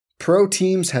Pro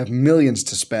teams have millions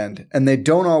to spend, and they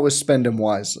don't always spend them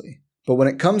wisely. But when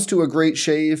it comes to a great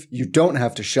shave, you don't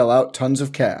have to shell out tons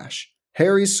of cash.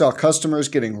 Harry's saw customers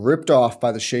getting ripped off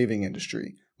by the shaving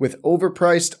industry with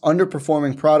overpriced,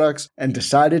 underperforming products and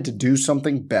decided to do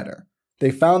something better. They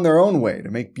found their own way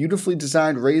to make beautifully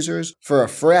designed razors for a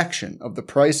fraction of the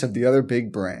price of the other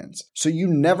big brands, so you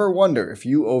never wonder if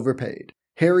you overpaid.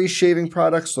 Harry's shaving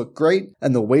products look great,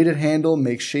 and the weighted handle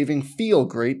makes shaving feel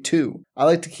great too. I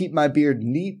like to keep my beard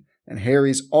neat, and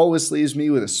Harry's always leaves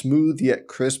me with a smooth yet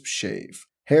crisp shave.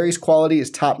 Harry's quality is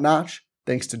top-notch,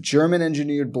 thanks to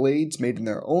German-engineered blades made in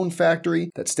their own factory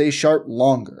that stay sharp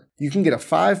longer. You can get a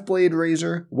 5-blade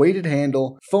razor, weighted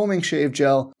handle, foaming shave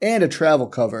gel, and a travel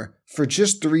cover for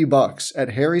just $3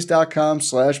 at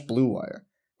harrys.com/bluewire.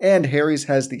 And Harry's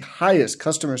has the highest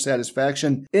customer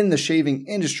satisfaction in the shaving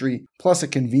industry, plus a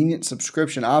convenient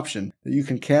subscription option that you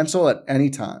can cancel at any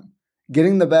time.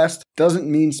 Getting the best doesn't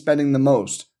mean spending the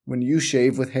most when you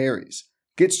shave with Harry's.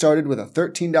 Get started with a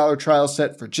 $13 trial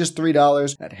set for just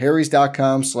 $3 at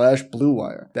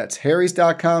harrys.com/bluewire. That's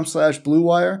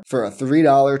harrys.com/bluewire for a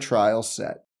 $3 trial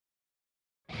set.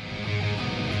 Trying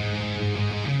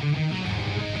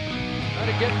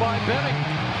to get by Benning.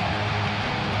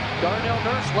 Darnell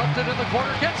Nurse left it in the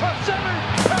corner, gets left center.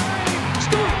 Perry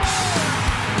scores!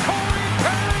 Corey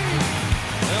Perry!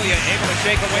 Lilia able to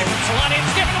shake away from Solani.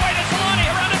 It's given away to Solani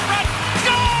around in front.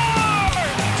 Score!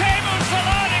 Teemu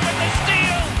Solani with the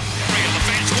steal. Three in the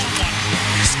face, 1-1.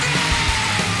 Score!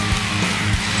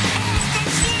 Off the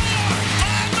floor!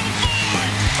 On the board!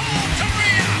 Paul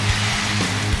Kariya!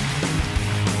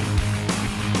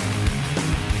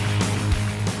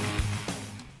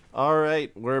 All right,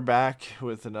 we're back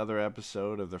with another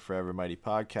episode of the Forever Mighty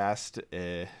podcast.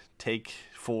 Take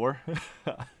 4.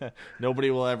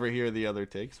 Nobody will ever hear the other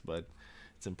takes, but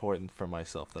it's important for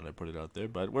myself that I put it out there.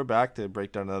 But we're back to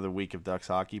break down another week of Ducks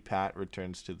hockey. Pat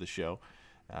returns to the show.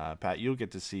 Pat, you'll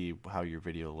get to see how your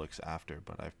video looks after,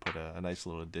 but I've put a nice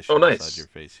little addition inside your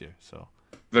face here. So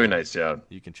very nice, yeah.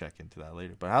 You can check into that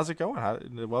later. But how's it going?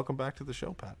 Welcome back to the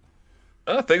show, Pat.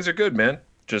 Things are good, man.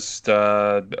 Just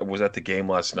was at the game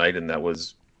last night, and that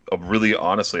was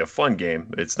honestly a fun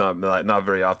game. It's not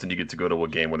very often you get to go to a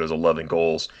game where there's 11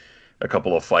 goals, a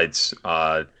couple of fights.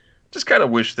 Just kind of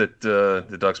wish that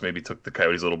the Ducks maybe took the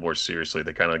Coyotes a little more seriously.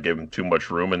 They kind of gave them too much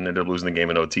room and ended up losing the game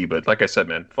in OT. But like I said,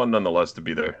 man, fun nonetheless to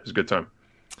be there. It was a good time.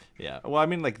 Yeah, well, I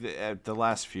mean, like the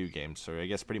last few games, or I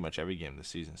guess pretty much every game this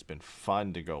season, it's been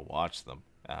fun to go watch them.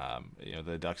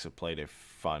 The Ducks have played a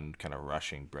fun kind of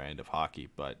rushing brand of hockey,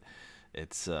 but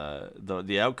it's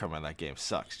the outcome of that game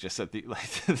sucks. Just at the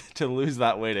to lose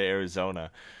that way to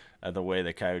Arizona, the way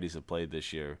the Coyotes have played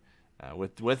this year,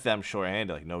 with them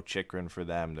shorthanded, like no Chychrun for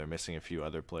them. They're missing a few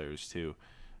other players too.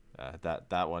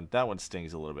 That one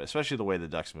stings a little bit, especially the way the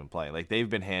Ducks have been playing. Like they've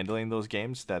been handling those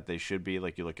games that they should be.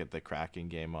 Like you look at the Kraken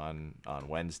game on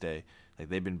Wednesday, like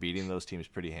they've been beating those teams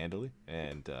pretty handily.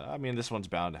 And I mean, this one's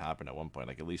bound to happen at one point.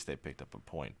 Like at least they picked up a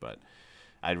point, but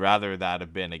I'd rather that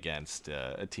have been against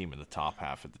a team in the top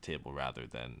half of the table rather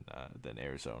than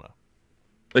Arizona.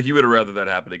 Like you would have rather that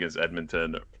happen against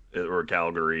Edmonton or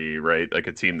Calgary, right? Like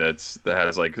a team that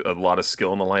has like a lot of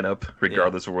skill in the lineup,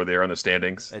 regardless of where they are in the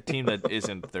standings. A team that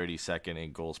isn't 32nd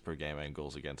in goals per game and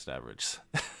goals against average.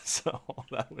 So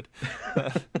that would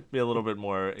be a little bit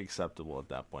more acceptable at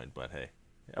that point. But hey,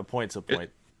 a point's a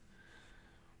point.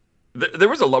 There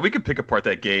was a lot. We could pick apart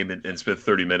that game and spend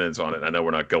 30 minutes on it. I know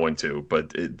we're not going to,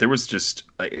 but there was just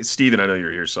Steven, I know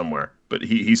you're here somewhere, but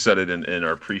he said it in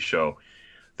our pre-show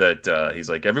that he's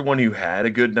like, everyone who had a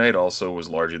good night also was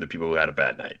largely the people who had a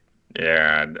bad night.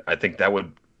 And I think that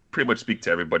would pretty much speak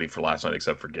to everybody for last night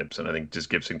except for Gibson. I think just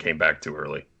Gibson came back too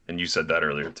early. And you said that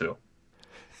earlier too.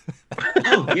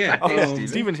 Oh, yeah.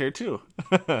 Steven's here too.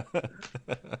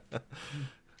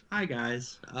 Hi,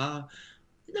 guys.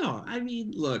 No, I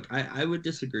mean, look, I would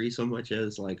disagree so much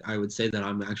as, like, I would say that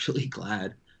I'm actually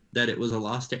glad that it was a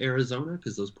loss to Arizona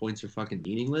because those points are fucking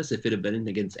meaningless. If it had been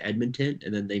against Edmonton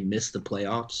and then they missed the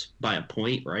playoffs by a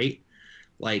point, right?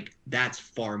 Like, that's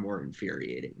far more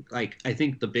infuriating. Like, I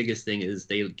think the biggest thing is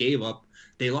they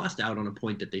lost out on a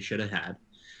point that they should have had,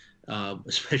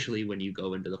 especially when you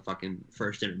go into the fucking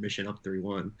first intermission up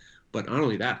 3-1. But not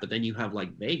only that, but then you have,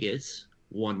 like, Vegas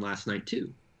won last night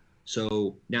too.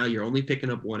 So now you're only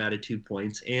picking up 1 out of 2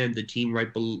 points, and the team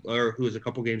right below, or who is a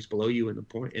couple games below you in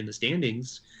the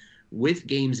standings, with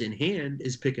games in hand,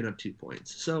 is picking up 2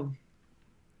 points. So,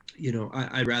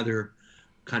 I'd rather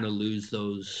kind of lose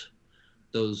those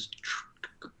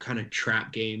kind of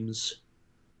trap games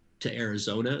to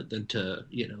Arizona than to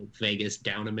Vegas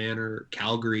down a man or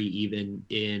Calgary even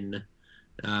in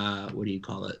what do you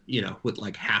call it? With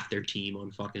like half their team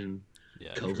on fucking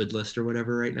COVID true. list or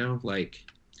whatever right now. Like,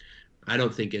 I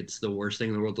don't think it's the worst thing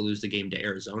in the world to lose the game to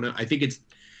Arizona. I think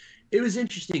it was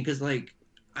interesting because like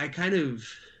I kind of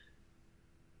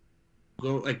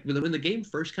go like when the game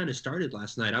first kind of started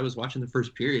last night, I was watching the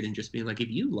first period and just being like, if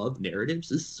you love narratives,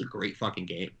 this is a great fucking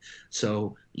game.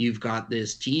 So you've got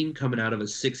this team coming out of a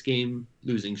 6-game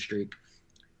losing streak.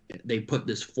 They put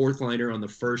this fourth liner on the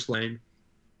first line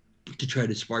to try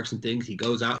to spark some things. He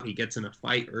goes out, he gets in a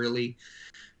fight early,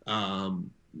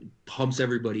 pumps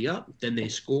everybody up. Then they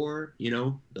score.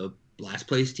 The last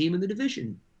place team in the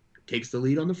division takes the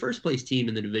lead on the first place team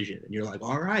in the division. And you're like,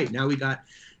 all right, now we got,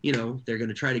 they're going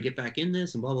to try to get back in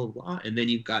this and blah, blah, blah. And then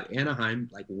you've got Anaheim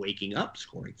like waking up,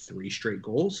 scoring 3 straight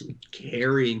goals,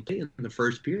 carrying in the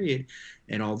first period.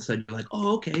 And all of a sudden you're like,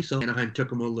 oh, okay. So Anaheim took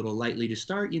them a little lightly to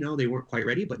start. They weren't quite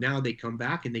ready, but now they come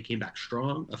back and they came back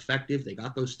strong, effective. They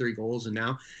got those 3 goals. And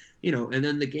now, and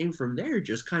then the game from there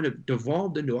just kind of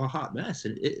devolved into a hot mess.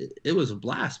 And it was a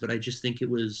blast, but I just think it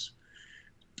was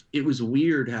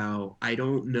weird how I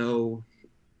don't know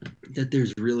that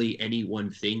there's really any one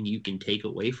thing you can take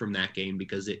away from that game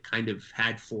because it kind of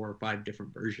had 4 or 5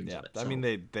 different versions of it. I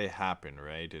mean, they happen,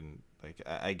 right? And like,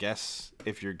 I guess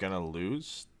if you're going to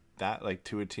lose that, like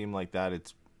to a team like that,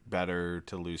 it's better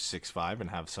to lose 6-5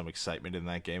 and have some excitement in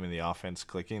that game and the offense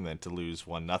clicking than to lose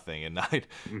 1-0 and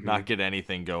not get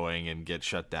anything going and get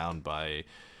shut down by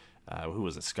who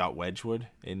was it? Scott Wedgwood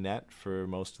in net for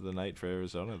most of the night for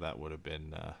Arizona. That would have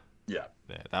been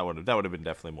that would have been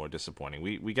definitely more disappointing.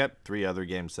 We got 3 other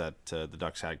games that the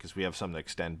Ducks had because we have some to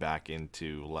extend back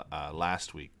into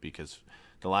last week because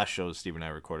the last show Steve and I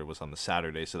recorded was on the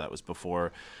Saturday, so that was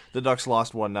before the Ducks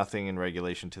lost 1-0 in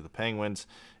regulation to the Penguins.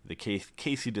 The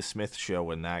Casey DeSmith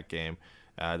show in that game.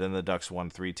 Then the Ducks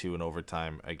won 3-2 in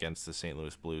overtime against the St.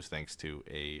 Louis Blues thanks to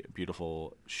a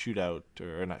beautiful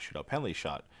penalty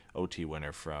shot OT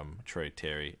winner from Troy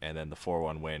Terry, and then the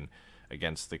 4-1 win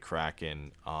against the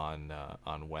Kraken on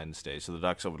Wednesday. So the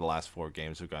Ducks over the last 4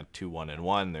 games have gone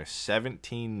 2-1-1. They're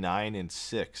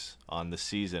 17-9-6 on the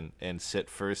season and sit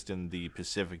first in the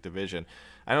Pacific Division.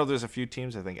 I know there's a few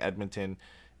teams, I think Edmonton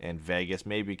and Vegas,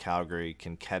 maybe Calgary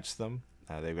can catch them.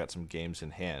 They've got some games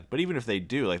in hand. But even if they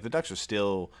do, like the Ducks are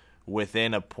still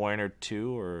within a point or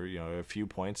 2 or a few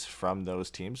points from those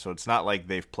teams. So it's not like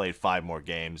they've played 5 more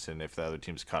games and if the other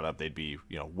teams caught up, they'd be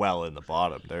well in the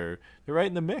bottom. They're right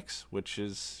in the mix, which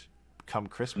is come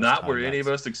Christmas not time, where any of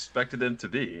us expected them to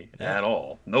be at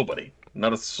all. Nobody,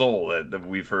 not a soul that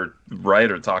we've heard write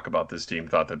or talk about this team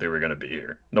thought that they were going to be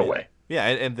here. No way. Yeah,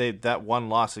 and that one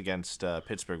loss against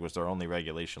Pittsburgh was their only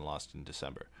regulation loss in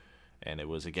December. And it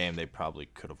was a game they probably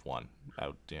could have won.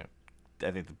 I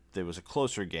think there was a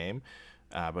closer game,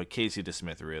 but Casey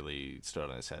DeSmith really stood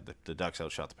on his head. The Ducks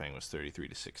outshot the Penguins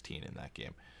 33-16 in that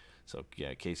game. So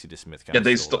yeah, Casey DeSmith kind of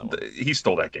he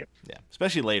stole that game. Yeah,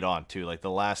 especially late on too. Like the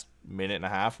last minute and a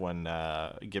half when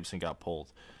Gibson got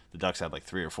pulled, the Ducks had like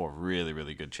 3 or 4 really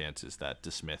really good chances that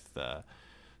DeSmith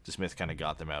kind of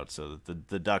got them out. So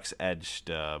the Ducks edged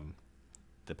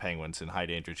the Penguins in high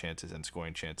danger chances and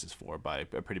scoring chances by a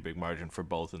pretty big margin for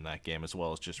both in that game, as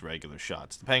well as just regular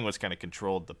shots. The Penguins kind of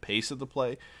controlled the pace of the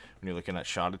play when you're looking at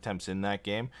shot attempts in that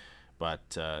game, but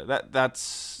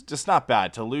that's just not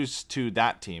bad to lose to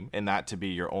that team and that to be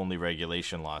your only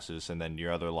regulation losses, and then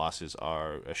your other losses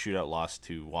are a shootout loss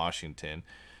to Washington,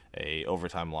 a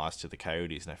overtime loss to the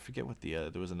Coyotes, and I forget what there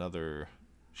was another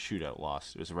shootout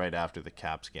loss. It was right after the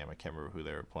Caps game. I can't remember who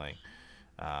they were playing.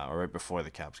 Or right before the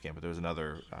Caps game, but there was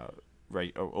another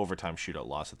overtime shootout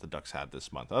loss that the Ducks had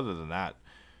this month. Other than that,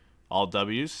 all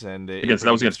W's and that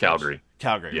was against Calgary.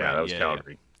 Calgary, yeah, right? That was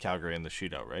Calgary. Yeah. Calgary in the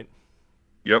shootout, right?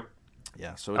 Yep.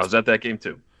 Yeah. So I was at that game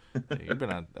too. You've been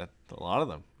at a lot of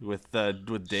them with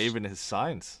Dave and his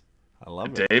signs. I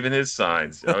love it. Dave and his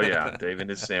signs. Oh yeah, Dave and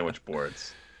his sandwich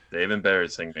boards. Dave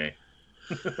embarrassing me.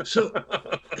 So,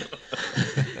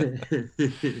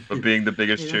 but being the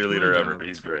biggest cheerleader ever,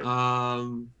 he's great.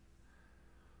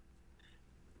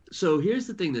 So here's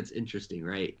the thing that's interesting,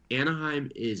 right? Anaheim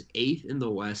is 8th in the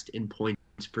West in points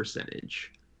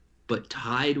percentage, but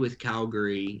tied with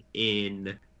Calgary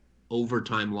in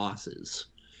overtime losses,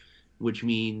 which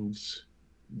means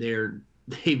they've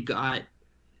got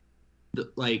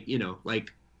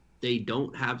they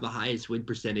don't have the highest win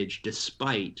percentage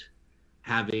despite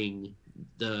having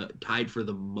the tied for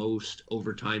the most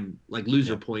overtime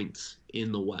loser points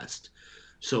in the West.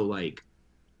 So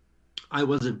I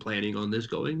wasn't planning on this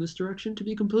going this direction, to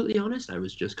be completely honest. I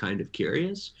was just kind of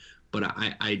curious, but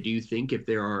I do think if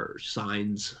there are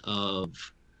signs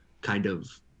of kind of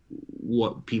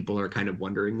what people are kind of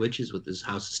wondering, which is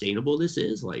how sustainable this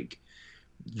is,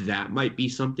 that might be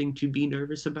something to be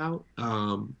nervous about.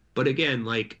 But again,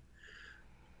 like,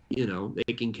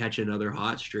 they can catch another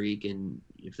hot streak, and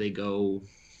if they go,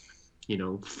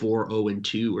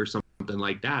 4-0-2 or something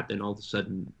like that, then all of a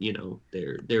sudden,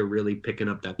 they're really picking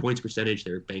up that points percentage.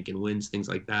 They're banking wins, things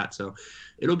like that. So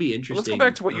it'll be interesting. Let's go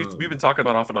back to what we've been talking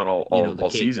about off and on all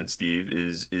season, Steve.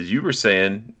 Is you were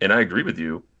saying, and I agree with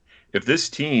you. If this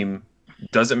team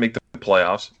doesn't make the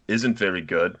playoffs, isn't very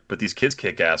good, but these kids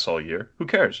kick ass all year, who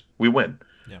cares? We win.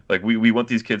 Yeah. Like we want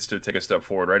these kids to take a step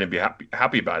forward, right, and be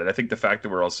happy about it. I think the fact that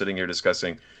we're all sitting here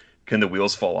discussing, can the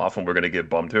wheels fall off and we're going to get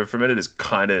bummed here for a minute, is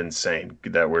kind of insane.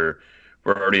 That we're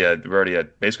already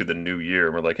at basically the new year,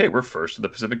 and we're like, hey, we're first in the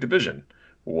Pacific Division.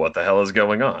 What the hell is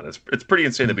going on? It's pretty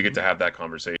insane that we get to have that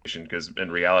conversation, because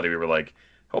in reality we were like,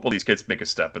 hope all these kids make a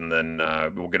step, and then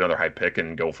we'll get another high pick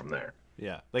and go from there.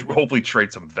 Yeah, like hopefully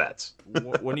trade some vets.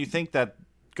 When you think that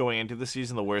going into the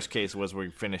season, the worst case was we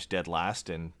finished dead last,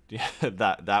 and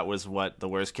that was what the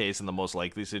worst case and the most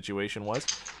likely situation was.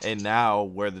 And now,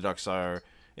 where the Ducks are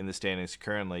in the standings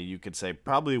currently, you could say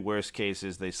probably worst case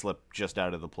is they slip just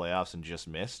out of the playoffs and just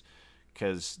missed,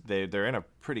 because they're in a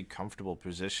pretty comfortable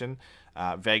position.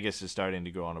 Vegas is starting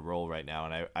to go on a roll right now,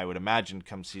 and I would imagine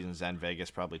come season's end,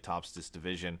 Vegas probably tops this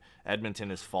division.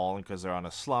 Edmonton has fallen because they're on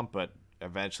a slump, but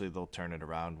eventually they'll turn it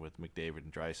around with McDavid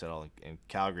and Draisaitl, and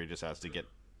Calgary just has to get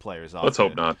players off. Let's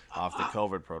hope not. Off the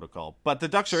COVID protocol. But the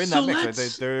Ducks are in that mix.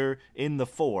 Right? They're in the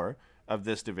 4 of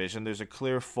this division. There's a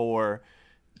clear 4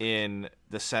 in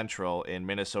the Central in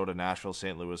Minnesota, Nashville,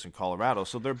 St. Louis, and Colorado.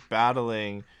 So they're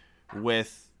battling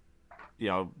with,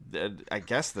 I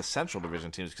guess the Central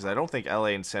Division teams, because I don't think LA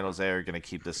and San Jose are going to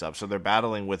keep this up. So they're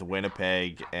battling with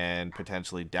Winnipeg and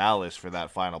potentially Dallas for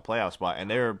that final playoff spot. And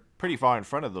they're pretty far in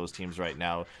front of those teams right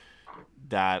now,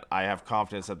 that I have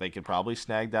confidence that they could probably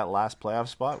snag that last playoff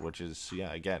spot, which is,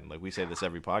 again, like we say this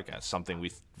every podcast, something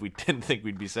we didn't think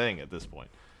we'd be saying at this point.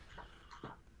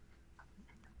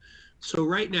 So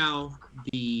right now,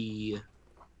 the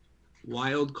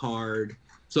wild card.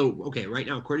 So, okay, right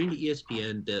now, according to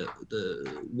ESPN, the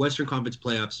Western Conference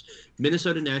playoffs,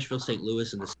 Minnesota, Nashville, St.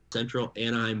 Louis in the Central,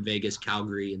 Anaheim, Vegas,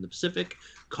 Calgary in the Pacific,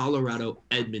 Colorado,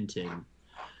 Edmonton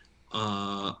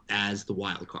as the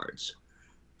wild cards.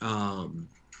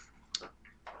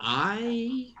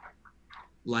 I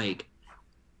like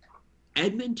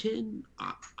Edmonton.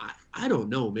 I don't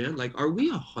know, man. Like, are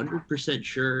we 100%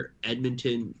 sure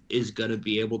Edmonton is gonna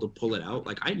be able to pull it out?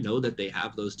 Like, I know that they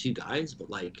have those two guys,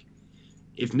 but like,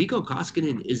 if Mikko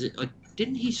Koskinen isn't, like,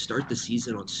 didn't he start the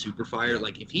season on super fire?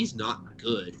 Like, if he's not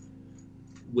good,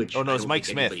 which it's Mike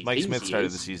Smith. Mike Smith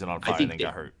started the season on fire and then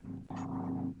got hurt.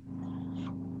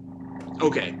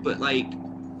 Okay, but like.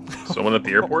 Someone at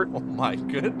the airport? Oh my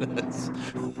goodness.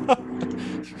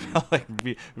 Like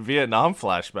Vietnam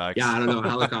flashbacks. Yeah, I don't know. A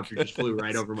helicopter just flew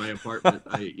right over my apartment.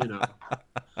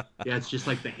 Yeah, it's just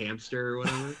like the hamster or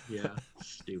whatever. Yeah,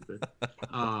 stupid.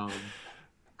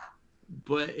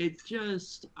 But it's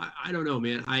just, I don't know,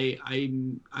 man.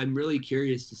 I'm really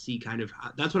curious to see kind of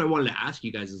that's what I wanted to ask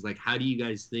you guys, is like, how do you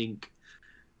guys think,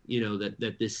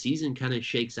 that this season kind of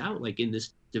shakes out, like in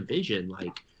this division?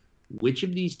 Like, which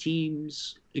of these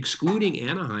teams, excluding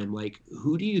Anaheim, like,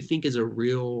 who do you think is a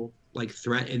real, like,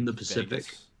 threat in the Pacific?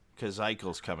 Because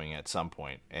Eichel's coming at some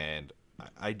point, and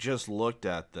I just looked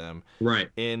at them. Right.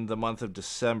 In the month of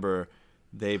December,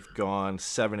 they've gone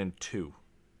 7-2.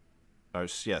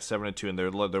 7-2, and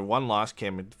their one loss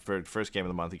came for first game of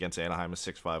the month against Anaheim, a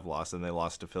 6-5 loss, and they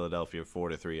lost to Philadelphia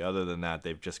 4-3. Other than that,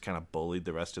 they've just kind of bullied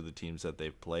the rest of the teams that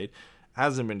they've played.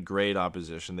 Hasn't been great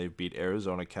opposition. They've beat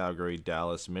Arizona, Calgary,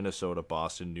 Dallas, Minnesota,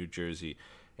 Boston, New Jersey,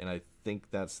 and I think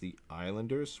that's the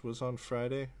Islanders was on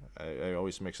Friday. I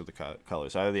always mix up the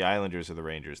colors. Either the Islanders or the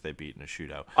Rangers they beat in a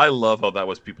shootout. I love how that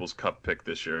was people's cup pick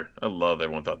this year. I love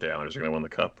everyone thought the Islanders were going to win the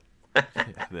cup.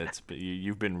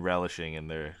 You've been relishing in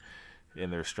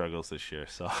their struggles this year,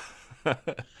 so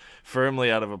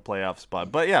firmly out of a playoff spot.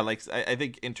 But yeah, like I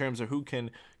think in terms of who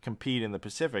can compete in the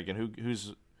Pacific and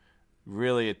who's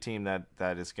really a team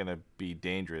that is going to be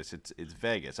dangerous, it's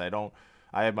Vegas.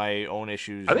 I have my own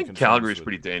issues. I think Calgary's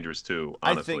pretty dangerous too,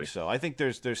 honestly. I think so. I think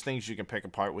there's things you can pick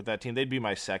apart with that team. They'd be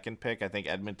my second pick. I think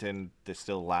Edmonton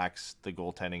still lacks the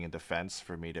goaltending and defense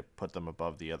for me to put them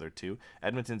above the other two.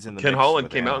 Edmonton's in the Ken mix Holland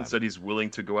with came Anaheim. out and said he's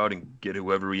willing to go out and get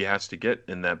whoever he has to get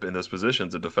in those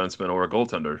positions, a defenseman or a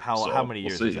goaltender. How many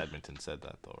years has Edmonton said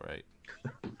that though, right?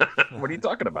 What are you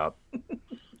talking about?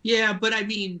 Yeah, but I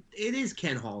mean, it is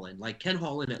Ken Holland. Like, Ken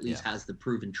Holland at least has the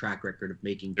proven track record of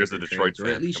making There's the Detroit trades, or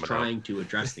at least fan trying to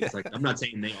address things. Like, I'm not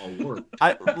saying they all work.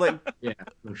 Yeah,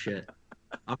 no shit.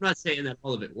 I'm not saying that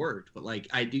all of it worked, but like,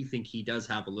 I do think he does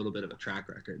have a little bit of a track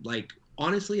record. Like,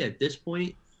 honestly, at this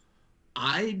point,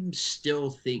 I still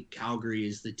think Calgary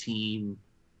is the team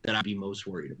that I'd be most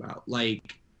worried about.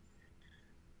 Like,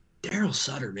 Daryl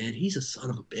Sutter, man, he's a son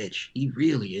of a bitch. He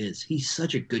really is. He's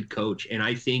such a good coach. And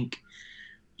I think,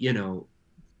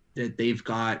 that they've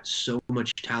got so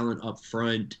much talent up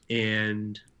front.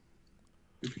 And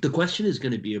the question is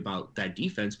going to be about that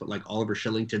defense. But, like, Oliver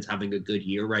Shillington's having a good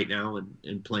year right now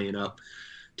and playing up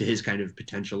to his kind of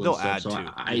potential. They'll and add stuff. So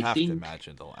to. I You have think, to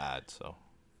imagine they'll add. So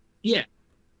yeah.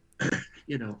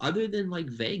 Other than like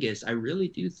Vegas, I really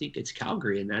do think it's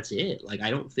Calgary, and that's it. Like, I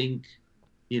don't think,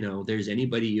 there's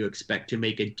anybody you expect to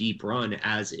make a deep run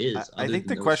as is. I think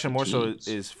the question more so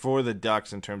is for the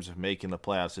Ducks in terms of making the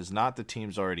playoffs is not the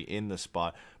teams already in the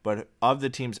spot, but of the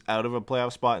teams out of a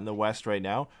playoff spot in the West right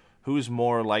now, who's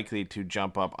more likely to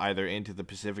jump up either into the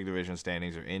Pacific Division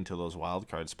standings or into those wild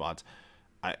card spots.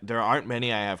 There aren't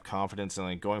many I have confidence in.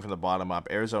 Like, going from the bottom up,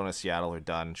 Arizona, Seattle are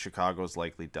done. Chicago's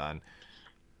likely done.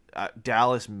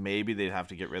 Dallas, maybe they'd have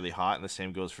to get really hot, and the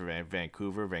same goes for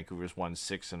Vancouver. Vancouver's won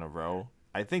 6 in a row.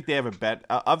 I think they have a bet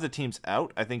of the teams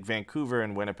out. I think Vancouver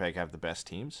and Winnipeg have the best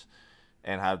teams,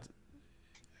 and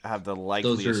have the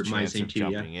likeliest chance of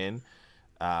jumping in.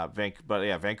 But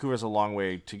yeah, Vancouver's a long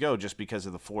way to go just because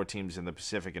of the 4 teams in the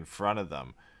Pacific in front of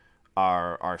them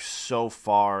are so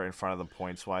far in front of them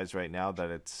points wise right now that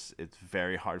it's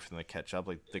very hard for them to catch up.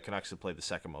 Like, the Canucks have played the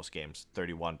second most games,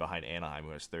 31, behind Anaheim,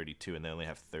 who has 32, and they only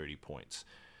have 30 points.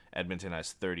 Edmonton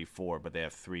has 34, but they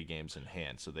have 3 games in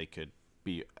hand, so they could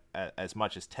be as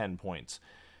much as 10 points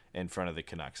in front of the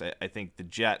Canucks. I think the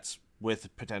Jets,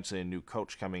 with potentially a new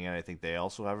coach coming in, I think they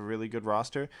also have a really good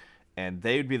roster, and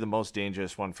they would be the most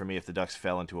dangerous one for me if the Ducks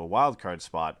fell into a wild card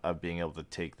spot of being able to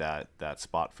take that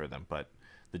spot for them. But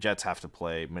the Jets have to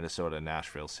play Minnesota,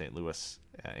 Nashville, St. Louis,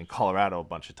 and Colorado a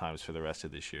bunch of times for the rest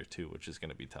of this year too, which is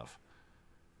going to be tough.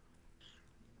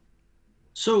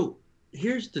 So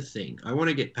here's the thing. I want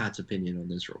to get Pat's opinion on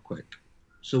this real quick.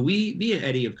 So me and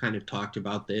Eddie have kind of talked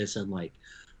about this and, like,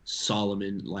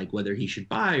 Solomon, like, whether he should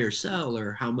buy or sell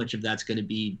or how much of that's going to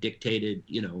be dictated,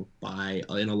 by,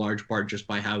 in a large part, just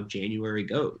by how January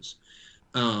goes.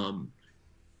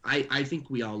 I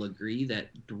think we all agree that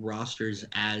the rosters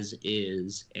as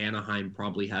is, Anaheim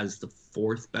probably has the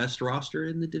 4th best roster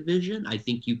in the division. I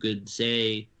think you could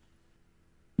say,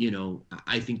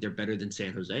 I think they're better than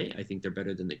San Jose. I think they're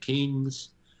better than the Kings.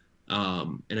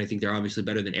 And I think they're obviously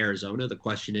better than Arizona. The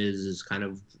question is kind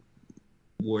of,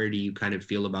 where do you kind of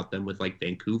feel about them with, like,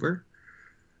 Vancouver?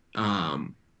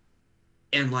 And,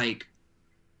 like,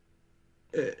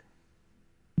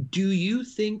 do you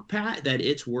think, Pat, that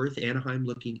it's worth Anaheim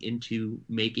looking into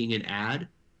making an ad,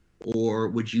 or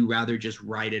would you rather just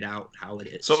write it out how it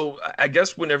is? So I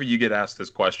guess whenever you get asked this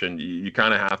question, you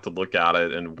kind of have to look at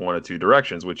it in one of 2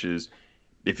 directions, which is,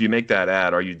 if you make that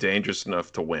ad, are you dangerous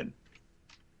enough to win?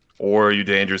 Or are you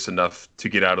dangerous enough to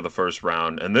get out of the first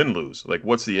round and then lose? Like,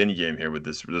 what's the end game here with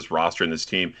this roster and this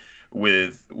team,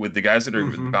 with the guys that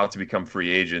are about to become free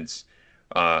agents?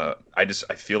 I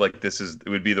feel like it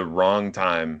would be the wrong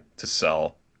time to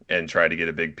sell and try to get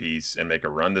a big piece and make a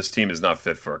run. This team is not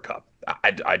fit for a cup.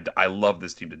 I love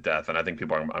this team to death, and I think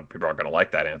people are going to like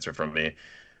that answer from me,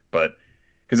 but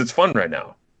because it's fun right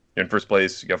now. You're in first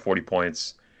place, you got 40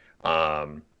 points,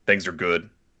 things are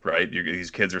good, right? These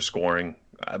kids are scoring.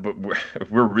 But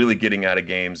we're really getting out of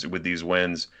games with these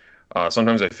wins.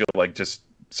 Sometimes I feel like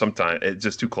sometimes it's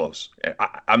just too close.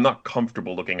 I'm not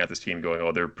comfortable looking at this team going,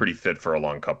 oh, they're pretty fit for a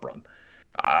long cup run.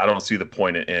 I don't see the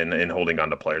point in holding on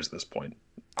to players at this point.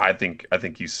 I think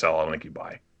you sell. I don't think you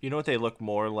buy. You know what they look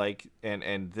more like,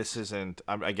 and this isn't.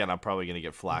 I'm probably going to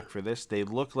get flack for this. They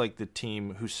look like the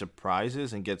team who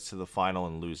surprises and gets to the final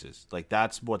and loses. Like,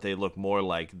 that's what they look more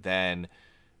like than,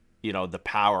 the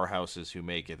powerhouses who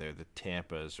make it. They're the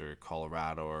Tampas or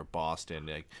Colorado or Boston.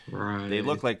 Like, right. They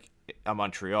look like a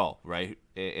Montreal, right?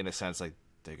 In a sense, like,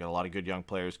 they got a lot of good young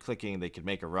players clicking. They could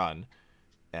make a run,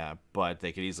 but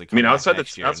they could easily come outside back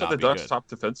the Ducks' top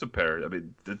defensive pair, I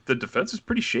mean, the defense is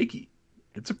pretty shaky.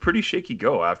 It's a pretty shaky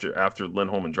go after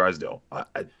Lindholm and Drysdale.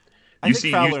 You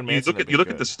look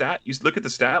at the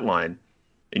stat line,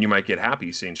 and you might get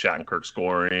happy seeing Shattenkirk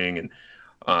scoring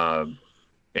and.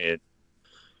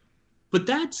 But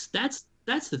that's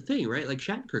the thing, right? Like,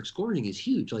 Shattenkirk scoring is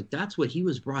huge. Like, that's what he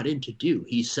was brought in to do.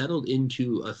 He settled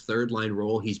into a 3rd-line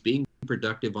role. He's being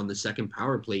productive on the second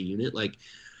power play unit. Like,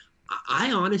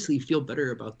 I honestly feel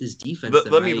better about this defense.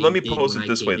 Let me pose it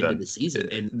this way then. The season.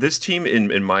 And this team,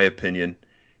 in my opinion,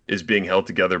 is being held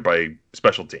together by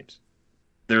special teams.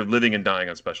 They're living and dying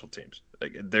on special teams.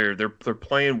 Like, they're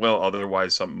playing well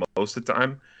otherwise most of the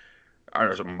time. I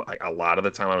don't know, like a lot of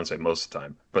the time, I don't say most of the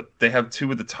time, but they have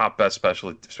two of the top best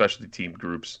specialty team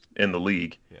groups in the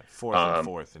league. Yeah, fourth and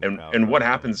fourth. And what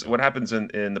happens in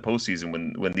the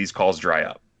postseason when these calls dry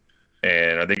up?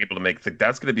 And are they able to make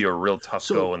that's going to be a real tough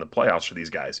go in the playoffs for these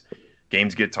guys?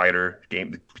 Games get tighter.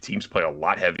 Teams play a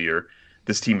lot heavier.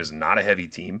 This team is not a heavy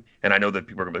team, and I know that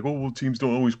people are going to be like, "Oh, well, teams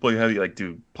don't always play heavy." Like,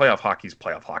 dude, playoff hockey is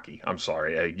playoff hockey. I'm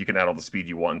sorry, you can add all the speed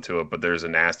you want to it, but there's a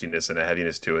nastiness and a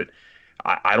heaviness to it.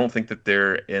 I don't think that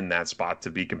they're in that spot to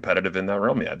be competitive in that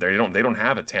realm yet. They don't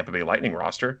have a Tampa Bay Lightning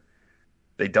roster.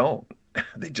 They don't.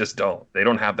 They just don't. They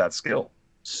don't have that skill.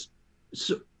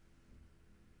 So,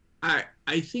 I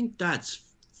think that's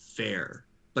fair,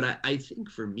 but I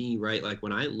think for me, right, like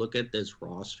when I look at this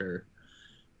roster,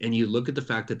 and you look at the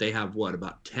fact that they have what,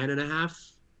 about 10 and a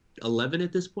half, 11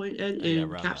 at this point in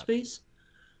cap space.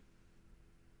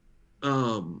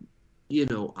 You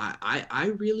know,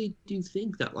 I really do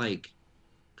think that, like,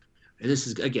 and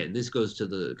this goes to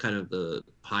the kind of the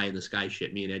pie in the sky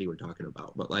shit me and Eddie were talking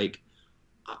about, but like,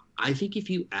 I think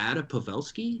if you add a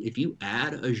Pavelski, if you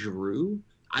add a Giroux,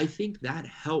 I think that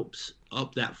helps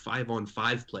up that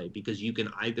 5-on-5 play, because you can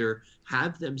either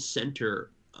have them center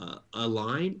a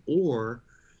line, or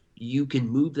you can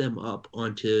move them up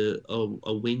onto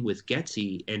a wing with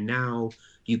Getzy, and now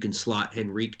you can slot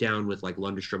Henrique down with like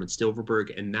Lundestrom and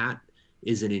Silverberg, and that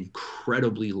is an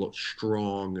incredibly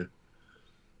strong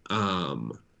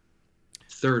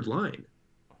third line.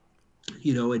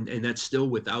 You know, and that's still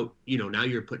without, you know, now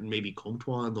you're putting maybe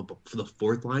Comtois on for the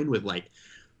fourth line with like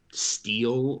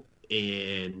Steele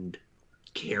and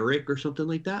Carrick or something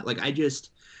like that. Like, I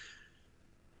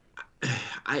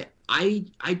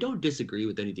don't disagree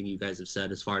with anything you guys have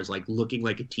said as far as like looking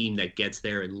like a team that gets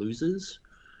there and loses.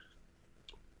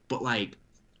 But like,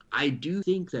 I do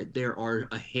think that there are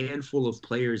a handful of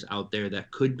players out there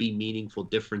that could be meaningful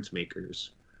difference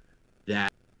makers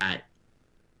that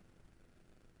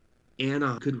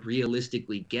Anna could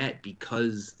realistically get,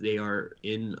 because they are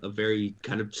in a very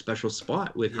kind of special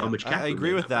spot with how much cap. I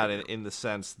agree with that in the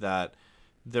sense that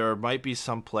there might be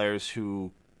some players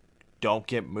who don't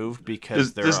get moved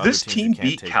because does this team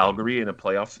beat Calgary in a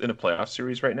playoff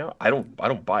series right now? I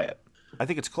don't buy it. I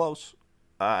think it's close.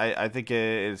 I think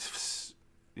it's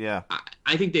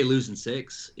I think they lose in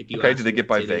 6. If you do they get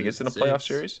by Vegas in a playoff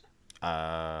series?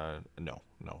 No.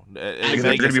 They're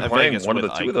going to be playing Vegas one of the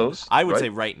two of those. I would say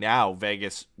right now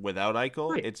Vegas without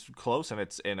Eichel, right, it's close,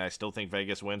 and I still think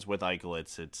Vegas wins with Eichel.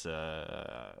 It's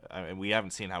I mean, we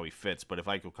haven't seen how he fits, but if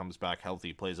Eichel comes back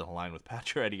healthy, plays on a line with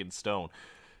Pacioretty and Stone,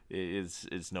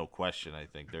 is no question. I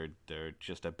think they're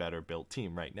just a better built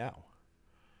team right now.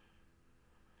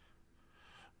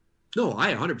 No,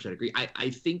 I 100% agree. I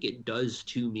think it does,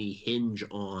 to me, hinge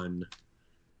on,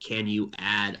 can you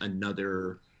add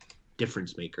another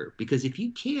difference maker? Because if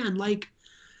you can, like,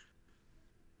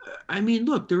 I mean,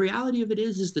 look, the reality of it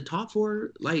is the top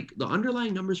 4, like, the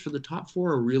underlying numbers for the top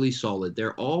 4 are really solid.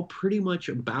 They're all pretty much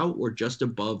about or just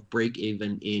above break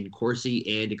even in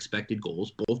Corsi and expected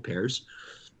goals, both pairs.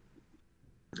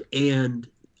 And,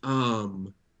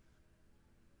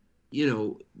 you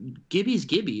know, Gibby's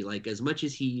Gibby. Like, as much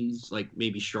as he's like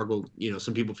maybe struggled, you know,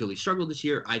 some people feel he struggled this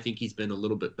year, I think he's been a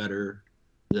little bit better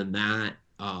than that.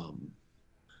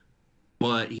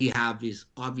 But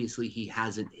obviously he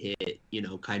hasn't hit, you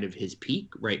know, kind of his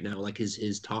peak right now, like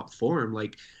his top form.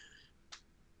 Like,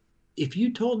 if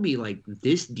you told me like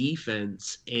this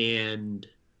defense and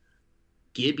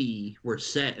Gibby were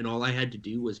set and all I had to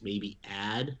do was maybe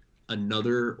add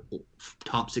another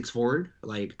top 6 forward,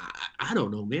 like, I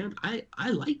don't know, man. I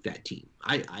like that team.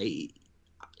 I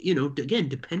you know, again,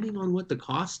 depending on what the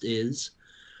cost is,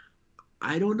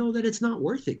 I don't know that it's not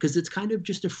worth it, because it's kind of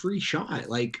just a free shot.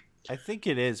 Like, I think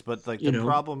it is, but like the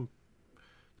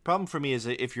problem for me is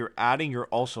that if you're adding, you're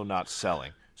also not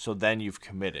selling. So then you've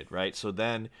committed, right? So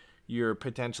then you're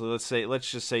potentially,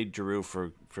 let's just say Giroux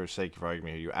for sake of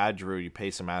argument here. You add Giroux, you pay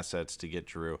some assets to get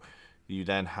Giroux. You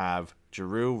then have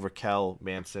Giroux, Raquel,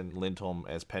 Manson, Lindholm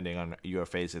as pending on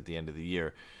UFAs at the end of the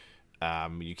year.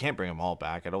 You can't bring them all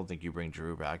back. I don't think you bring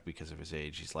Giroux back because of his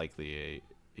age. He's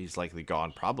likely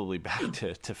gone, probably back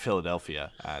to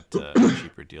Philadelphia at a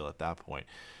cheaper deal at that point.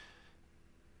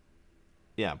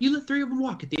 Yeah. You let 3 of them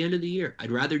walk at the end of the year.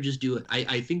 I'd rather just do it.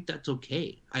 I think that's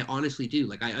okay. I honestly do.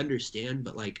 Like, I understand,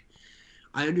 but like,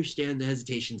 I understand the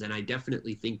hesitations, and I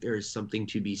definitely think there is something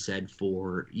to be said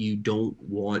for, you don't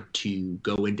want to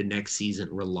go into next season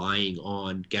relying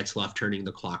on Getzlaf turning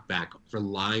the clock back,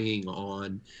 relying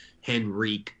on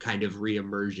Henrique kind of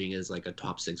reemerging as like a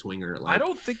top 6 winger. Like, I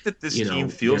don't think that this team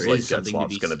feels like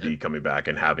Getzlaf's going to be coming back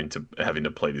and having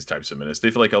to play these types of minutes.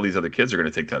 They feel like all these other kids are going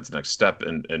to take that next step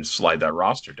and slide that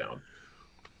roster down.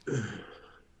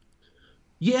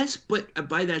 Yes, but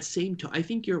by that same time, I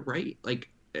think you're right. Like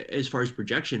as far as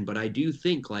projection, but I do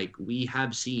think like we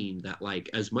have seen that like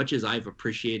as much as I've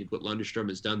appreciated what Lundstrom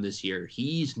has done this year,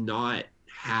 he's not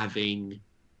having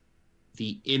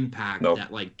the impact Nope.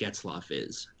 that like Getzlaf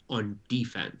is on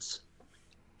defense.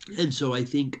 And so I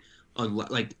think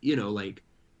like like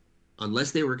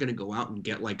unless they were going to go out and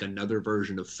get like another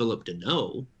version of Philip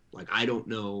Deneau, like I don't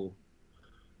know,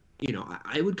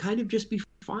 I would kind of just be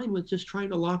fine with just trying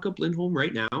to lock up Lindholm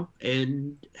right now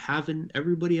and having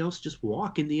everybody else just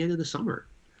walk in the end of the summer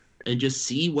and just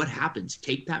see what happens.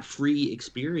 Take that free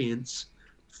experience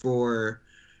for,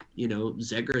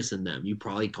 Zegras and them. You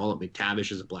probably call it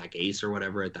McTavish as a black ace or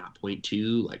whatever at that point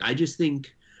too. Like I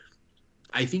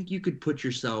think you could put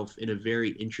yourself in a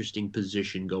very interesting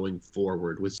position going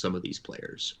forward with some of these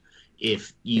players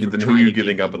if you Then who try are you to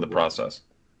giving give up in them the away. process?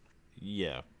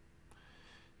 Yeah.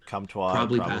 Comtois,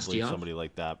 Probably probably Pastujov. somebody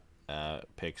like that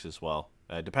picks as well.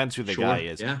 Depends who the Sure, guy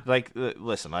is. yeah. Like,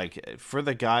 listen, like for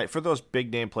those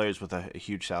big name players with a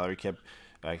huge salary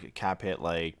cap hit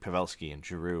like Pavelski and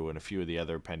Giroux and a few of the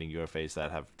other pending UFAs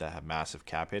that have massive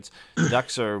cap hits.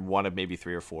 Ducks are one of maybe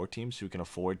 3 or 4 teams who can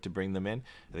afford to bring them in.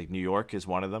 I think New York is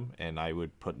one of them, and I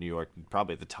would put New York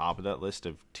probably at the top of that list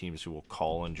of teams who will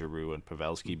call in Giroux and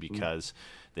Pavelski because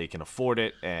they can afford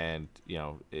it, and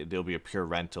they'll be a pure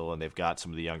rental, and they've got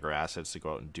some of the younger assets to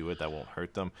go out and do it that won't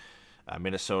hurt them.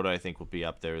 Minnesota, I think, will be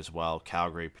up there as well.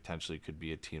 Calgary potentially could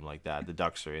be a team like that. The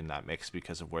Ducks are in that mix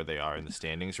because of where they are in the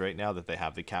standings right now, that they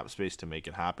have the cap space to make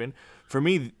it happen. For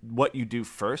me, what you do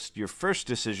first, your first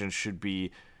decision should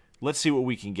be, let's see what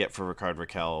we can get for Rickard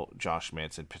Rakell, Josh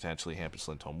Manson, potentially Hampus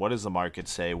Lindholm. What does the market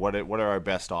say? What are our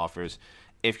best offers?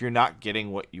 If you're not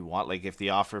getting what you want, like if the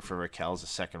offer for Rakell is a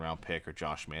second-round pick or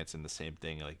Josh Manson, the same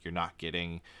thing, like you're not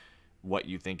getting what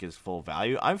you think is full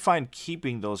value, I'm fine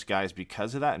keeping those guys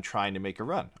because of that and trying to make a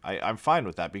run. I'm fine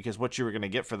with that because what you were going to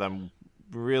get for them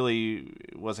really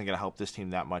wasn't going to help this team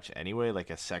that much anyway,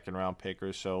 like a second round pick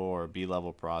or so or a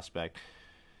B-level prospect.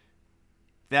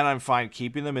 Then I'm fine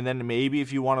keeping them, and then maybe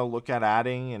if you want to look at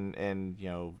adding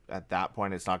and at that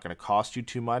point it's not going to cost you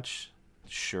too much,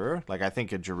 sure. Like I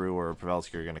think a Giroux or a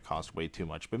Pavelski are going to cost way too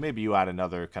much, but maybe you add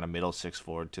another kind of middle six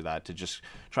forward to that to just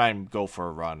try and go for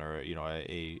a run, or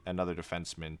another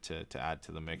defenseman to add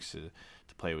to the mix to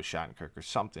play with Shattenkirk or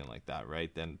something like that,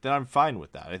 right? Then I'm fine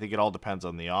with that. I think it all depends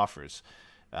on the offers.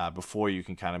 Before you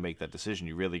can kind of make that decision,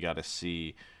 you really got to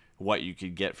see what you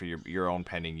could get for your own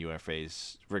pending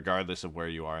UFAs, regardless of where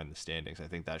you are in the standings. I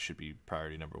think that should be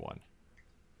priority number one.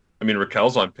 I mean,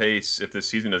 Rakell's on pace if this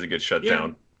season doesn't get shut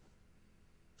down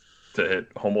to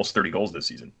hit almost 30 goals this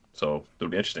season. So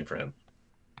it'll be interesting for him.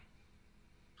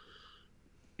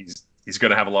 He's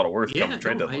going to have a lot of worth come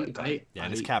trade deadline time.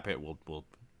 And his cap hit will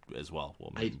as well.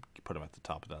 We'll put him at the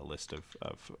top of that list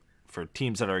of for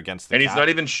teams that are against the cap. And he's not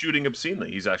even shooting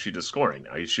obscenely. He's actually just scoring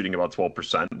now. He's shooting about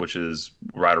 12%, which is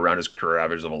right around his career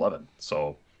average of 11.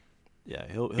 So yeah,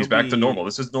 he's back to normal.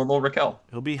 This is normal Rakell.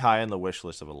 He'll be high on the wish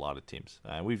list of a lot of teams.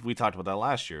 We talked about that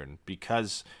last year, and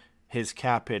because his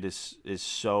cap hit is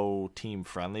so team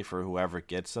friendly for whoever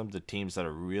gets them, the teams that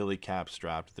are really cap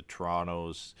strapped, the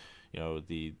Torontos,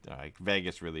 the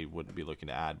Vegas really wouldn't be looking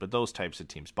to add, but those types of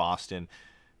teams, Boston,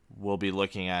 will be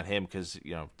looking at him because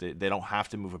they don't have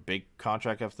to move a big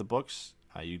contract off the books.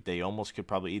 They almost could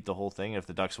probably eat the whole thing. If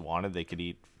the Ducks wanted, they could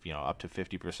eat up to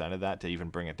 50% of that to even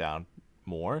bring it down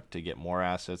more, to get more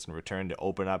assets in return, to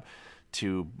open up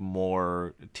to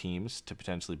more teams to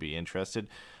potentially be interested.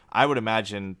 I would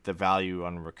imagine the value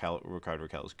on Rickard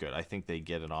Rakell is good. I think they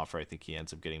get an offer. I think he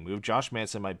ends up getting moved. Josh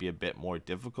Manson might be a bit more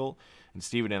difficult. And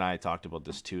Steven and I talked about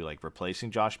this too. Like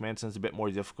replacing Josh Manson is a bit more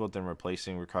difficult than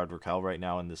replacing Rickard Rakell right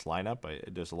now in this lineup.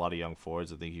 There's a lot of young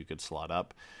forwards I think you could slot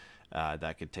up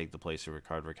that could take the place of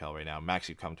Rickard Rakell right now.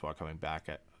 Maxi Comtois coming back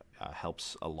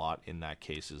helps a lot in that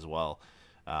case as well.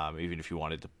 Even if you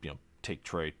wanted to, take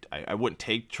Troy, I wouldn't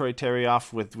take Troy Terry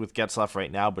off with Getzlaf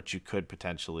right now, but you could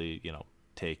potentially,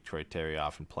 take Troy Terry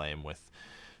off and play him with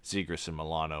Zegras and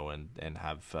Milano and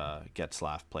have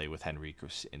Getzlaf play with Henrique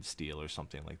and Steele or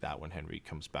something like that when Henrique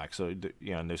comes back. So,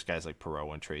 and there's guys like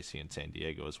Perreault and Tracy in San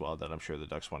Diego as well that I'm sure the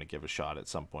Ducks want to give a shot at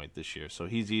some point this year. So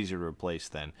he's easier to replace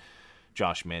than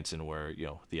Josh Manson, where,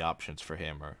 the options for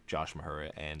him are Josh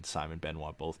Mahura and Simon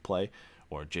Benoit both play,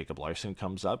 or Jacob Larson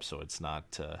comes up. So it's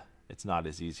not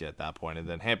as easy at that point. And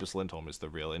then Hampus Lindholm is the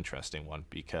real interesting one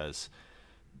because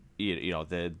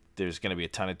there's going to be a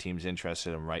ton of teams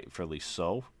interested in, rightfully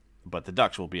so, but the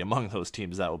Ducks will be among those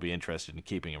teams that will be interested in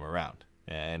keeping him around.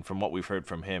 And from what we've heard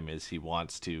from him is he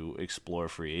wants to explore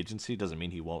free agency. Doesn't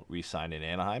mean he won't re-sign in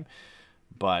Anaheim,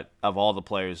 But of all the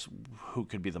players who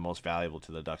could be the most valuable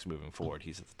to the Ducks moving forward,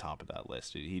 he's at the top of that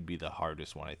list. He'd be the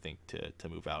hardest one, I think, to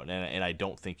move out. And I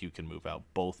don't think you can move out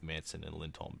both Manson and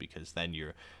Lindholm, because then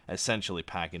you're essentially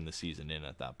packing the season in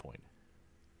at that point.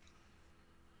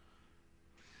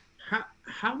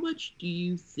 How much do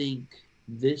you think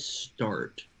this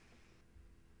start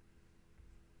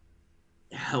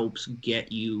helps get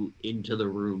you into the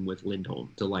room with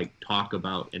Lindholm to like talk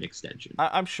about an extension?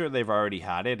 I'm sure they've already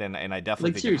had it, and I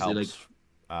definitely Like, think it seriously,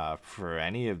 helps for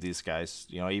any of these guys.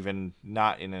 Even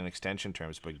not in an extension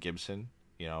terms, but Gibson.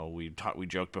 We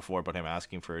joked before about him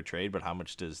asking for a trade, but how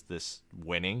much does this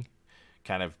winning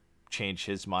kind of change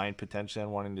his mind potentially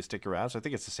on wanting to stick around? So I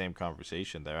think it's the same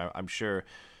conversation there. I'm sure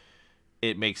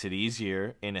it makes it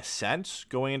easier in a sense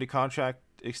going into contract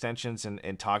extensions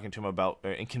and talking to him about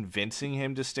and convincing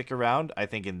him to stick around. I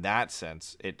think in that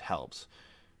sense it helps,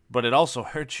 but it also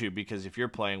hurts you, because if you're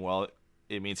playing well,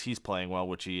 it means he's playing well,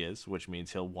 which he is, which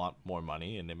means he'll want more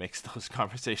money, and it makes those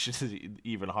conversations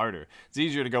even harder. It's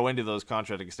easier to go into those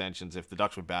contract extensions if the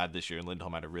Ducks were bad this year and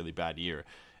Lindholm had a really bad year,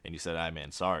 and you said,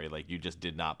 man, sorry, like, you just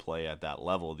did not play at that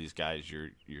level. These guys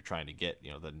you're trying to get,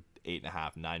 the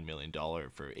 $8.5-9 million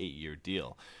for 8-year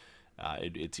deal.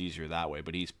 It's easier that way,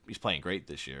 but he's playing great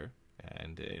this year,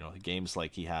 and games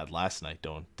like he had last night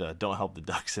don't help the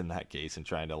Ducks in that case, and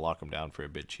trying to lock him down for a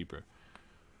bit cheaper.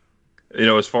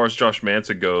 As far as Josh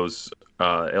Manson goes,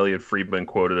 Elliot Friedman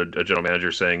quoted a general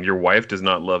manager saying, "Your wife does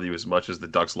not love you as much as the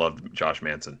Ducks love Josh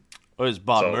Manson." Or as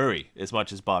Bob Murray, as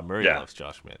much as Bob Murray loves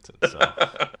Josh Manson. So.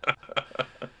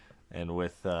 And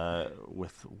with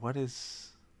what is...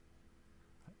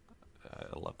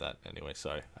 I love that. Anyway,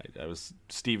 sorry. I was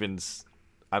Stevens.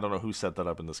 I don't know who set that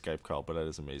up in the Skype call, but that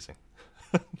is amazing.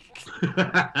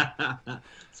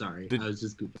 Sorry, I was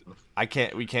just goofing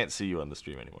off. We can't see you on the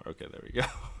stream anymore. Okay, there we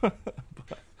go.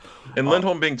 And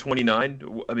Lindholm being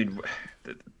 29, I mean,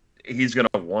 he's going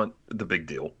to want the big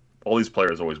deal. All these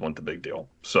players always want the big deal.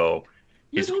 So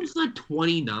Lindholm's not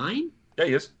 29? Yeah,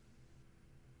 he is.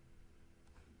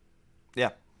 Yeah.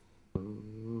 Oh,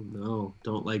 no,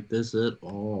 don't like this at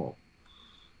all.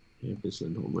 Hampus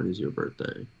Lindholm, when is your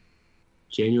birthday?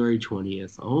 January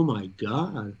 20th. Oh my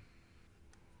God.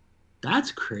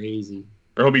 That's crazy.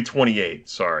 Or he'll be 28.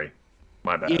 Sorry.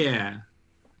 My bad. Yeah.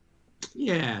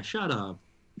 Yeah, shut up.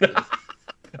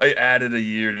 I added a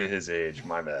year to his age.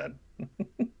 My bad.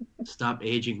 Stop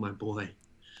aging my boy.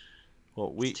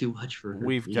 Well, it's too much for her.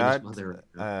 We've got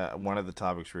one of the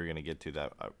topics we're going to get to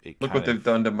that. Look what they've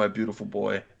done to my beautiful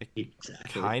boy.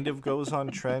 Exactly. Kind of goes on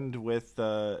trend with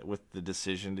the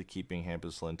decision to keeping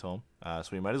Hampus Lindholm. So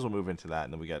we might as well move into that,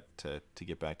 and then we got to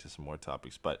get back to some more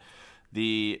topics. But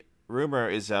the rumor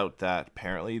is out that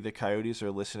apparently the Coyotes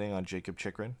are listening on Jacob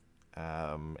Chychrun.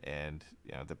 And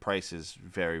the price is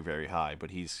very, very high,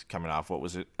 but he's coming off what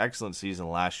was an excellent season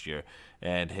last year,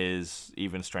 and his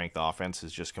even strength offense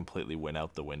has just completely went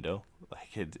out the window.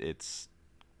 Like it's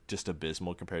just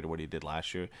abysmal compared to what he did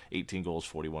last year. 18 goals,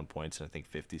 41 points, and I think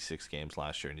 56 games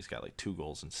last year, and he's got like 2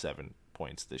 goals and 7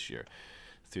 points this year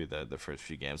through the first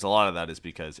few games. A lot of that is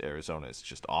because Arizona is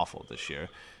just awful this year,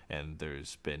 and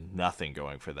there's been nothing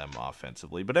going for them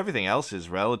offensively. But everything else has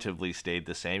relatively stayed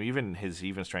the same. Even his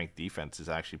even-strength defense has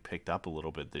actually picked up a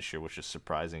little bit this year, which is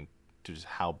surprising to just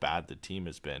how bad the team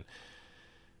has been.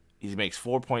 He makes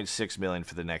 $4.6 million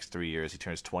for the next 3 years. He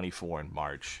turns 24 in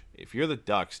March. If you're the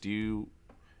Ducks, if you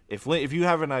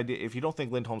have an idea, if you don't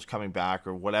think Lindholm's coming back,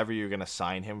 or whatever you're going to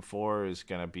sign him for is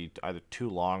going to be either too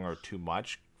long or too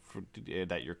much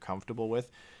that you're comfortable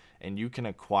with, and you can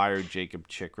acquire Jacob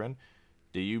Chychrun,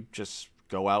 do you just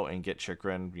go out and get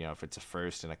Chychrun, if it's a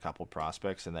first and a couple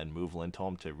prospects, and then move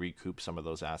Lindholm to recoup some of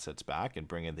those assets back and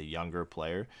bring in the younger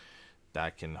player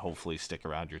that can hopefully stick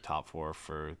around your top 4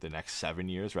 for the next 7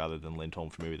 years rather than Lindholm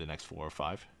for maybe the next 4 or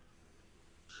 5?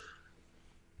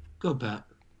 Go, Pat.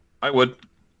 I would.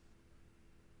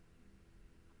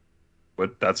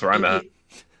 But that's where I'm at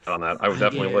on that. I would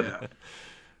definitely would.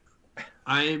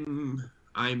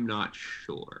 I'm not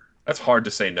sure. That's hard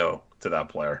to say no to that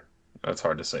player. That's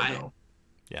hard to say no.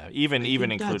 Yeah, even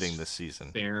including this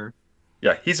season. Fair.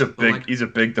 Yeah, he's a big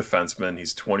defenseman.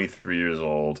 He's 23 years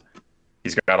old.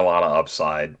 He's got a lot of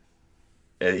upside.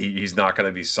 He's not going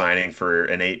to be signing for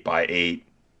an 8x8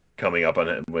 coming up on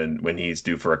it when he's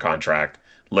due for a contract.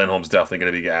 Lindholm's definitely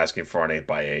going to be asking for an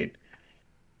 8x8,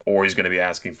 or he's going to be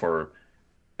asking for,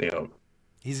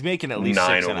 he's making at least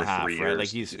 6.5, right? years. Like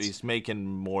he's making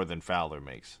more than Fowler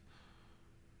makes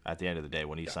at the end of the day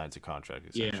when he signs a contract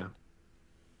extension.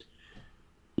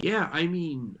 Yeah, I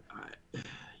mean,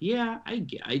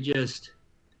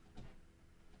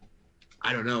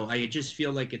 I don't know. I just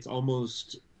feel like it's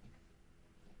almost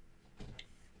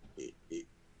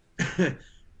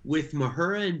with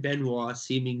Mahura and Benoit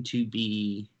seeming to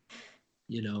be,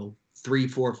 3,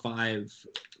 4, 5,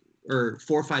 or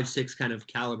 4, 5, 6 kind of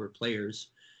caliber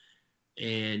players,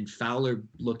 and Fowler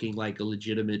looking like a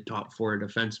legitimate top 4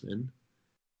 defenseman,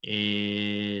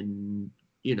 and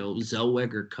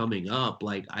Zellweger coming up,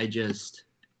 like I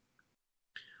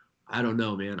don't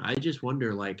know, man. I just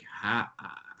wonder, like, how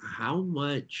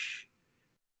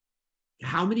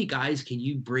many guys can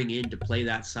you bring in to play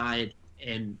that side,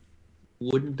 and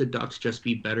wouldn't the Ducks just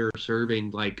be better serving,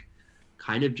 like,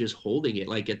 kind of just holding it?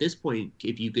 Like, at this point,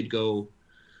 if you could go,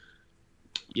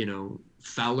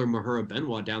 Fowler, Mahura,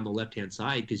 Benoit down the left-hand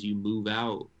side because you move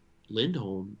out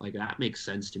Lindholm, like, that makes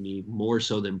sense to me more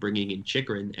so than bringing in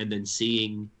Chychrun and then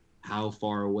seeing how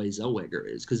far away Zellweger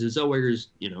is. Because if Zellweger's,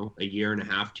 a year and a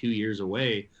half, 2 years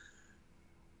away,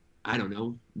 I don't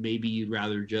know, maybe you'd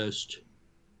rather just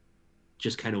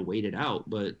kind of wait it out.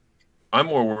 But I'm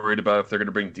more worried about if they're going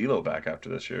to bring D'Lo back after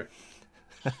this year.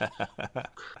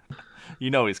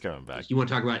 He's coming back. You want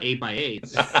to talk about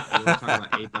 8x8s? You want to talk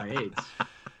about 8x8s?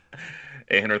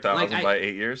 800,000 by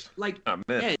 8 years. Like,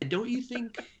 yeah, don't you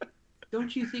think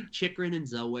Chychrun and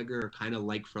Zellweger are kind of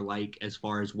like for like as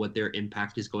far as what their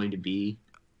impact is going to be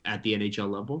at the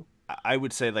NHL level? I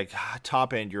would say, like,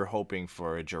 top end, you're hoping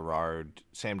for a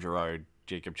Sam Girard,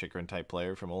 Jacob Chychrun type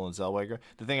player from Olen Zellweger.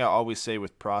 The thing I always say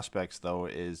with prospects, though,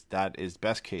 is that is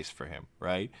best case for him,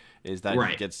 right? Is that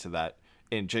he gets to that.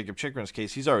 In Jacob Chychrun's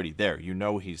case, he's already there.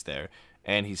 He's there,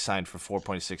 and he's signed for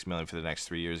 $4.6 million for the next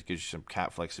 3 years. It gives you some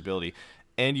cap flexibility.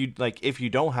 And if you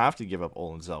don't have to give up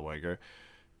Olen Zellweger,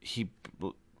 he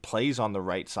plays on the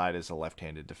right side as a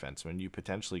left-handed defenseman. You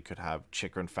potentially could have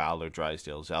Chychrun, Fowler,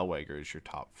 Drysdale, Zellweger as your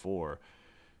top 4.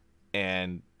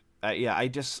 And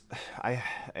the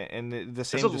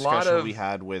same discussion we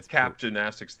had with cap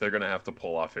gymnastics they're going to have to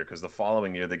pull off here, because the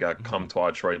following year they got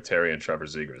Comtois, Troy Terry, and Trevor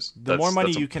Zegras. The more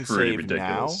money you can save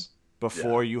ridiculous. Now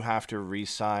before you have to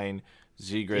re-sign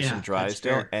Zegras and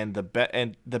Drysdale, and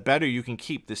the better you can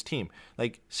keep this team.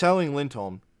 Like, selling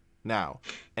Lindholm now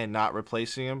and not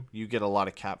replacing him, you get a lot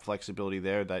of cap flexibility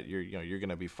there that you're going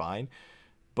to be fine.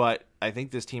 But I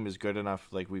think this team is good enough,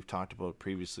 like we've talked about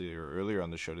previously or earlier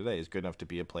on the show today, is good enough to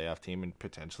be a playoff team and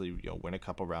potentially win a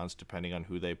couple rounds depending on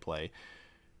who they play.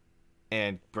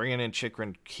 And bringing in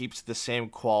Chychrun keeps the same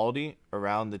quality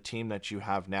around the team that you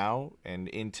have now, and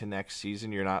into next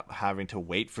season you're not having to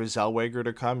wait for Zellweger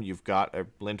to come. You've got a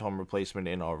Lindholm replacement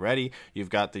in already. You've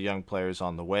got the young players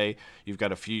on the way. You've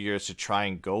got a few years to try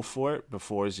and go for it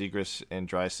before Zegras and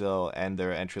Drysdale end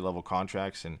their entry-level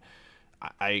contracts. And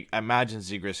I imagine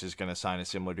Zegras is going to sign a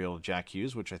similar deal with Jack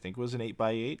Hughes, which I think was an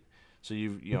 8x8. So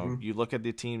you look at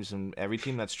the teams, and every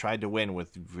team that's tried to win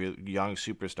with young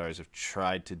superstars have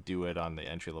tried to do it on the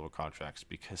entry level contracts,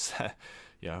 because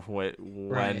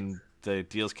when the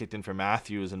deals kicked in for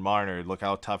Matthews and Marner, look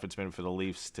how tough it's been for the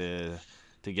Leafs to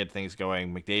get things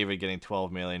going. McDavid getting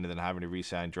 $12 million and then having to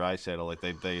re-sign Draisaitl. Like,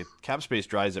 the cap space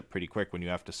dries up pretty quick when you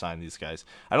have to sign these guys.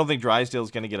 I don't think Drysdale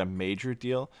is going to get a major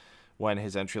deal when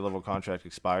his entry level contract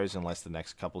expires, unless the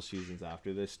next couple seasons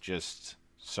after this just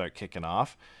start kicking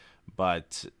off.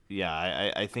 But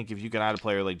yeah, I think if you can add a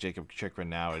player like Jacob Chychrun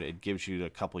now, it gives you a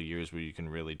couple of years where you can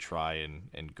really try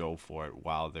and go for it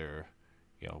while they're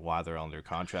on their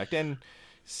contract, and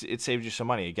it saves you some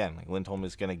money. Again, like, Lindholm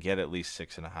is going to get at least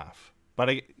 6.5. But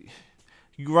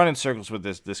you run in circles with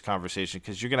this conversation,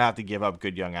 because you're going to have to give up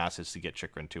good young assets to get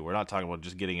Chychrun too. We're not talking about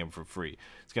just getting him for free.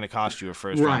 It's going to cost you a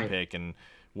first round pick and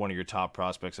one of your top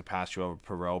prospects to pass you over,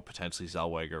 Perreault, potentially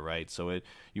Zellweger, right? So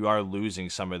you are losing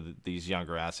some of these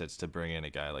younger assets to bring in a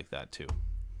guy like that too.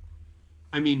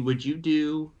 I mean, would you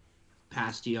do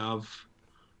Pastujov,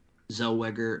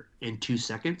 Zellweger in 2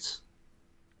 seconds?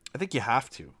 I think you have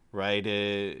to, right?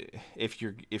 If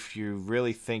you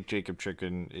really think Jacob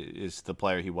Chychrun is the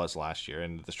player he was last year,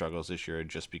 and the struggles this year are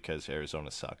just because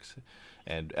Arizona sucks,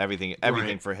 and everything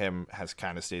for him has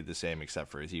kind of stayed the same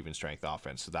except for his even strength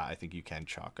offense. So that I think you can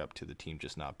chalk up to the team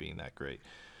just not being that great.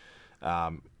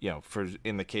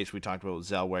 In the case we talked about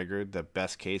Zellweger, the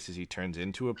best case is he turns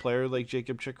into a player like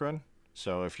Jacob Chychrun.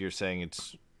 So if you're saying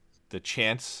it's the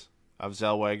chance of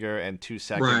Zellweger and 2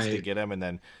 seconds to get him, and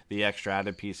then the extra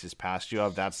added piece is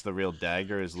Pastujov, that's the real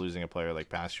dagger, is losing a player like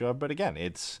Pastujov. But again,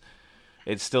 it's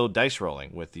still dice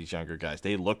rolling with these younger guys.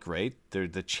 They look great.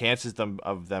 The chances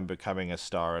of them becoming a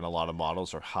star in a lot of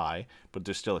models are high, but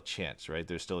there's still a chance, right?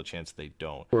 There's still a chance they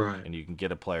don't. Right. And you can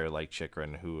get a player like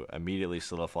Chychrun who immediately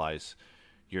solidifies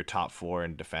your top 4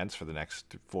 in defense for the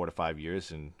next 4 to 5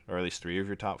 years, or at least 3 of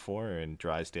your top 4, in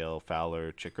Drysdale,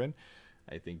 Fowler, Chychrun.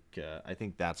 I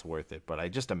think that's worth it. But I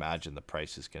just imagine the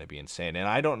price is going to be insane, and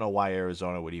I don't know why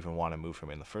Arizona would even want to move him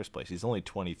in the first place. He's only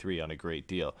 23 on a great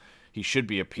deal. He should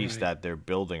be a piece that they're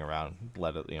building around.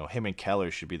 Him and Keller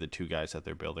should be the two guys that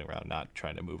they're building around, not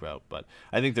trying to move out. But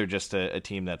I think they're just a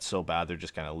team that's so bad they're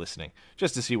just kind of listening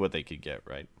just to see what they could get,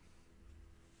 right?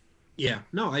 Yeah,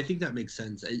 no, I think that makes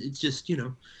sense. It's just,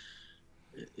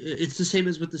 it's the same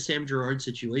as with the Sam Girard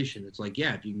situation. It's like,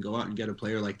 yeah, if you can go out and get a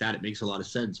player like that, it makes a lot of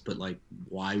sense. But like,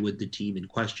 why would the team in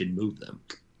question move them?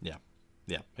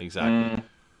 Yeah, exactly.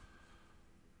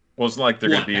 Well, it's like they're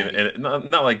going to be in,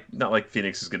 not like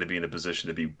Phoenix is going to be in a position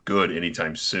to be good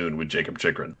anytime soon with Jacob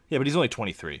Chikrin. Yeah, but he's only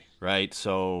 23, right?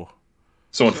 So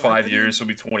in 5 years he'll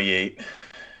be 28.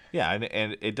 Yeah,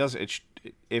 and it does.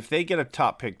 If they get a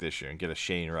top pick this year and get a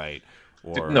Shane Wright,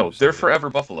 they're forever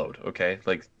buffaloed. Okay,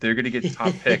 like they're going to get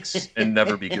top picks and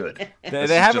never be good.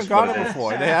 They haven't got it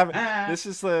before. They haven't. This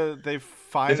is they've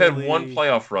had one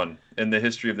playoff run in the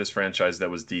history of this franchise that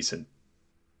was decent.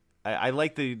 I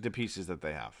like the pieces that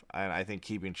they have, and I think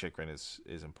keeping Chikrin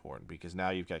is important because now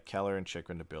you've got Keller and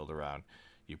Chikrin to build around.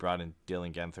 You brought in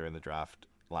Dylan Genther in the draft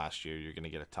last year. You're going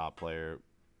to get a top player.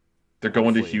 They're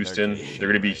going to Houston. They're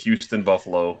going to be Houston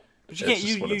Buffalo. But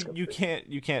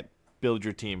you can't build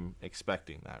your team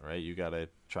expecting that, right? You got to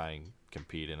try and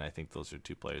compete, and I think those are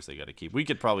two players they got to keep. We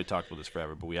could probably talk about this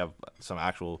forever, but we have some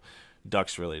actual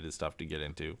Ducks related stuff to get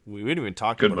into. We didn't even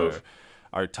talk about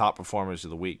our top performers of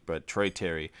the week, but Troy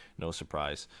Terry, no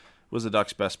surprise, was the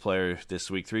Ducks' best player this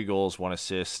week. 3 goals, 1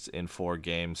 assist in 4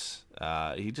 games.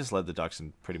 He just led the Ducks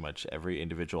in pretty much every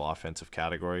individual offensive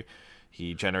category.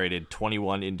 He generated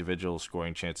 21 individual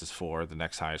scoring chances for. The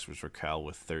next highest was Raquel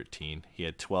with 13. He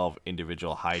had 12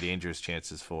 individual high dangerous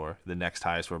chances for. The next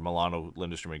highest were Milano,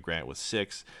 Lindstrom, and Grant with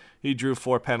 6. He drew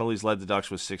 4 penalties, led the Ducks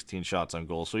with 16 shots on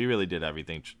goal. So he really did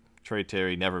everything. Troy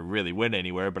Terry never really went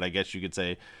anywhere, but I guess you could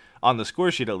say on the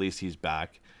score sheet at least he's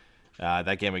back.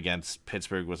 That game against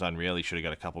Pittsburgh was unreal. He should have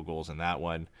got a couple goals in that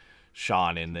one.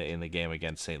 Sean in the game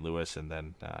against St. Louis, and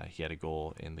then he had a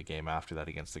goal in the game after that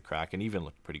against the Kraken. Even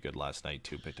looked pretty good last night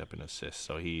too. Picked up an assist,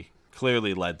 so he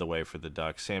clearly led the way for the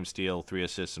Ducks. Sam Steele 3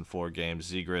 assists in 4 games.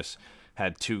 Zegras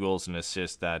had 2 goals and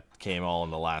assists that came all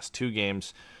in the last 2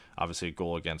 games. Obviously a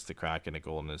goal against the Kraken, a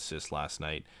goal and an assist last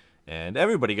night. And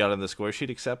everybody got on the score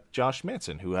sheet except Josh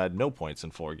Manson, who had no points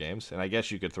in 4 games. And I guess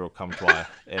you could throw Comtois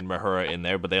and Mahura in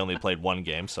there, but they only played 1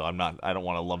 game, so I don't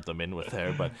want to lump them in with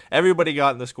there. But everybody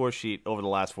got in the score sheet over the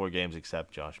last 4 games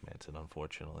except Josh Manson,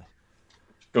 unfortunately.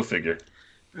 Go figure.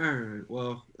 All right.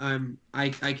 Well, I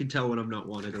can tell when I'm not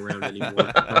wanted around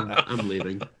anymore. I'm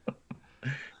leaving.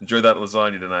 Enjoy that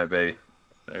lasagna tonight, baby.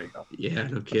 There you go. Yeah,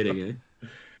 no kidding,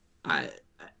 eh?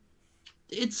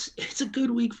 It's a good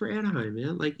week for Anaheim,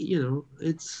 man. Like,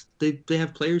 it's they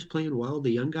have players playing well. The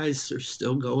young guys are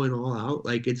still going all out.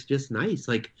 Like, it's just nice.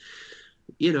 Like,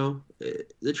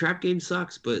 the trap game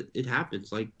sucks, but it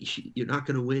happens. Like, you're not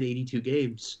going to win 82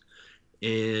 games.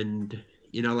 And,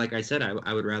 like I said,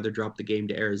 I would rather drop the game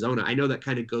to Arizona. I know that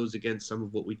kind of goes against some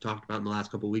of what we talked about in the last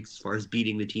couple of weeks as far as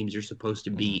beating the teams you're supposed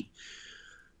to beat.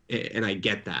 And I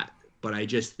get that. But I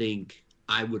just think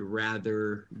I would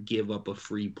rather give up a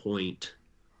free point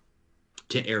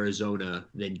to Arizona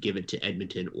than give it to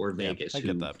Edmonton or Vegas,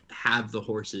 who have the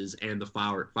horses and the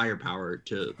firepower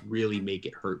to really make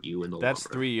it hurt you in the long run. That's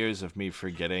 3 years of me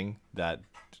forgetting that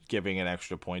giving an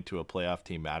extra point to a playoff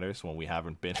team matters when we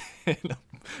haven't been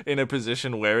in a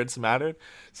position where it's mattered.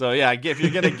 So, yeah, if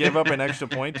you're going to give up an extra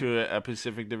point to a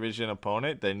Pacific Division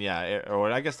opponent, then, yeah, or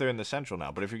I guess they're in the Central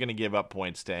now. But if you're going to give up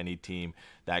points to any team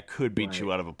that could beat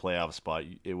you out of a playoff spot,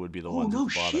 it would be the ones at the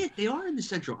bottom. Oh, no shit. They are in the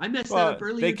Central. I messed that up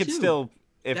earlier, they could too. Still...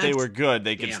 If they were good,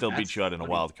 they could still beat you out in a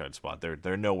wild card spot.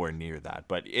 They're nowhere near that.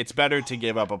 But it's better to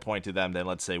give up a point to them than,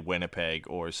 let's say, Winnipeg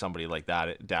or somebody like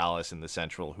that, Dallas in the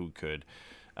Central, who could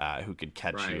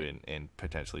catch you and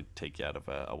potentially take you out of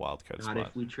a wild card spot. Not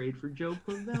if we trade for Joe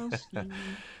Pavelski.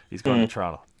 He's going to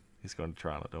Toronto.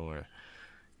 Don't worry.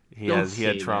 He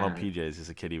had Toronto PJs as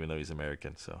a kid, even though he's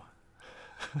American. So.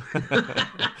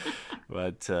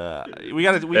 But we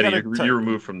got to. You're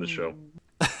removed from the show.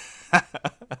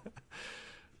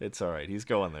 It's all right. He's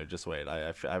going there. Just wait.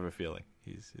 I have a feeling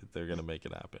they're gonna make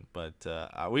it happen. But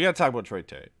we gotta talk about Troy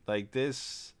Terry. Like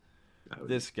this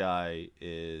guy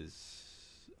is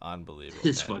unbelievable.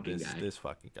 This fucking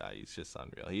guy. He's just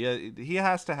unreal. He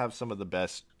has to have some of the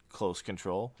best close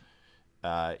control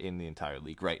in the entire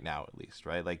league right now, at least.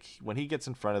 Right. Like when he gets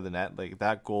in front of the net, like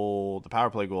that goal, the power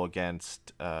play goal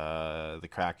against the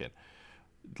Kraken.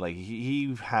 Like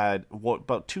he had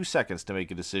about 2 seconds to make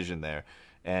a decision there.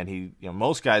 And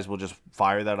most guys will just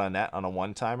fire that on net on a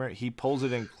one-timer. He pulls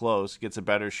it in close, gets a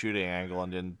better shooting angle,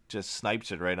 and then just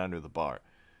snipes it right under the bar.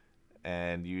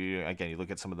 And you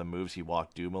look at some of the moves. He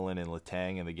walked Dumoulin and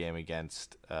Letang in the game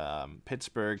against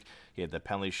Pittsburgh. He had the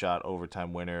penalty shot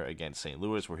overtime winner against St.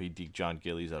 Louis where he deked John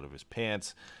Gillies out of his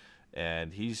pants.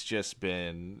 And he's just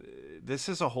been – this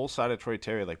is a whole side of Troy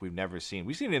Terry like we've never seen.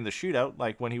 We've seen it in the shootout,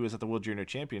 like when he was at the World Junior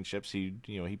Championships. He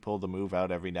pulled the move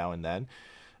out every now and then.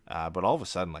 But all of a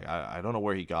sudden, like I don't know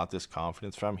where he got this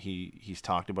confidence from. He's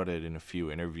talked about it in a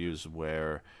few interviews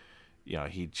where,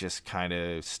 he just kind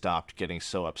of stopped getting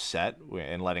so upset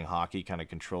and letting hockey kind of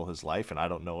control his life. And I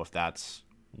don't know if that's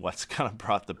what's kind of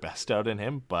brought the best out in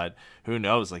him, but who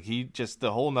knows? Like he just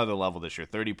the whole nother level this year.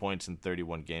 30 points in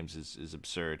 31 games is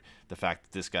absurd. The fact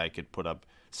that this guy could put up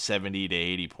 70 to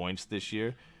 80 points this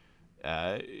year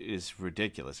is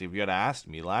ridiculous. If you had asked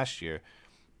me last year,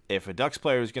 if a Ducks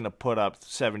player is going to put up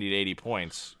 70 to 80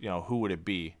 points, who would it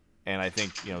be? And I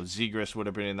think, Zegras would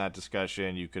have been in that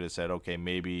discussion. You could have said, okay,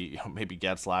 maybe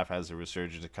Getzlaf has a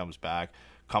resurgence that comes back.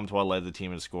 Comtois led the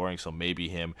team in scoring, so maybe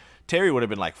him. Terry would have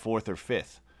been like 4th or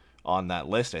 5th on that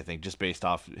list, I think, just based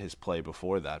off his play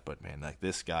before that. But, man, like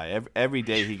this guy, every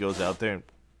day he goes out there,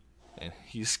 and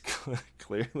he's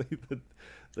clearly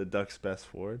the Ducks' best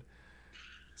forward.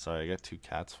 Sorry, I got 2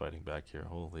 cats fighting back here.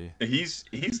 Holy. He's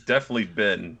definitely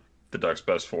been the Ducks'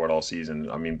 best forward all season.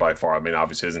 I mean, by far. I mean,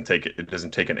 obviously, it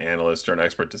doesn't take an analyst or an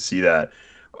expert to see that.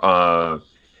 I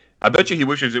bet you he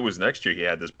wishes it was next year he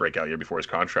had this breakout year before his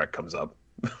contract comes up.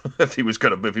 if he was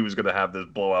gonna have this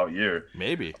blowout year,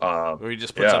 maybe. Or he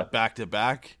just puts up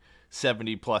back-to-back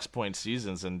 70-plus point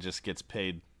seasons and just gets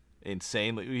paid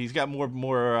insanely. He's got more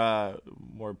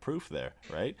proof there,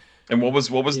 right? And what was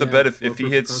the bet? If he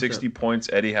hits 60 points,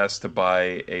 Eddie has to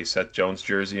buy a Seth Jones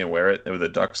jersey and wear it with a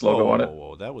Ducks logo on it.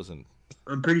 Whoa, that wasn't.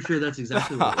 I'm pretty sure that's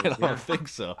exactly what it was. I don't think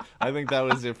so. I think that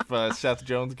was if Seth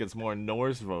Jones gets more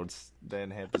Norris votes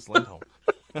than Hampus Lindholm,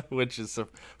 which is a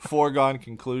foregone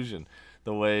conclusion.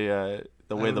 The way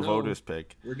the voters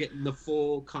pick. We're getting the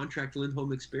full contract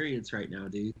Lindholm experience right now,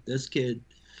 dude. This kid.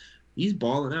 He's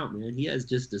balling out, man. He has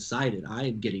just decided I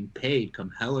am getting paid come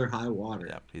hell or high water.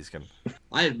 Yeah, he's gonna.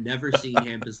 I have never seen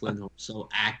Hampus Lindholm so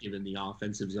active in the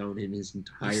offensive zone in his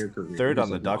entire career. Third on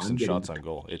the Ducks in shots on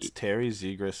goal. It's Terry,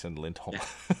 Zegras, and Lindholm.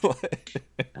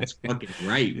 That's fucking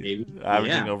right, baby.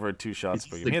 Averaging over 2 shots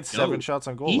per game. He had 7 shots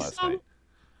on goal last night.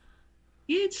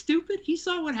 He ain't stupid. He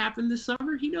saw what happened this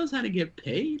summer. He knows how to get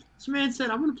paid. This man said,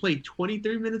 I'm going to play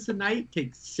 23 minutes a night,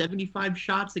 take 75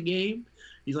 shots a game.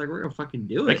 He's like, we're going to fucking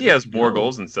do it. I think he has more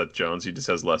goals than Seth Jones. He just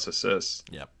has less assists.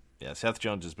 Yep. Yeah, Seth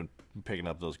Jones has been picking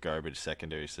up those garbage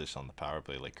secondary assists on the power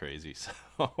play like crazy. So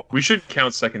we should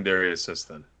count secondary assists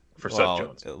then for Seth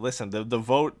Jones. Listen, the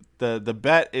vote, the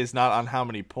bet is not on how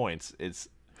many points. It's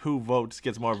who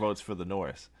gets more votes for the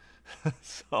Norris.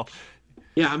 So...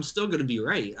 Yeah, I'm still going to be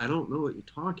right. I don't know what you're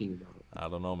talking about. I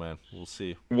don't know, man. We'll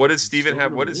see. What does Steven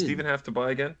have? What does Steven have to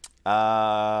buy again?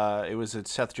 It was a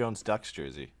Seth Jones Ducks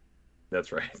jersey.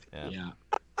 That's right. Yeah.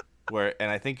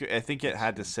 I think it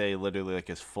had to say literally like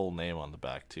his full name on the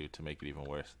back too to make it even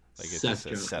worse. Like it just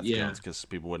says Seth Jones because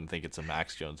people wouldn't think it's a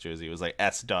Max Jones jersey. It was like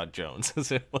S. Jones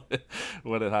is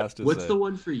what it has to say. What's the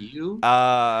one for you?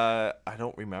 I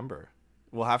don't remember.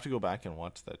 We'll have to go back and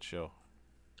watch that show.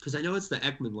 Because I know it's the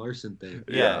Ekman Larson thing.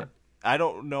 Yeah. I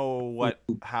don't know what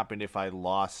happened if I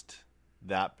lost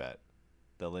that bet,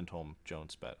 the Lindholm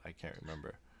Jones bet. I can't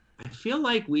remember. I feel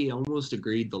like we almost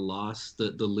agreed the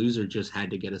loser just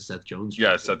had to get a Seth Jones jersey.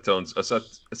 Yeah, Seth Jones,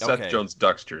 Seth Jones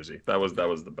Ducks jersey. That was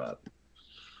the bet.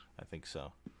 I think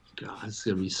so. God, it's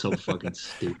gonna be so fucking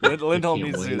stupid. Lindholm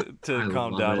needs to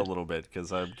calm down a little bit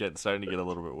because I'm starting to get a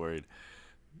little bit worried.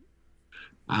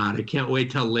 I can't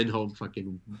wait till Lindholm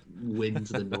fucking wins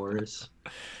the Norris.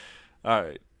 All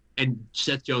right. And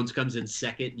Seth Jones comes in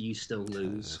second, and you still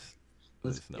lose.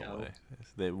 There's no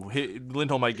way.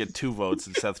 Lindholm might get 2 votes,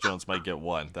 and Seth Jones might get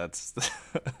 1. That's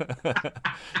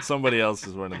somebody else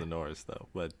is running the Norris, though.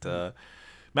 But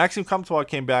Maxime Comtois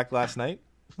came back last night.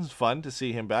 It was fun to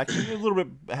see him back. He was a little bit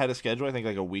ahead of schedule. I think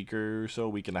like a week or so,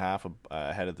 week and a half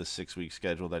ahead of the 6-week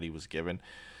schedule that he was given.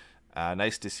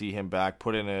 Nice to see him back,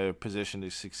 put in a position to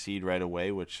succeed right away,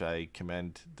 which I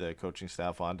commend the coaching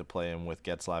staff on to play him with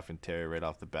Getzlaf and Terry right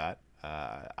off the bat.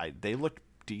 They looked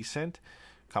decent.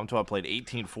 Comtois played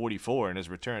 18:44 in his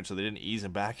return, so they didn't ease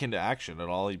him back into action at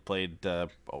all. He played, I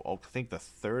think, the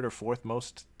 3rd or 4th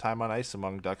most time on ice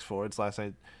among Ducks forwards last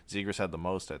night. Zegras had the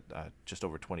most at just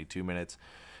over 22 minutes.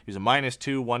 He was a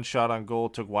 -2, 1 shot on goal,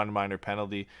 took 1 minor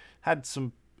penalty, had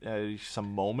some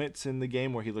some moments in the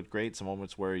game where he looked great, some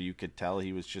moments where you could tell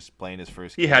he was just playing his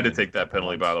first game. He had to take that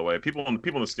penalty, by the way. People in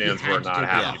the stands were not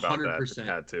happy about that. He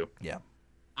had to. Yeah.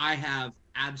 I have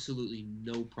absolutely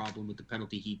no problem with the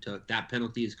penalty he took. That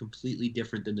penalty is completely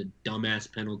different than the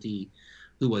dumbass penalty.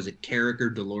 Who was it? Carrick or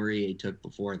Delorier took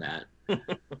before that.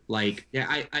 Like, yeah,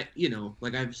 I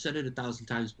like I've said it 1,000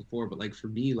 times before, but like for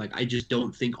me, like I just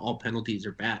don't think all penalties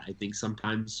are bad. I think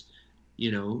sometimes,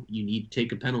 you need to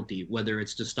take a penalty, whether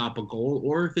it's to stop a goal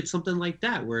or if it's something like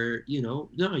that where, no,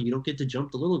 you don't get to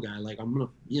jump the little guy. Like I'm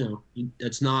gonna,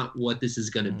 that's not what this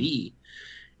is gonna be.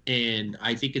 And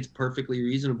I think it's perfectly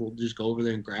reasonable to just go over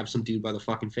there and grab some dude by the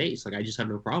fucking face. Like I just have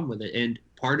no problem with it. And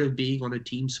part of being on a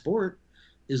team sport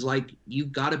is like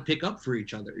you've got to pick up for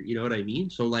each other. You know what I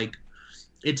mean? So like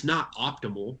it's not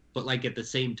optimal, but like at the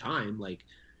same time, like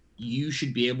you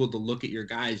should be able to look at your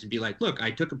guys and be like, look, I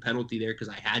took a penalty there because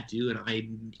I had to, and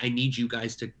I need you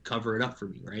guys to cover it up for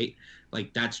me, right?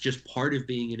 Like that's just part of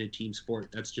being in a team sport.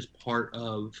 That's just part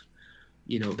of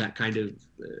that kind of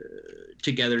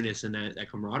togetherness and that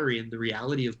camaraderie and the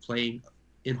reality of playing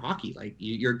in hockey. Like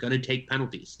you're going to take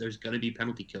penalties. There's going to be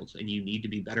penalty kills and you need to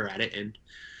be better at it. And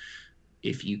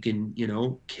if you can,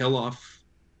 kill off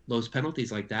those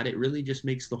penalties like that, it really just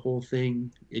makes the whole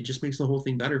thing,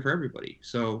 better for everybody.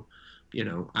 So,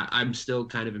 I'm still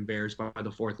kind of embarrassed by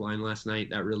the fourth line last night.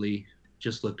 That really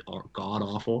just looked god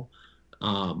awful.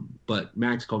 But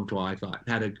Max Comtois, I thought,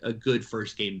 had a good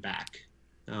first game back.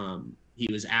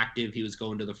 He was active. He was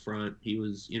going to the front. He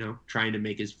was, trying to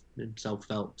make himself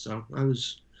felt. So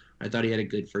I thought he had a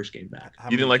good first game back.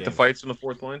 You didn't like the fights in the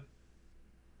fourth line?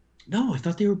 No, I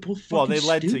thought they were both fucking Well, they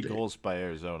led stupid. to goals by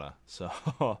Arizona, so...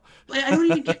 I don't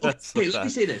even get... Okay, let me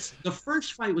say this. The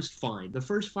first fight was fine. The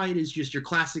first fight is just your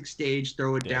classic stage,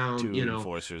 throw it down, two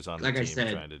enforcers on like the I team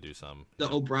said, trying to do something.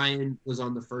 The O'Brien was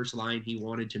on the first line. He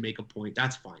wanted to make a point.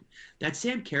 That's fine. That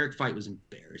Sam Carrick fight was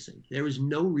embarrassing. There was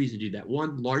no reason to do that.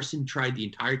 One, Larson tried the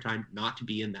entire time not to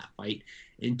be in that fight.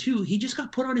 And two, he just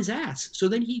got put on his ass. So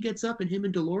then he gets up and him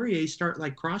and Delorier start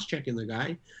like cross-checking the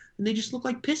guy, and they just look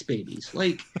like piss babies.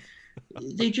 Like...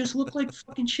 They just look like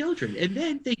fucking children. And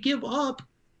then they give up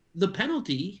the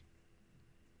penalty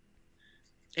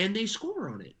and they score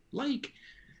on it. Like,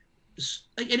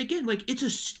 and again, like, it's a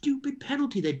stupid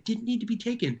penalty that didn't need to be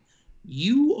taken.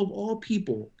 You, of all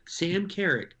people, Sam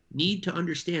Carrick, need to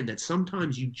understand that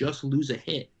sometimes you just lose a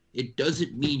hit. It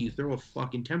doesn't mean you throw a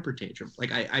fucking temper tantrum.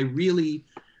 Like, I really...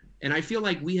 And I feel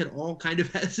like we had all kind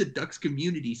of, as a Ducks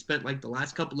community, spent like the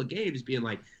last couple of games being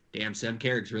like, damn, Sam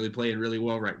Carrick's really playing really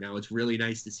well right now. It's really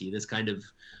nice to see this kind of,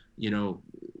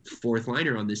 fourth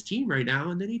liner on this team right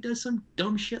now. And then he does some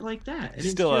dumb shit like that. And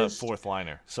Still a fourth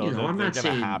liner. So they're going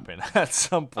to happen at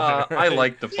some point. Right? I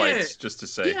like the fights, just to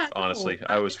say, honestly.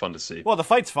 It was fun to see. Well, the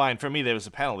fight's fine. For me, there was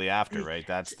a penalty after, right?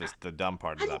 That's the dumb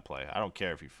part of that play. I don't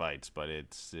care if he fights, but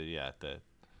it's,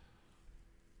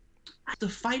 the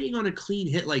fighting on a clean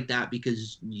hit like that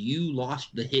because you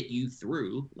lost the hit you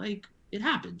threw, like, it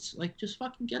happens. Like, just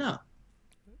fucking get up.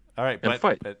 All right,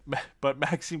 but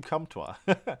Maxime Comtois,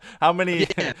 how many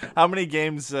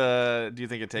games do you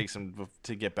think it takes him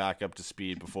to get back up to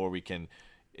speed before we can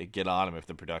get on him if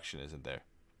the production isn't there?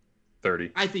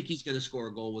 30. I think he's going to score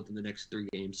a goal within the next 3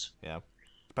 games. Yeah.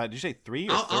 Pat, did you say 3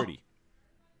 or 30?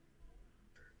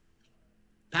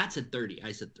 Pat said 30.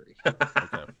 I said 3.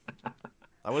 Okay.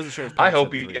 I wasn't sure if I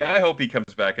hope he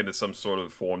comes back into some sort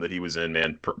of form that he was in,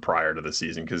 man, prior to the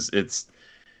season, because it's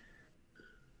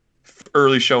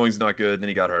early showing's not good. Then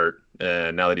he got hurt,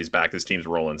 and now that he's back, this team's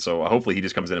rolling. So hopefully he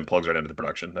just comes in and plugs right into the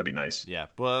production. That'd be nice. Yeah,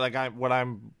 well, what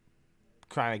I'm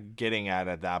kind of getting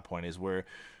at that point is where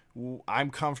I'm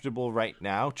comfortable right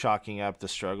now chalking up the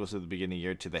struggles at the beginning of the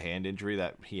year to the hand injury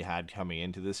that he had coming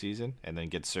into the season, and then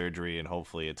get surgery, and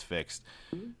hopefully it's fixed.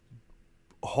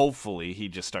 Hopefully he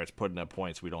just starts putting up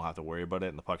points. We don't have to worry about it,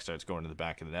 and the puck starts going to the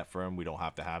back of the net for him. We don't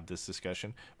have to have this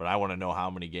discussion. But I want to know how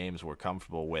many games we're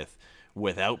comfortable with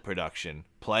without production,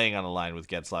 playing on a line with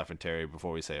Getzlaf and Terry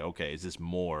before we say, okay, is this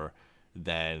more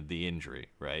than the injury,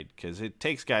 right? Because it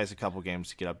takes guys a couple games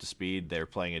to get up to speed. They're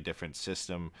playing a different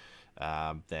system.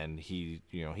 Then he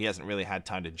hasn't really had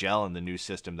time to gel in the new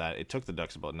system. That it took the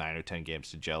Ducks about 9 or 10 games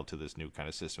to gel to this new kind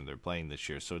of system they're playing this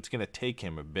year. So it's going to take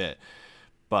him a bit,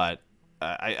 but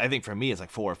I think for me it's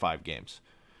like 4 or 5 games.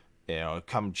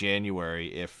 Come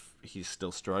January, if he's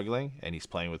still struggling and he's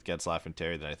playing with Getzlaf and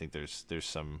Terry, then I think there's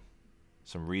some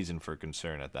reason for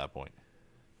concern at that point.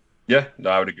 Yeah, no,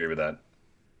 I would agree with that.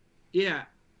 Yeah,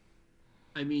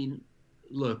 I mean,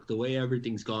 look, the way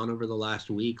everything's gone over the last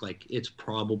week, like it's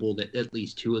probable that at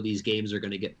least 2 of these games are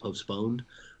going to get postponed.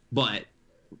 But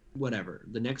whatever.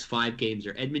 The next 5 games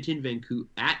are Edmonton,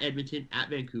 at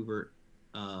Vancouver,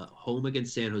 home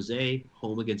against San Jose,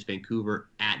 home against Vancouver,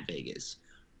 at Vegas.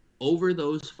 Over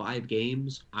those 5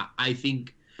 games, I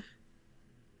think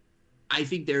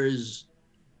there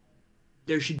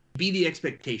should be the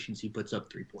expectations he puts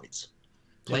up 3 points.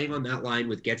 Playing on that line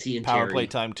with Getsy and Power Terry play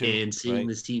time too, and seeing right?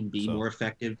 this team be more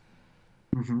effective.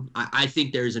 I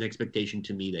think there's an expectation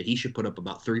to me that he should put up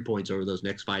about 3 points over those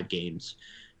next 5 games.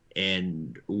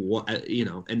 And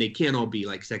and they can't all be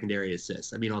like secondary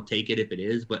assists. I mean, I'll take it if it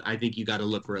is, but I think you got to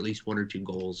look for at least 1 or 2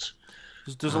 goals.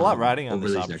 There's a lot riding on over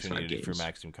this these next 5 opportunity for games.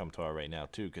 Maxim Comtois right now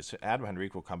too, because Adam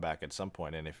Henrique will come back at some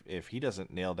point, and if he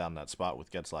doesn't nail down that spot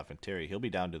with Getzlaf and Terry, he'll be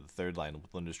down to the third line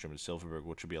with Lundestrom and Silfverberg,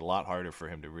 which will be a lot harder for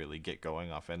him to really get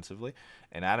going offensively.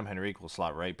 And Adam Henrique will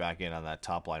slot right back in on that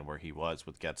top line where he was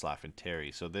with Getzlaf and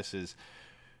Terry. So this is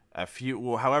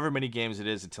however many games it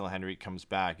is until Henrique comes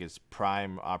back, is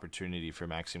prime opportunity for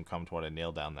Maxime Comtois to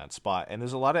nail down that spot. And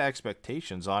there's a lot of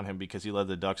expectations on him because he led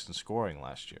the Ducks in scoring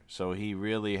last year. So he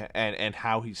really, and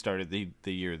how he started the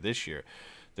year this year,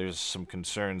 there's some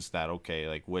concerns that, okay,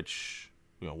 like what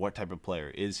type of player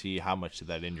is he? How much did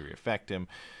that injury affect him?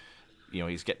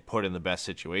 He's getting put in the best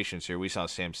situations here. We saw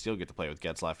Sam Steele get to play with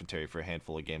Getzlaf and Terry for a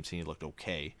handful of games, and he looked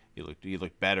okay. He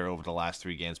looked better over the last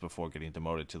 3 games before getting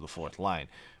demoted to the 4th line.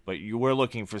 But you were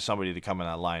looking for somebody to come in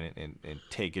that line and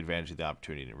take advantage of the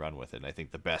opportunity and run with it. And I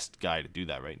think the best guy to do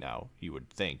that right now, you would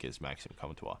think, is Maxime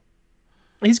Comtois.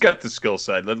 He's got the skill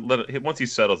side. Once he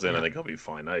settles in, I think he'll be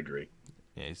fine. I agree.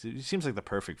 Yeah, he seems like the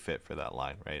perfect fit for that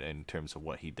line, right? In terms of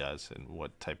what he does and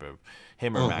what type of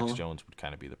him or Max Jones would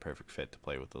kind of be the perfect fit to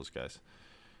play with those guys.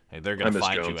 And they're going to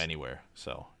find you anywhere,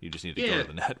 so you just need to go to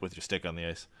the net with your stick on the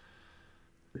ice.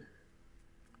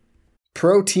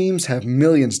 Pro teams have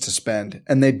millions to spend,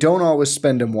 and they don't always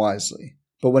spend them wisely.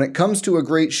 But when it comes to a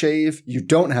great shave, you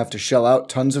don't have to shell out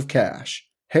tons of cash.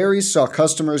 Harry's saw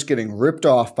customers getting ripped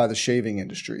off by the shaving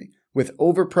industry with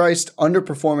overpriced,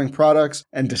 underperforming products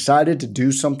and decided to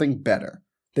do something better.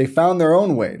 They found their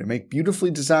own way to make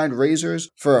beautifully designed razors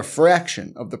for a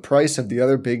fraction of the price of the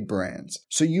other big brands,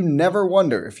 so you never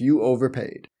wonder if you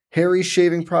overpaid. Harry's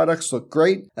shaving products look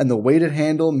great, and the weighted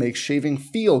handle makes shaving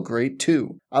feel great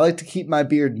too. I like to keep my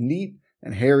beard neat,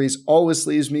 and Harry's always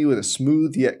leaves me with a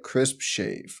smooth yet crisp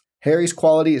shave. Harry's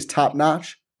quality is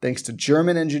top-notch, thanks to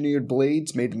German-engineered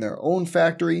blades made in their own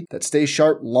factory that stay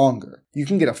sharp longer. You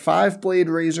can get a 5-blade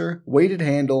razor, weighted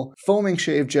handle, foaming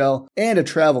shave gel, and a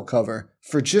travel cover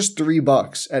for just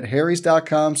 $3 at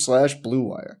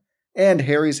harrys.com/bluewire. And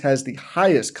Harry's has the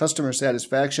highest customer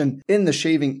satisfaction in the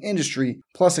shaving industry,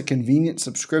 plus a convenient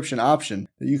subscription option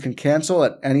that you can cancel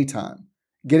at any time.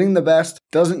 Getting the best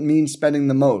doesn't mean spending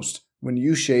the most when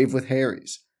you shave with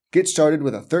Harry's. Get started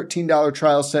with a $13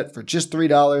 trial set for just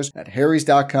 $3 at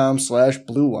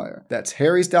harrys.com/bluewire. That's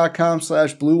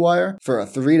harrys.com/bluewire for a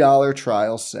 $3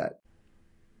 trial set.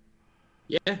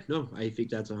 Yeah, no, I think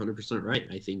that's 100% right.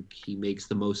 I think he makes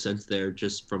the most sense there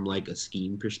just from like a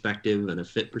scheme perspective and a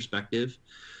fit perspective.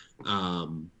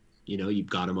 You've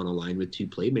got him on a line with 2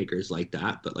 playmakers like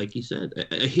that. But like you said,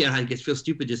 I guess it feels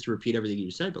stupid just to repeat everything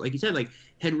you said. But like you said, like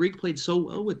Henrique played so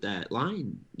well with that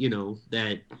line,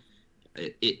 that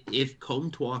if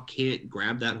Comtois can't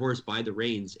grab that horse by the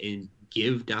reins and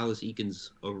give Dallas Eakins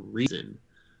a reason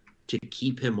to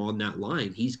keep him on that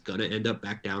line, he's going to end up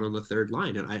back down on the 3rd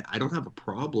line. And I don't have a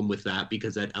problem with that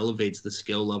because that elevates the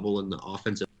skill level and the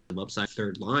offensive upside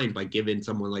 3rd line by giving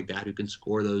someone like that who can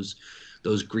score those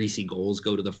greasy goals,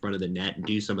 go to the front of the net and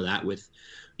do some of that with,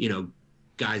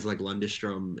 guys like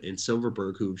Lundestrom and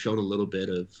Silfverberg who've shown a little bit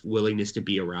of willingness to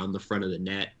be around the front of the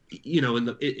net,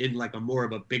 in like a more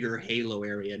of a bigger halo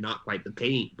area, not quite the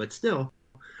paint, but still,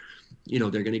 they're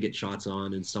going to get shots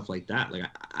on and stuff like that. Like,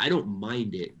 I don't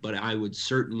mind it, but I would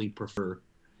certainly prefer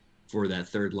for that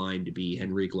 3rd line to be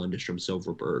Henrique, Lundestrom,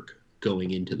 Silfverberg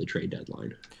going into the trade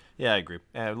deadline. Yeah, I agree.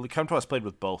 Comtois played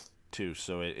with both too,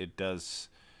 so it does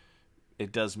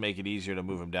make it easier to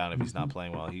move him down if he's not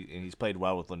playing well. He's played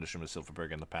well with Lundestrom and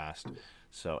Silfverberg in the past.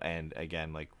 So, and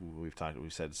again, like we've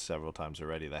said several times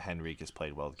already, that Henrique has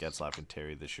played well with Getzlaf and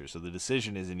Terry this year. So the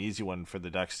decision is an easy one for the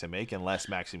Ducks to make, unless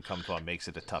Maxime Comtois makes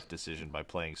it a tough decision by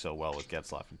playing so well with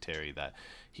Getzlaf and Terry that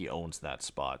he owns that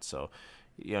spot. So,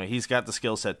 he's got the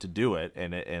skill set to do it,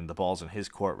 and the ball's in his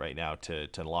court right now to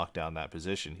lock down that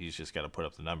position. He's just got to put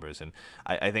up the numbers. And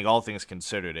I think all things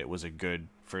considered, it was a good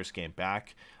first game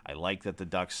back. I like that the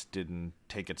Ducks didn't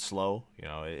take it slow.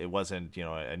 It wasn't,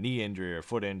 a knee injury or a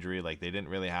foot injury. Like, they didn't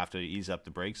really have to ease up the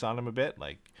brakes on him a bit.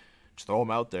 Like, just throw him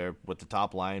out there with the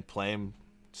top line, play him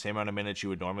same amount of minutes you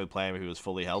would normally play him if he was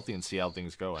fully healthy, and see how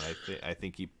things go. And I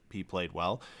think he played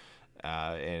well.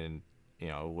 And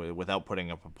without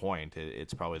putting up a point,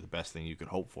 it's probably the best thing you could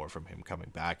hope for from him coming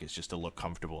back is just to look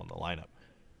comfortable in the lineup.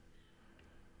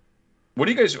 How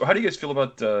do you guys feel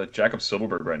about Jakob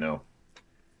Silfverberg right now?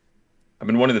 I've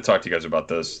been wanting to talk to you guys about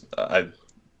this.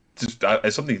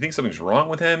 You think something's wrong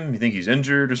with him? You think he's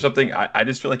injured or something? I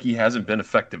just feel like he hasn't been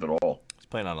effective at all. He's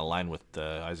playing on a line with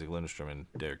Isaac Lindstrom and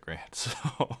Derek Grant. So.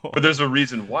 But there's a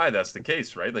reason why that's the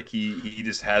case, right? Like he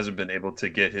just hasn't been able to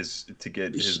get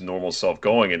his normal self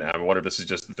going. And I wonder if this is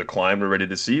just the climb we're ready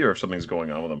to see, or if something's going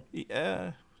on with him.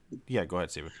 Yeah. Go ahead,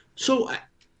 Steven. So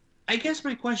I guess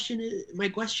my question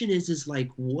is like,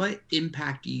 what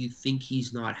impact do you think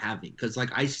he's not having? Because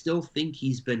like, I still think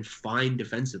he's been fine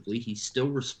defensively. He's still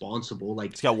responsible.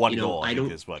 Like, he's got one goal. I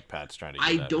think is what Pat's trying to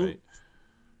get at, right?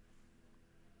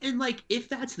 And like, if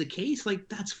that's the case, like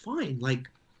that's fine. Like,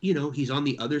 he's on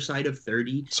the other side of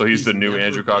 30. So he's the new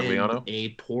Andrew Cogliano, a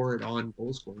pour-it-on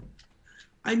goal scorer.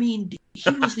 I mean, he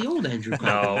was the old Andrew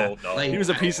Cogliano. No. Like, he was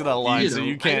a piece of that line, so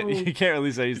you can't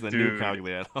really say he's the new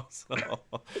Cogliano. So.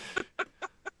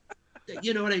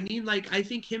 You know what I mean? Like, I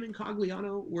think him and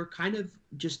Cogliano were kind of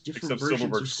just different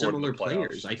versions of similar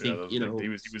players. I think,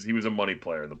 he was a money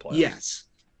player in the playoffs. Yes.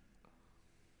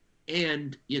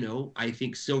 And, I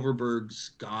think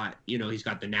Silfverberg's got, he's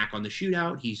got the knack on the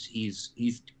shootout.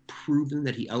 He's proven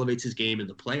that he elevates his game in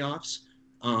the playoffs.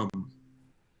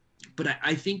 But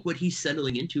I think what he's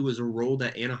settling into is a role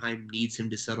that Anaheim needs him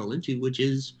to settle into, which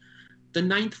is the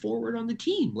ninth forward on the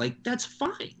team. Like, that's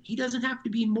fine. He doesn't have to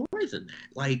be more than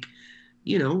that. Like,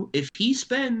 if he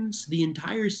spends the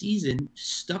entire season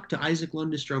stuck to Isaac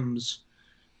Lundstrom's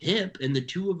hip and the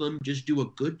two of them just do a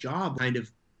good job kind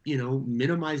of,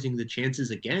 minimizing the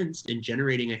chances against and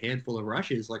generating a handful of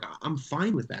rushes, like, I'm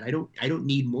fine with that. I don't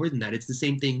need more than that. It's the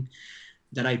same thing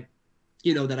that I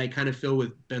kind of feel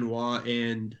with Benoit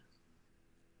and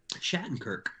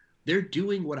Shattenkirk. They're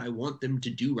doing what I want them to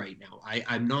do right now.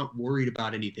 I'm not worried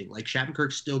about anything. Like,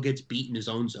 Shattenkirk still gets beat in his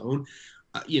own zone.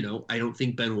 I don't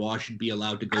think Benoit should be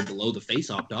allowed to go below the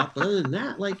faceoff dot. But other than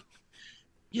that, like,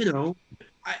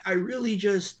 I really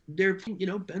just,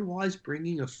 Benoit is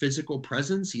bringing a physical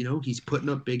presence. He's putting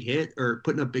up big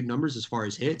numbers as far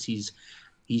as hits. He's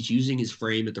using his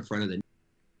frame at the front of the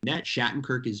net.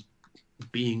 Shattenkirk is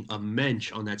being a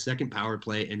mensch on that second power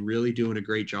play and really doing a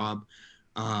great job.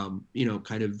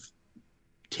 Kind of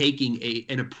taking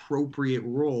an appropriate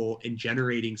role and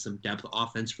generating some depth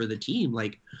offense for the team.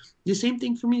 Like, the same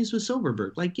thing for me is with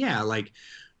Silfverberg. Like, yeah, like,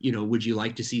 would you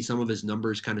like to see some of his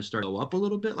numbers kind of start to go up a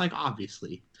little bit? Like,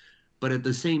 obviously. But at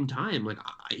the same time, like,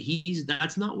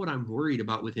 that's not what I'm worried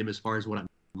about with him as far as what I'm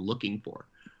looking for.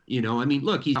 I mean,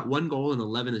 look, he's got 1 goal and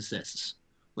 11 assists.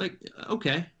 Like,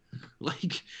 okay.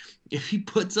 Like, if he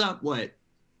puts up,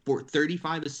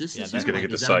 35 assists? Yeah, he's going to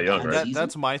get the Cy Young, right?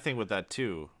 That's my thing with that,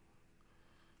 too.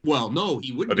 Well, no,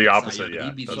 he wouldn't. The opposite, yeah.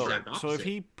 He'd be the exact opposite.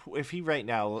 So if he right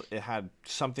now had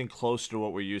something close to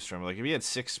what we're used from, like if he had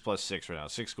 6 + 6 right now,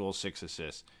 6 goals, 6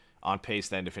 assists, on pace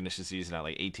then to finish the season at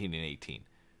like 18 and 18.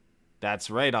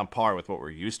 That's right on par with what we're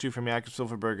used to from Jakob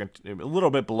Silfverberg, and a little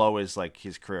bit below is like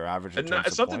his career average. It's not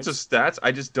just stats.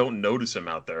 I just don't notice him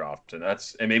out there often.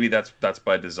 Maybe that's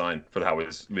by design for how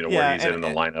he's where he's in the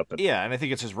lineup. And I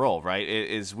think it's his role,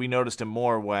 right? We noticed him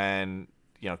more when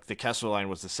the Kessler line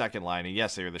was the second line, and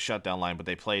yes, they were the shutdown line, but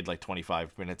they played like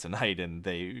 25 minutes a night, and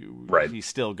he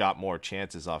still got more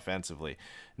chances offensively.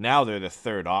 Now they're the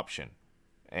third option,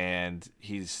 and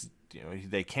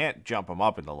they can't jump him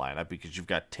up in the lineup because you've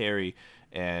got Terry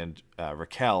and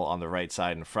Raquel on the right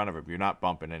side in front of him. You're not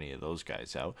bumping any of those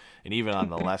guys out, and even on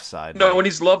the left side. No, when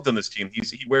he's loved on this team, he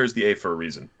wears the A for a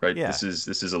reason, right? Yeah. This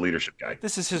is a leadership guy.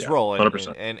 This is his role,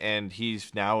 100%. And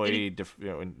he's now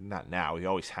not now, he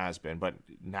always has been, but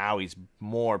now he's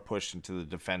more pushed into the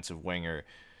defensive winger,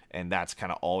 and that's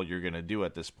kind of all you're going to do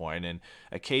at this point. And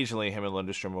occasionally him and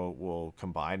Lundstrom will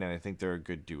combine, and I think they're a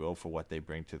good duo for what they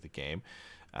bring to the game.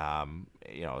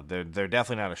 They're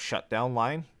definitely not a shutdown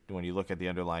line when you look at the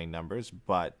underlying numbers,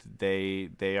 but they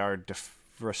are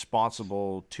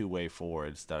responsible two-way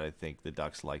forwards that I think the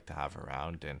Ducks like to have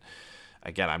around. And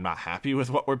again, I'm not happy with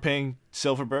what we're paying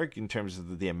Silfverberg in terms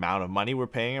of the amount of money we're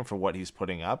paying him for what he's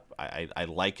putting up. I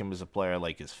like him as a player, I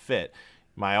like his fit.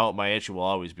 My issue will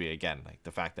always be, again, like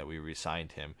the fact that we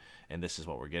re-signed him and this is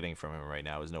what we're getting from him right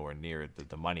now is nowhere near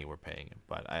the money we're paying him.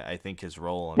 But I think his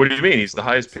role. What do you mean? He's the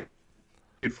highest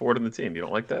paid forward in the team. You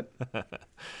don't like that?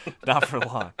 Not for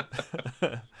long.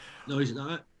 No, he's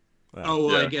not.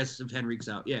 Well, I guess if Henrique's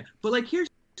out, yeah. But like, here's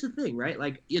the thing, right?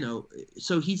 Like,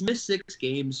 so he's missed 6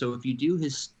 games. So if you do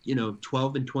his,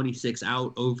 12 and 26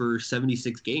 out over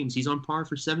 76 games, he's on par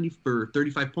for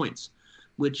 35 points.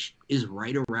 which is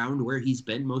right around where he's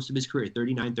been most of his career.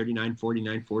 39, 39,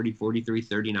 49, 40, 43,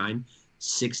 39,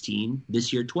 16,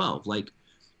 this year 12. Like,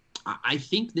 I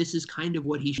think this is kind of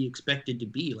what he should be expected to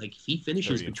be. Like, if he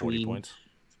finishes between points,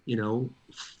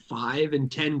 5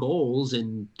 and 10 goals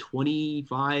and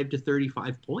 25 to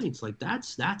 35 points, like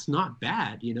that's not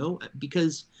bad,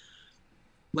 because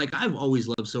like I've always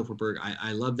loved Silfverberg.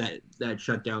 I love that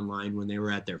shutdown line when they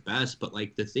were at their best. But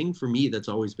like the thing for me that's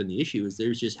always been the issue is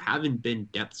there's just haven't been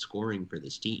depth scoring for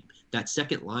this team. That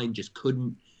second line just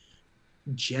couldn't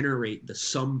generate the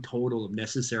sum total of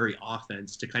necessary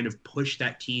offense to kind of push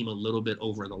that team a little bit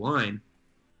over the line.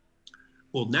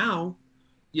 Well, now,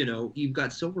 you've got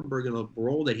Silfverberg in a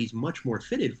role that he's much more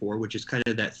fitted for, which is kind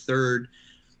of that third.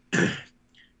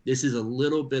 This is a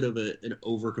little bit of an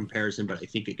over comparison, but I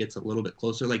think it gets a little bit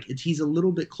closer. Like he's a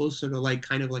little bit closer to like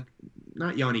kind of like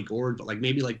not Yanni Gourde, but like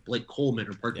maybe like Blake Coleman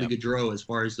or Barclay Gaudreau, as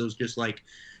far as those just like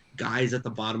guys at the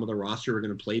bottom of the roster are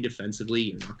going to play defensively.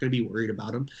 You're not going to be worried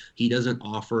about him. He doesn't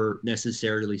offer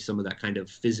necessarily some of that kind of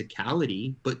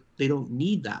physicality, but they don't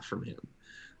need that from him.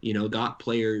 Got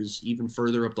players even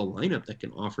further up the lineup that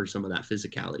can offer some of that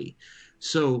physicality.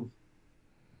 So,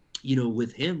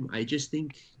 with him, I just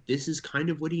think this is kind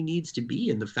of what he needs to be.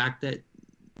 And the fact that,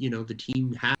 the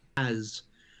team has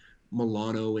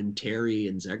Milano and Terry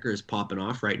and Zegras popping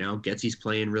off right now. Getsy's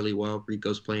playing really well.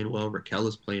 Rico's playing well. Raquel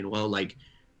is playing well. Like,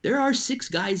 there are 6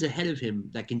 guys ahead of him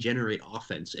that can generate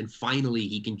offense, and finally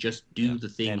he can just do the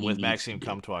thing. And he with needs Maxime to do.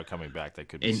 Comtois coming back, that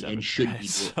could be 7 and should be.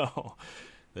 So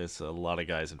there's a lot of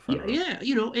guys in front of him.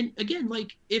 Yeah, and again,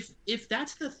 like if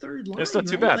that's the third line, that's not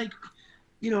too right? bad. Like,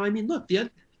 I mean, look, the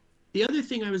other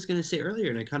thing I was going to say earlier,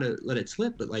 and I kind of let it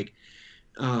slip, but like,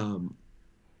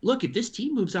 look, if this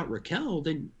team moves out Raquel,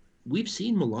 then we've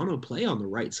seen Milano play on the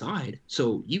right side,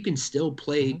 so you can still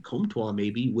play Comtois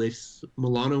maybe with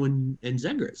Milano and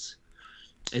Zegras.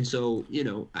 And so,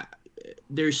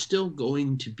 there's still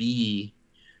going to be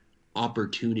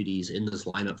opportunities in this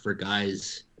lineup for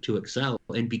guys to excel.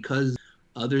 And because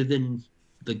other than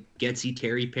the Getsy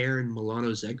Terry pair and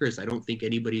Milano Zegras, I don't think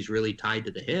anybody's really tied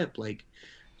to the hip. Like,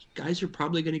 guys are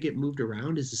probably going to get moved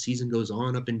around as the season goes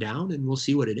on, up and down, and we'll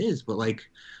see what it is. But like,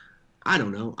 I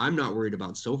don't know. I'm not worried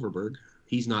about Silfverberg.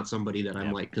 He's not somebody that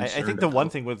I'm like concerned I think the about. one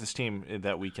thing with this team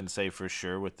that we can say for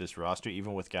sure with this roster,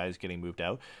 even with guys getting moved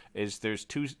out, is there's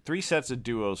 3 sets of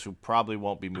duos who probably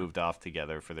won't be moved off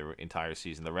together for the entire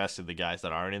season. The rest of the guys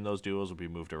that aren't in those duos will be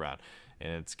moved around.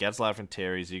 And it's Getzlaf and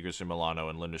Terry, Zegras and Milano,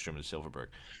 and Lindstrom and Silfverberg.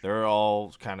 They're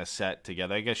all kind of set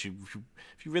together. I guess if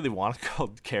you really want to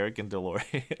call Carrick and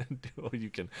Delory a duo,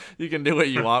 you can do what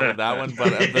you want with that one.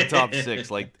 But of the top 6,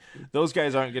 like, those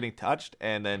guys aren't getting touched.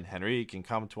 And then Henrique and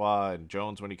Comtois and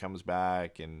Jones when he comes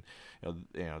back, and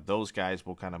those guys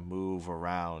will kind of move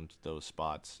around those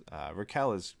spots.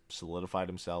 Raquel has solidified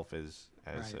himself as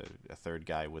Right. a third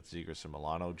guy with Zegras and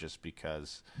Milano, just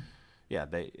because. He's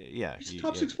a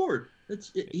top 6 forward.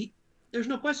 There's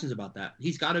no questions about that.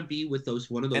 He's got to be with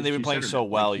one of those. And they've been playing so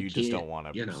well, you just don't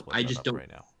want to. I just don't right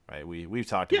now, right? We've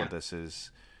talked about this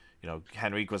as,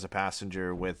 Henrique was a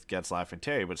passenger with Getzlaf and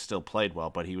Terry, but still played well.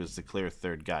 But he was the clear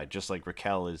third guy, just like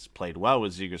Raquel has played well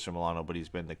with Zegras and Milano, but he's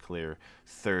been the clear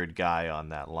third guy on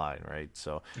that line, right?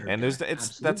 So,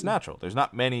 that's natural. There's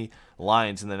not many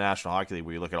lines in the National Hockey League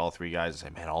where you look at all 3 guys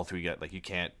and say, man, all 3 guys, like, you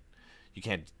can't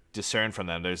discern from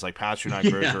them. There's like Pastrnak,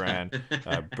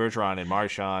 Bergeron, and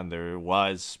Marchand. There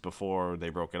was before they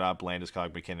broke it up,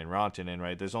 Landeskog, McKinnon, Rantanen,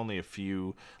 right? There's only a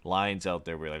few lines out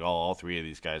there where you're like, all 3 of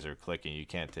these guys are clicking. You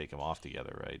can't take them off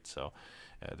together, right? So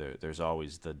there's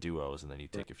always the duos, and then you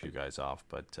take a few guys off.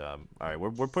 But all right,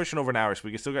 we're pushing over an hour, so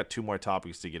we still got 2 more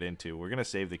topics to get into. We're gonna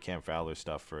save the Cam Fowler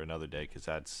stuff for another day because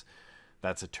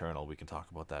that's eternal. We can talk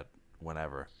about that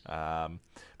whenever.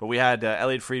 But we had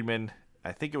Elliot Friedman.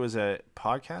 I think it was a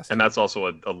podcast. And that's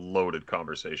also a loaded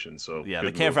conversation. So yeah,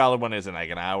 the Cam Fowler one is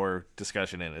like an hour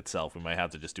discussion in itself. We might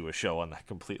have to just do a show on that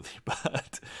completely.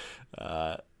 But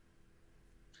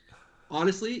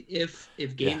honestly, if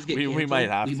games get canceled, we might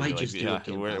have to. Might just do it.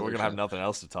 We're gonna have nothing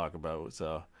else to talk about.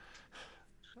 So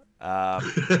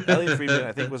Elliot Friedman,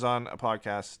 I think, was on a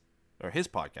podcast, or his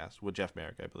podcast with Jeff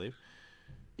Merrick, I believe.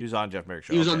 He was on Jeff Merrick's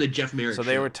show. He was on the Jeff Merrick show. So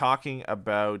they were talking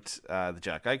about the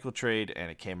Jack Eichel trade,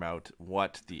 and it came out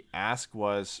what the ask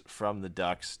was from the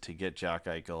Ducks to get Jack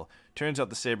Eichel. Turns out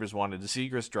the Sabres wanted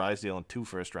Zegras, Drysdale, and 2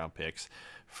 first-round picks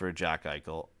for Jack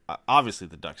Eichel. Obviously,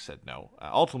 the Ducks said no.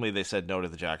 Ultimately, they said no to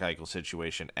the Jack Eichel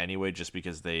situation anyway, just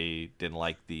because they didn't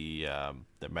like the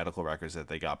medical records that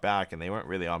they got back, and they weren't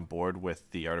really on board with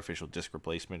the artificial disc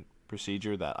replacement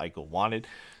procedure that Eichel wanted.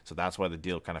 So that's why the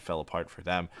deal kind of fell apart for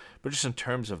them. But just in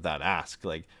terms of that ask,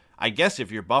 like, I guess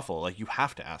if you're Buffalo, like, you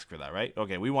have to ask for that, right?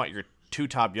 Okay, we want your 2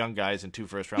 top young guys and 2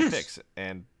 first-round picks.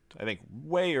 And I think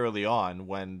way early on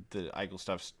when the Eichel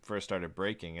stuff first started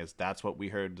breaking, that's what we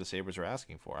heard the Sabres were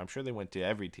asking for. I'm sure they went to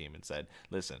every team and said,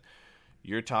 listen,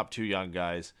 your top 2 young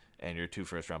guys and your 2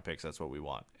 first-round picks, that's what we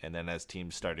want. And then as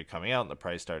teams started coming out and the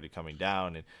price started coming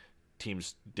down and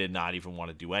teams did not even want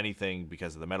to do anything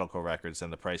because of the medical records,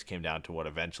 and the price came down to what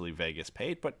eventually Vegas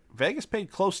paid. But Vegas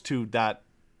paid close to that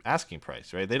asking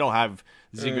price, right? They don't have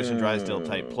Zegras and Drysdale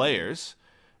type players.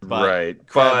 But right.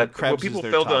 But what people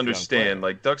fail to understand,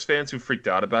 like Ducks fans who freaked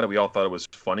out about it, we all thought it was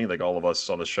funny. Like all of us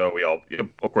on the show, we all,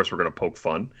 of course, we're going to poke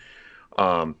fun.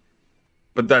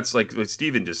 But that's like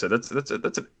Steven just said. That's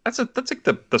like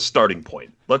the starting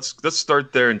point. Let's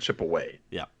start there and chip away.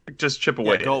 Yeah, just chip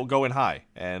away. Yeah, go in high,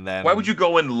 and then why would you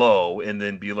go in low and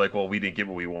then be like, well, we didn't get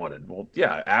what we wanted? Well,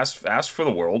 yeah, ask for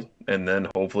the world, and then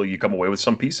hopefully you come away with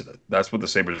some piece of it. That's what the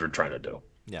Sabres are trying to do.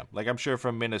 Yeah, like I'm sure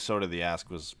from Minnesota, the ask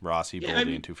was Rossi,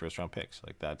 Boldy, and 2 first-round picks.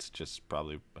 Like that's just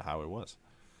probably how it was.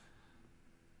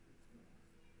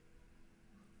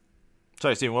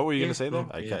 Sorry, Steven, what were you going to say there?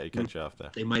 I cut you off there.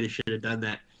 They might have should have done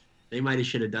that.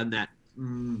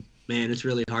 Man, it's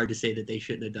really hard to say that they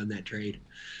shouldn't have done that trade.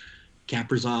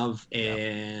 Kaprizov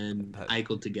and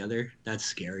Eichel together. That's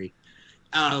scary.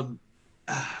 The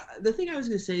thing I was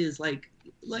going to say is like,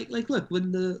 look,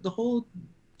 when the whole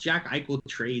Jack Eichel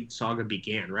trade saga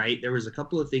began, right? There was a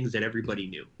couple of things that everybody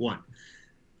knew. One,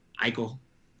 Eichel,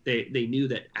 they knew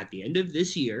that at the end of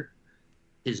this year,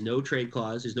 his no trade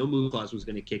clause, his no move clause was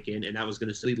going to kick in, and that was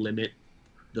going to limit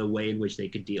the way in which they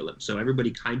could deal him. So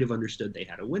everybody kind of understood they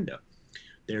had a window.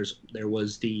 There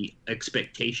was the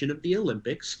expectation of the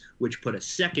Olympics, which put a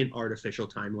second artificial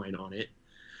timeline on it,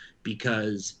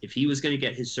 because if he was going to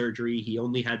get his surgery, he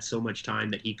only had so much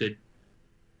time that he could,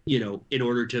 in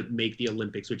order to make the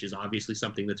Olympics, which is obviously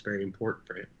something that's very important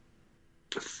for him.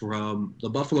 From the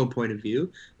Buffalo point of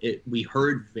view, we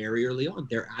heard very early on,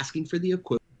 they're asking for the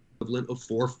equivalent of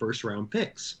 4 first-round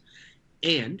picks,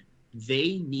 and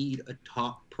they need a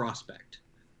top prospect.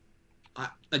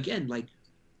 Again, like,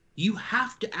 you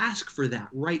have to ask for that,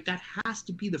 right? That has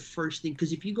to be the first thing,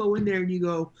 because if you go in there and you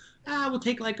go, we'll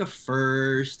take like a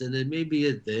first, and then maybe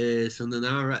a this, and then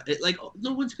all right,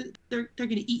 no one's gonna, they're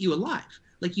gonna eat you alive.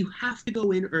 Like, you have to go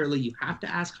in early, you have to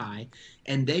ask high,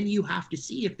 and then you have to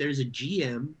see if there's a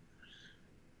GM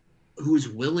who is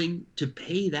willing to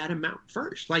pay that amount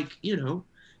first.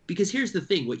 Because here's the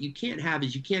thing, what you can't have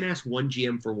is you can't ask one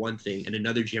GM for one thing and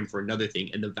another GM for another thing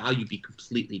and the value be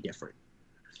completely different.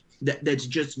 That's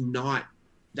just not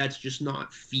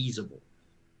feasible.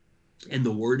 And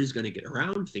the word is going to get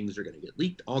around, things are going to get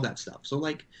leaked, all that stuff. So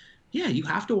you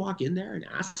have to walk in there and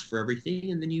ask for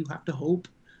everything, and then you have to hope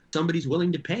somebody's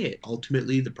willing to pay it.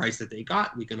 Ultimately, the price that they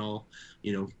got, we can all,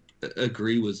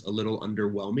 agree was a little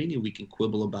underwhelming, and we can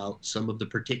quibble about some of the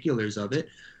particulars of it.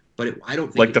 But I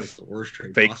don't think it was the worst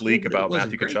trade fake possible, leak about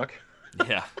Matthew Tkachuk.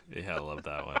 Yeah, I love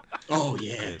that one. Oh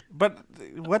yeah, but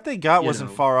what they got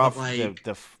wasn't far off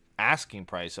the asking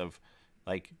price of,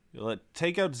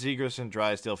 take out Zegras and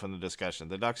Drysdale from the discussion.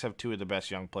 The Ducks have 2 of the best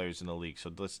young players in the league,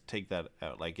 so let's take that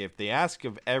out. Like, if the ask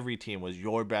of every team was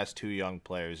your best 2 young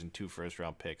players and 2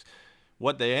 first-round picks,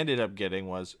 what they ended up getting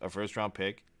was a first-round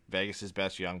pick, Vegas'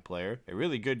 best young player, a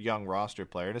really good young roster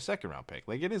player, and a second-round pick.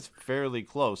 Like, it is fairly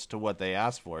close to what they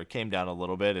asked for. It came down a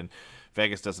little bit, and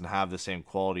Vegas doesn't have the same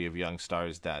quality of young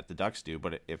stars that the Ducks do.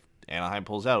 But if Anaheim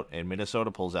pulls out, and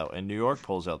Minnesota pulls out, and New York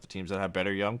pulls out, the teams that have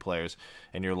better young players,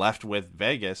 and you're left with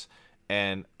Vegas,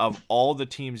 and of all the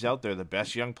teams out there, the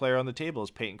best young player on the table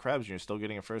is Peyton Krebs, and you're still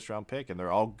getting a first-round pick, and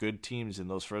they're all good teams, and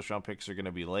those first-round picks are going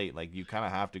to be late. Like, you kind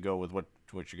of have to go with what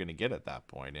you're going to get at that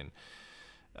point. And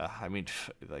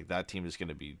that team is going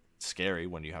to be scary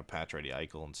when you have Pacioretty,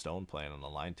 Eichel, and Stone playing on the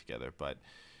line together. But,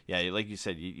 yeah, like you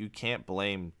said, you can't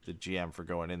blame the GM for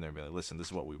going in there and be like, listen, this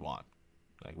is what we want.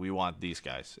 Like, we want these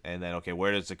guys. And then, okay,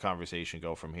 where does the conversation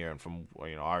go from here? And from,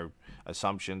 our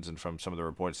assumptions and from some of the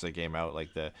reports that came out,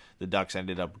 like the Ducks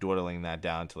ended up dwindling that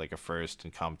down to like a first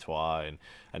and Comtois and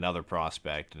another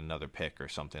prospect and another pick or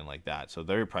something like that. So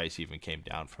their price even came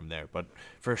down from there. But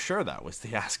for sure, that was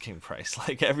the asking price.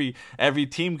 Like, every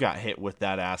team got hit with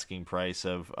that asking price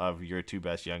of your 2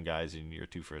 best young guys and your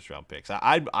 2 first-round picks.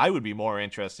 I would be more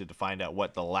interested to find out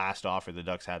what the last offer the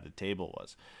Ducks had at the table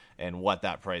was, and what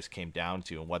that price came down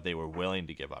to and what they were willing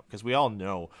to give up. Because we all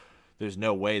know there's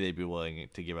no way they'd be willing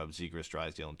to give up Zegras,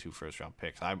 Drysdale, and 2 first-round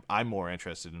picks. I'm more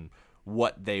interested in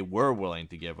what they were willing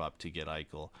to give up to get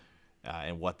Eichel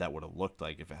and what that would have looked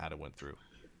like if it had went through.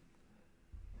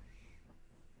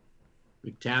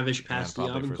 McTavish,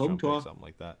 Pastillon, Comtois. Something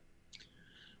like that.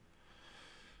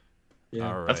 Yeah.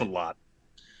 All right. That's a lot.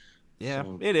 Yeah,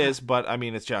 So, it is, but I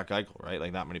mean, it's Jack Eichel, right?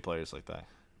 Like, not many players like that.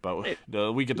 But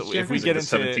we get It's if we Jefferson. get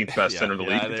He's into the 17th best center in the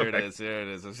league. There it is. There it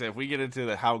is. I'm saying, if we get into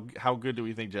the how good do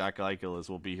we think Jack Eichel is,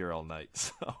 we'll be here all night.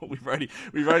 So we've already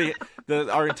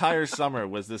our entire summer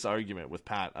was this argument with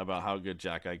Pat about how good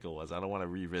Jack Eichel was. I don't want to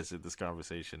revisit this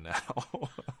conversation now.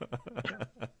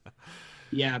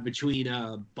 Yeah, between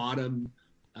bottom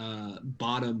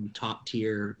top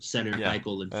tier center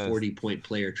Eichel and 40-point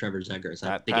player Trevor Zegras.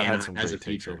 I think Pat had Anna some has a great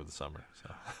takes future. over the summer.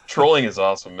 So. Trolling is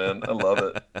awesome, man. I love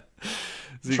it.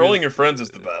 Trolling your friends is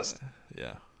the best.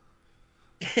 Yeah.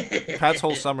 Pat's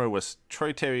whole summer was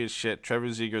Troy Terry is shit. Trevor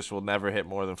Zegras will never hit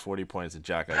more than 40 points, and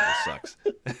Jack Eichel sucks.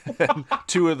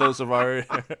 Two of those have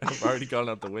already gone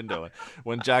out the window.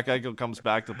 When Jack Eichel comes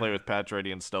back to play with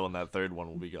Pacioretty and Stone, that third one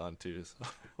will be gone too.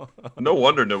 So. No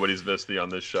wonder nobody's missed me on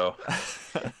this show.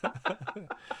 All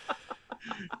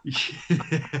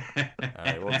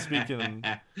right. Well, speaking.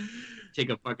 Take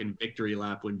a fucking victory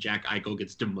lap when Jack Eichel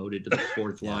gets demoted to the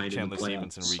fourth line. Chandler in the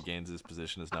Stevenson playoffs. regains his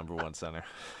position as number one center.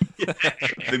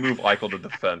 They move Eichel to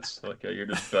defense. Like, you're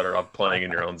just better off playing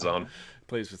in your own zone.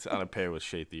 Plays on a pair with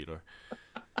Shea Theodore.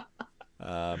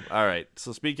 All right.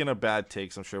 So speaking of bad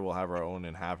takes, I'm sure we'll have our own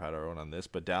and have had our own on this.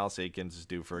 But Dallas Eakins is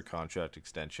due for a contract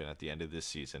extension at the end of this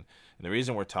season. And the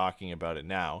reason we're talking about it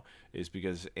now is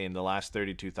because in the last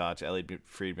 32 Thoughts, Elliot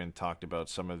Friedman talked about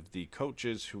some of the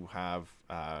coaches who have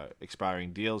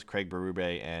expiring deals. Craig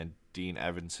Berube and Dean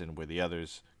Evanson were the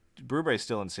others. Berube's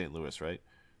still in St. Louis, right?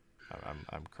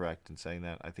 I'm correct in saying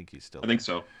that. I think he's still. I think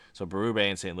so. So Berube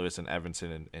in St. Louis and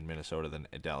Evanson in Minnesota, then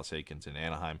Dallas Eakins in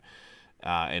Anaheim.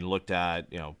 And looked at,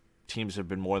 teams have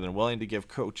been more than willing to give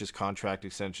coaches contract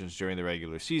extensions during the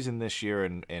regular season this year.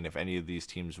 And if any of these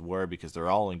teams were, because they're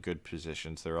all in good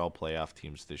positions, they're all playoff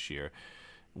teams this year.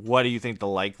 What do you think the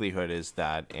likelihood is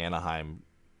that Anaheim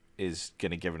is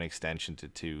going to give an extension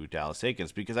to Dallas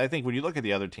Eakins? Because I think when you look at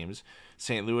the other teams,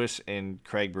 St. Louis and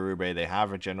Craig Berube, they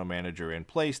have a general manager in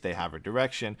place. They have a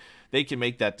direction. They can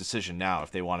make that decision now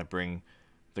if they want to bring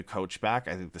the coach back.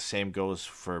 I think the same goes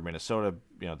for Minnesota.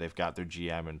 They've got their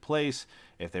GM in place.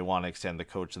 If they want to extend the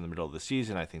coach in the middle of the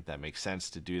season, I think that makes sense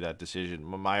to do that decision.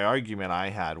 My argument I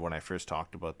had when I first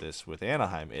talked about this with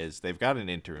Anaheim is they've got an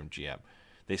interim GM.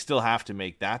 They still have to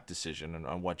make that decision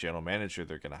on what general manager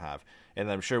they're going to have. And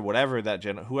I'm sure whoever that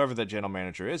general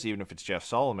manager is, even if it's Jeff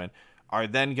Solomon, are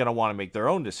then going to want to make their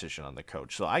own decision on the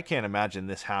coach. So I can't imagine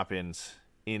this happens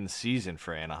in season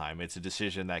for Anaheim. It's a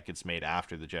decision that gets made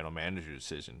after the general manager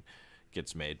decision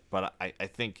gets made. But I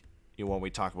think when we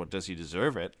talk about does he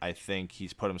deserve it, I think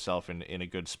he's put himself in a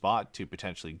good spot to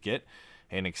potentially get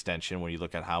an extension when you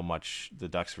look at how much the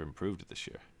Ducks have improved this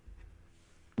year.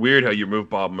 Weird how you move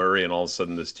Bob Murray and all of a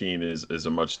sudden this team is a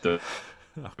much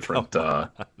different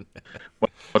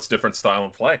what's different style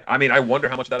of play. I mean, I wonder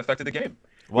how much that affected the game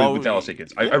with Dallas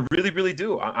Eakins. Yeah. I really, really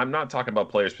do. I'm not talking about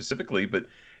players specifically, but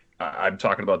I'm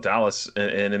talking about Dallas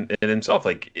and himself.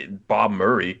 Like Bob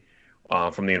Murray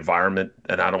from the environment,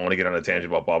 and I don't want to get on a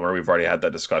tangent about Bob Murray. We've already had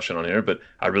that discussion on here, but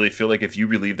I really feel like if you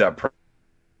relieve that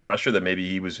pressure that maybe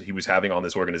he was having on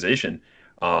this organization,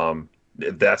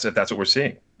 that's what we're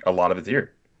seeing. A lot of it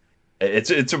here.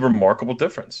 It's a remarkable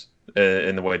difference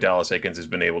in the way Dallas Eakins has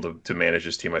been able to manage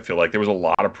his team. I feel like there was a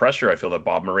lot of pressure. I feel that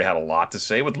Bob Murray had a lot to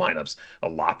say with lineups, a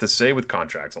lot to say with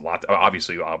contracts,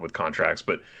 obviously with contracts,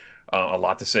 but a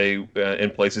lot to say in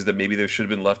places that maybe there should have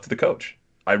been left to the coach.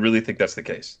 I really think that's the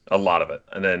case, a lot of it.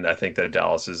 And then I think that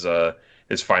Dallas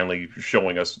is finally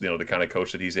showing us, the kind of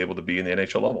coach that he's able to be in the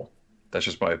NHL level. That's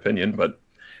just my opinion, but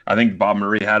I think Bob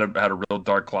Murray had a real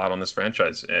dark cloud on this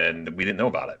franchise, and we didn't know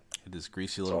about it. It is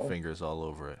greasy little fingers all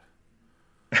over it.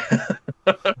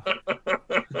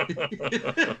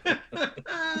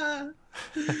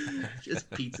 Just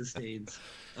pizza stains.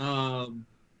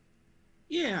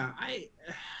 Yeah, I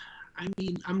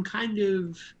mean,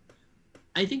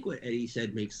 I think what Eddie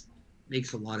said makes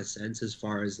a lot of sense as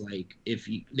far as like if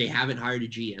they haven't hired a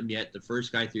GM yet, the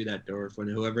first guy through that door, when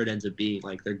whoever it ends up being,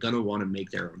 like they're gonna want to make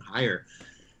their own hire.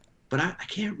 But I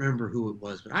can't remember who it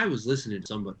was, but I was listening to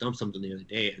something the other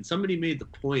day, and somebody made the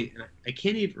point, and I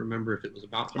can't even remember if it was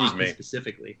about hockey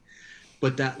specifically,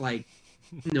 but that like,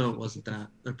 no, it wasn't that,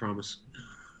 I promise.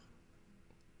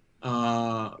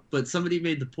 But somebody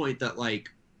made the point that like,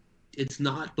 it's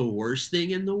not the worst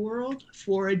thing in the world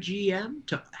for a GM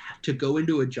to go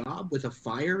into a job with a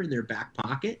fire in their back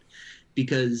pocket,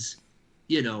 because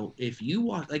if you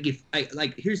want,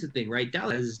 here's the thing, right?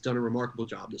 Dallas has done a remarkable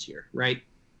job this year, right?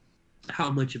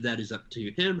 How much of that is up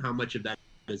to him? How much of that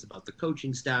is about the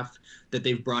coaching staff that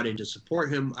they've brought in to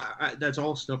support him? That's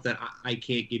all stuff that I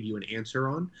can't give you an answer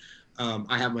on.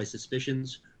 I have my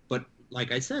suspicions, but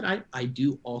like I said, I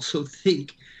do also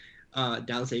think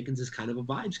Dallas Eakins is kind of a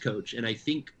vibes coach. And I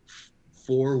think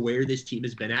for where this team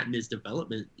has been at in his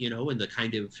development, and the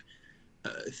kind of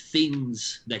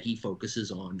things that he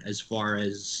focuses on as far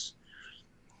as,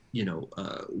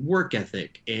 work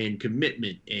ethic and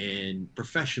commitment and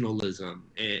professionalism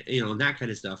and, that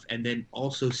kind of stuff. And then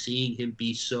also seeing him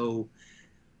be so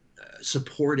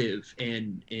supportive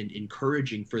and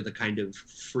encouraging for the kind of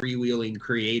freewheeling,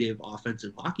 creative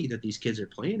offensive hockey that these kids are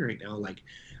playing right now. Like,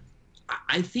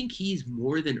 I think he's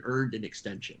more than earned an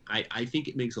extension. I think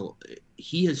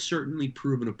he has certainly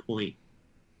proven a point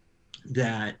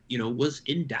that, was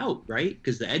in doubt, right?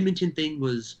 Because the Edmonton thing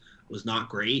was not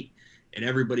great. And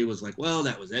everybody was like, well,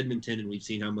 that was Edmonton, and we've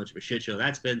seen how much of a shit show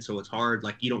that's been, so it's hard.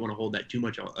 Like, you don't want to hold that too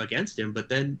much against him. But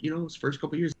then, his first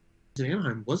couple of years in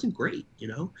Anaheim wasn't great,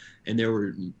 and there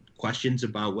were questions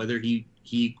about whether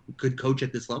he could coach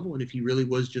at this level and if he really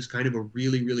was just kind of a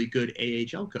really, really good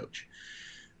AHL coach.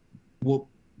 Well,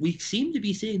 we seem to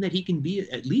be seeing that he can be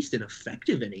at least an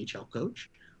effective NHL coach.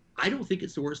 I don't think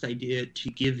it's the worst idea to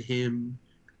give him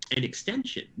an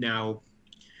extension. Now,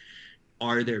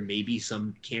 are there maybe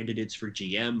some candidates for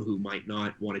GM who might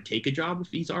not want to take a job if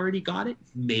he's already got it?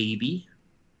 Maybe.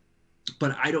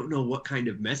 But I don't know what kind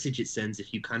of message it sends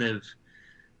if you kind of,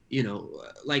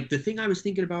 like the thing I was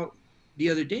thinking about the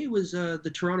other day was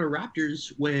the Toronto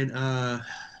Raptors when,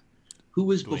 who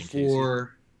was Dwayne before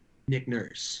Casey. Nick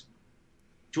Nurse?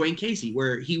 Dwayne Casey,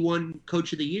 where he won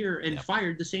Coach of the Year and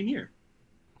fired the same year.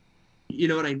 You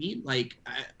know what I mean? Like,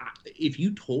 if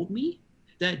you told me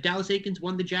that Dallas Eakins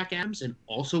won the Jack Adams and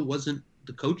also wasn't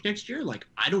the coach next year, like,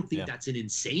 I don't think that's an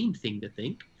insane thing to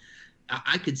think.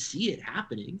 I could see it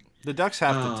happening. The Ducks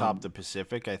have to top the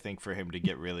Pacific, I think, for him to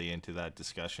get really into that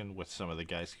discussion with some of the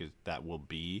guys that will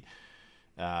be,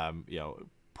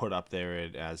 put up there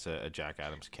as a Jack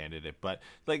Adams candidate. But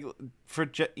like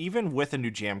even with a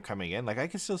new GM coming in, like I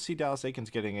can still see Dallas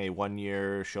Eakins getting a 1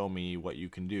 year show me what you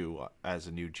can do as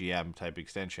a new GM type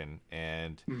extension.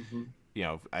 And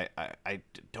I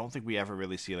don't think we ever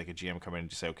really see like a GM come in and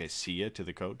just say, okay, see ya to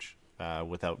the coach.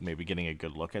 Without maybe getting a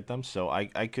good look at them. So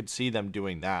I could see them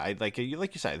doing that. Like you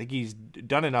said, I think he's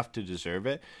done enough to deserve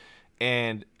it.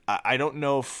 And I don't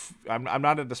know if I'm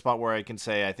not at the spot where I can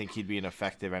say I think he'd be an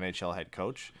effective NHL head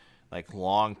coach, like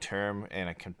long term and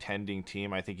a contending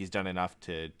team. I think he's done enough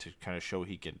to kind of show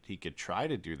he could try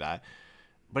to do that.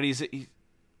 But he's a great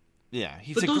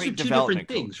development those are two different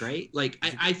things, coach. Right? Like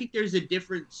I think there's a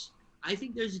difference. I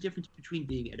think there's a difference between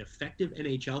being an effective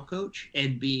NHL coach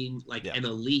and being like an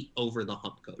elite over the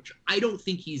hump coach. I don't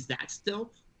think he's that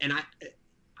still, and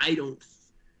I don't.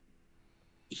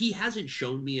 He hasn't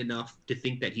shown me enough to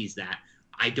think that he's that.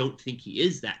 I don't think he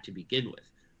is that to begin with.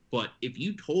 But if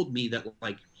you told me that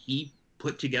like he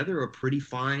put together a pretty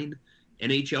fine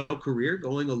NHL career,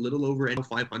 going a little over NHL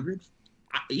 500.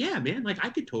 Yeah, man, like I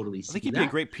could totally see that. I think he'd be a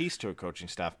great piece to a coaching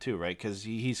staff too, right? Because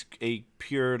he's a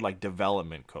pure like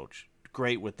development coach.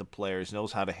 Great with the players,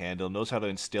 knows how to handle, knows how to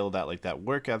instill that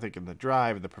work ethic and the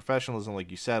drive and the professionalism,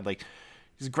 like you said. Like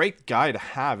he's a great guy to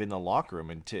have in the locker room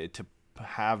and to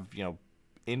have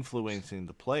influencing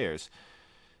the players.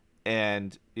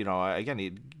 And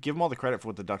again, give him all the credit for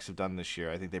what the Ducks have done this year.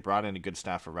 I think they brought in a good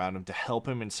staff around him to help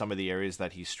him in some of the areas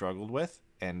that he struggled with.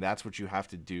 And that's what you have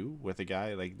to do with a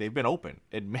guy. Like they've been open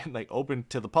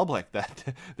to the public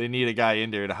that they need a guy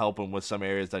in there to help him with some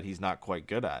areas that he's not quite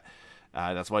good at.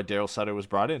 That's why Daryl Sutter was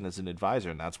brought in as an advisor,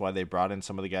 and that's why they brought in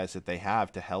some of the guys that they have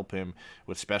to help him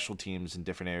with special teams in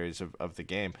different areas of the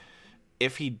game.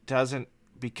 If he doesn't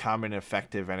become an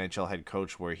effective NHL head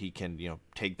coach where he can,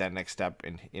 take that next step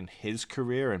in his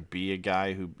career and be a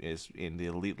guy who is in the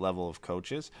elite level of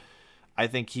coaches, I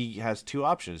think he has two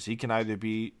options. He can either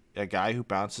be a guy who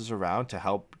bounces around to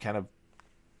help kind of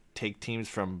take teams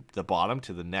from the bottom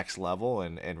to the next level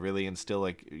and really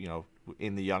instill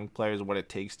in the young players what it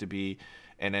takes to be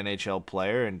an NHL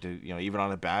player and to, even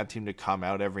on a bad team to come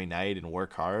out every night and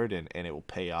work hard and it will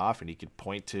pay off. And he could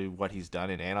point to what he's done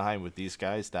in Anaheim with these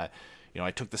guys that,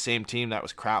 I took the same team that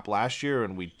was crap last year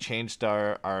and we changed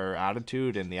our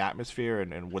attitude and the atmosphere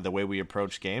and with the way we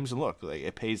approach games. And look,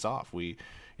 it pays off. We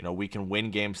can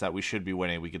win games that we should be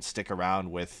winning. We can stick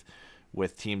around with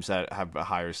teams that have a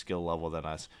higher skill level than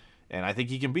us. And I think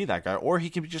he can be that guy. Or he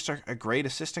can be just a great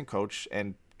assistant coach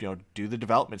and, do the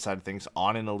development side of things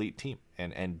on an elite team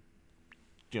and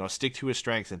stick to his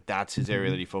strengths. And that's his area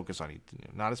that he focuses on. He's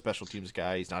not a special teams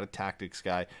guy. He's not a tactics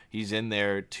guy. He's in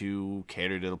there to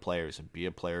cater to the players and be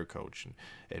a player coach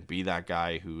and be that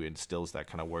guy who instills that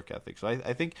kind of work ethic. So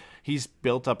I think he's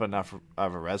built up enough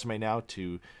of a resume now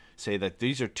to say that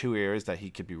these are two areas that he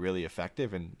could be really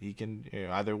effective, and he can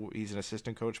either he's an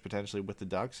assistant coach potentially with the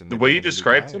Ducks. And the way you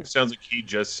described him sounds like he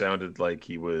just sounded like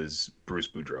he was Bruce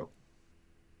Boudreau.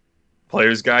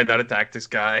 Players guy, not a tactics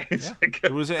guy. Yeah.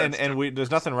 It was,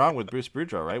 there's nothing wrong with Bruce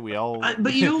Boudreau, right? We all,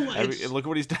 but you know, look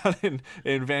what he's done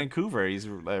in Vancouver. He's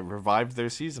revived their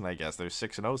season. I guess they're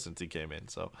 6-0 since he came in.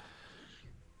 So,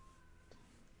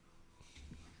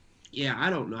 yeah, I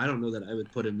don't know that I would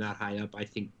put him that high up. I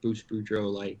think Bruce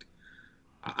Boudreau,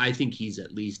 I think he's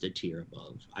at least a tier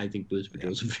above. I think Bruce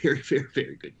Boudreau's a very, very,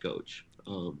 very good coach.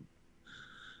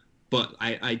 But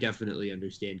I definitely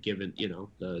understand, given,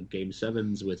 the Game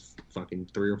 7s with fucking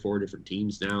 3 or 4 different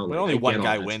teams now. But only one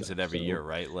guy wins it every year,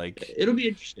 right? Like, it'll be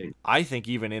interesting. I think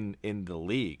even in the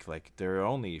league, there are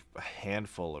only a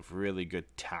handful of really good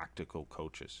tactical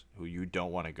coaches who you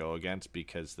don't want to go against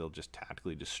because they'll just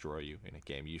tactically destroy you in a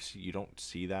game. You don't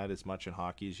see that as much in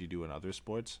hockey as you do in other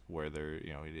sports, where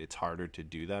it's harder to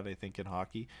do that. I think in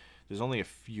hockey, there's only a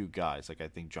few guys. I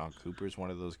think John Cooper is one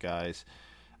of those guys.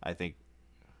 I think.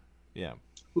 Yeah.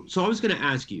 So I was going to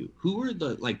ask you, who are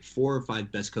the 4 or 5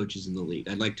 best coaches in the league?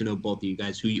 I'd like to know both of you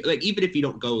guys. Who you even if you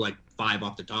don't go 5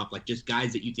 off the top, just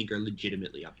guys that you think are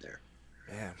legitimately up there.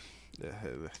 Man,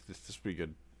 this would be a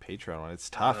good Patreon one. It's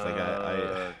tough.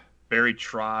 Barry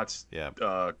Trotz, yeah,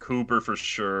 Cooper for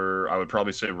sure. I would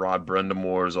probably say Rod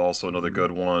Brendamore is also another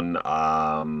good one.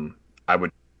 I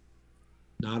would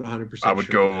not 100%. I would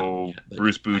go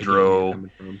Bruce Boudreau,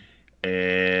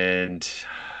 and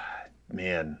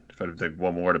man. If I had to pick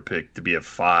one more to pick to be a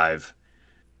 5,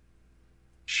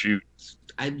 shoot.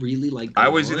 I really like. Gallant. I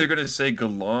was either going to say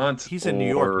Gallant. He's in New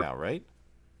York now, right?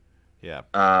 Yeah.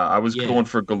 I was going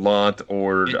for Gallant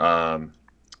or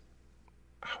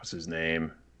what's his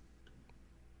name?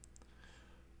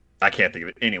 I can't think of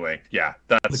it. Anyway, yeah,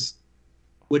 that's.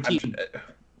 What team?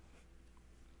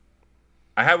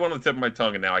 I had one on the tip of my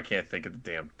tongue, and now I can't think of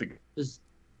the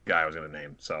guy I was going to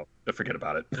name. So forget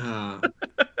about it.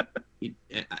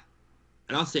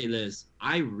 And I'll say this: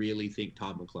 I really think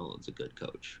Todd McClellan's a good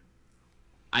coach.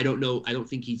 I don't know. I don't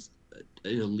think he's an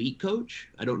elite coach.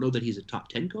 I don't know that he's a top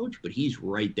 10 coach, but he's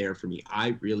right there for me.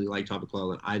 I really like Todd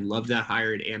McClellan. I love that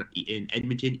hire in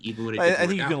Edmonton, even when it didn't I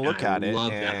think you can look at it.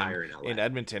 Love that hire in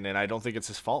Edmonton, and I don't think it's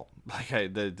his fault.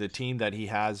 The team that he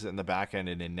has in the back end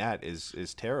and in net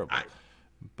is terrible.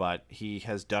 But he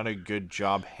has done a good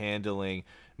job handling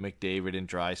McDavid and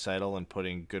Draisaitl and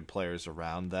putting good players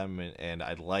around them, and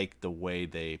I like the way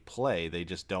they play. They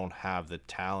just don't have the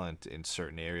talent in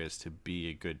certain areas to be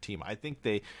a good team. I think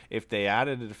if they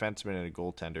added a defenseman and a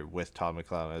goaltender with Todd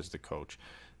McClellan as the coach,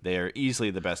 they are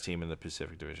easily the best team in the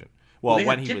Pacific Division. Well,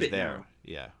 when he was there,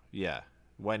 yeah,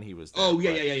 when he was there. Oh,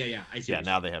 yeah. I see. Yeah,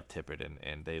 now they have Tippett,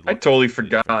 and they. I totally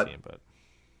forgot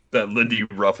that Lindy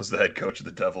Ruff was the head coach of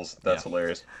the Devils. That's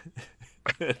hilarious.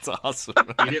 It's awesome.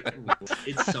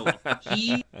 It's so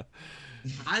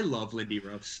I love Lindy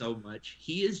Ruff so much.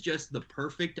 He is just the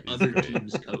perfect other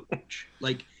team's coach.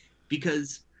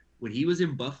 Because when he was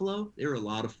in Buffalo, they were a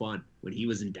lot of fun. When he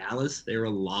was in Dallas, they were a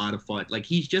lot of fun.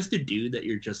 He's just a dude that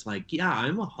you're just yeah,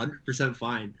 I'm 100%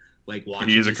 fine. Watching.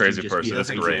 He is a crazy person. That's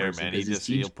great, man.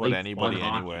 He'll put anybody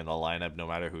anywhere in the lineup, no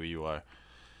matter who you are.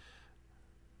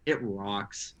 It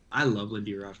rocks. I love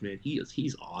Lindy Ruff, man.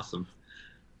 He's awesome.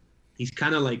 He's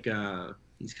kind of like Ken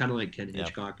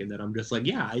Hitchcock in that I'm just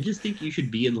I just think you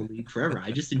should be in the league forever.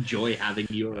 I just enjoy having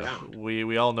you around.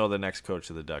 We all know the next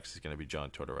coach of the Ducks is going to be John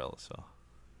Tortorella. So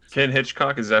Ken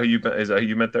Hitchcock, is that who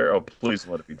you meant there? Oh, please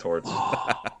let it be Torts.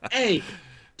 Hey,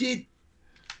 did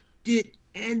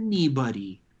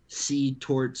anybody see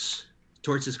Torts'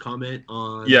 comment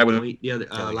on the other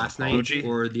last night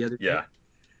or the other? Yeah. Day?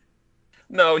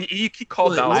 No, he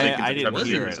called out. I didn't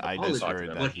hear it. I just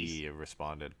heard that he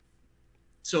responded.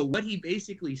 So what he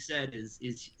basically said is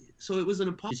so it was an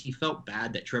apology. He felt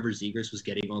bad that Trevor Zegras was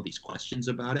getting all these questions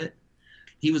about it.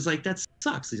 He was like, that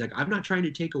sucks. He's like, I'm not trying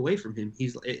to take away from him.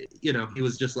 He's, he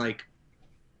was just like,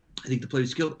 I think the play was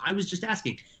skilled. I was just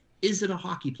asking, is it a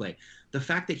hockey play? The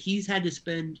fact that he's had to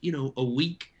spend, a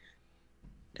week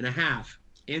and a half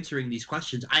answering these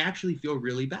questions, I actually feel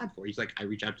really bad for. He's like, I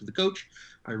reached out to the coach.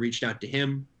 I reached out to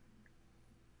him.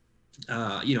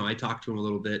 I talked to him a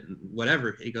little bit and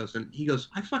whatever. He goes,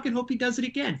 I fucking hope he does it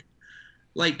again.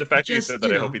 The fact that you said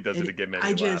that I hope he does it again made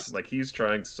me laugh. He's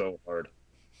trying so hard.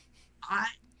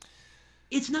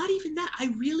 It's not even that.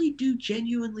 I really do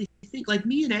genuinely think,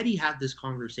 me and Eddie had this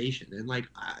conversation, and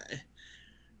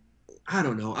I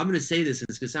don't know. I'm gonna say this, and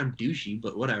it's gonna sound douchey,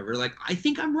 but whatever. I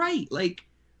think I'm right.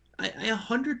 I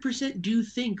 100% do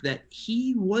think that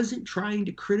he wasn't trying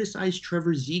to criticize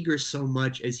Trevor Zegras so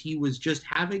much as he was just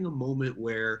having a moment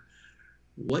where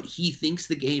what he thinks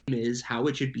the game is, how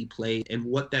it should be played, and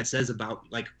what that says about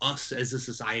like us as a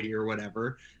society or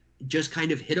whatever, just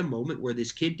kind of hit a moment where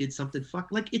this kid did something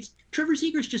like it's Trevor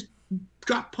Zegras just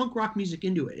dropped punk rock music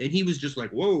into it, and he was just like,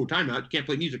 "Whoa, timeout! You can't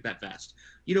play music that fast."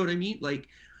 You know what I mean? Like,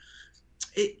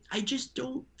 I just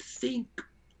don't think.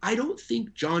 I don't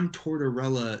think John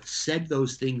Tortorella said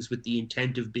those things with the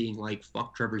intent of being like,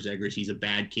 fuck Trevor Zegras, he's a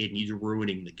bad kid and he's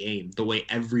ruining the game, the way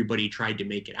everybody tried to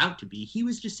make it out to be. He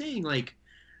was just saying, like,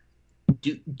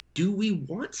 do we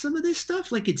want some of this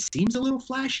stuff? Like, it seems a little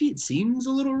flashy. It seems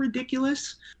a little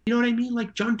ridiculous. You know what I mean?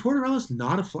 Like, John Tortorella's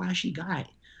not a flashy guy.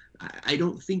 I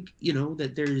don't think,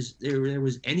 that there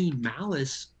was any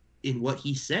malice in what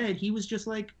he said. He was just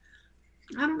like,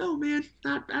 I don't know, man.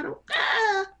 I don't.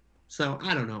 So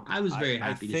I don't know. I was very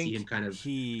happy to see him kind of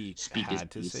speak his piece. He had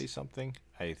to say something.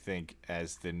 I think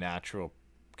as the natural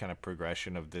kind of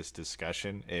progression of this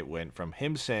discussion, it went from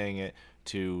him saying it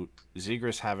to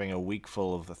Zegras having a week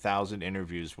full of 1,000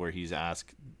 interviews where he's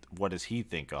asked what does he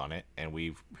think on it, and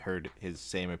we've heard his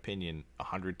same opinion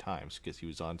 100 times because he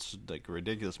was on like a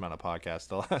ridiculous amount of podcasts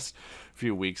the last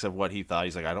few weeks of what he thought.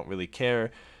 He's like, I don't really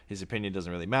care. His opinion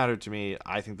doesn't really matter to me.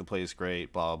 I think the play is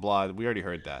great, blah, blah, blah. We already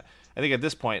heard that. I think at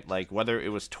this point, like, whether it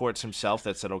was Torts himself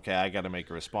that said, okay, I got to make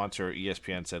a response, or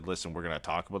ESPN said, listen, we're going to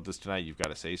talk about this tonight. You've got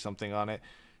to say something on it.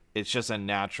 It's just a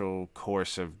natural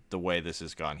course of the way this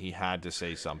has gone. He had to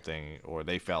say something, or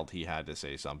they felt he had to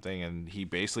say something, and he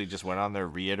basically just went on there,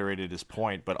 reiterated his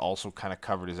point, but also kind of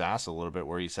covered his ass a little bit,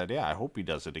 where he said, yeah, I hope he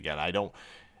does it again. I don't...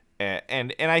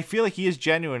 And I feel like he is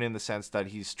genuine in the sense that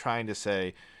he's trying to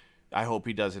say, I hope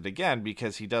he does it again,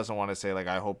 because he doesn't want to say, like,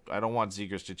 I don't want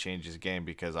Zegras to change his game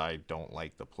because I don't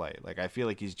like the play. Like, I feel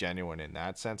like he's genuine in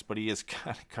that sense, but he is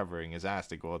kind of covering his ass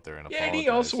to go out there and apologize. Yeah, and he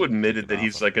also admitted that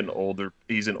he's like an older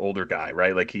guy,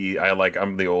 right? Like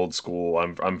I'm the old school.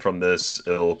 I'm from this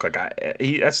ilk. Like at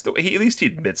least he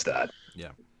admits that.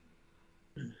 Yeah.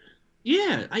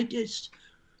 Yeah, I just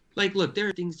like, look, there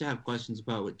are things to have questions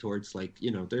about with Torts. Like,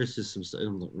 there's just some stuff.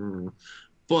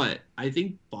 But I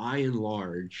think by and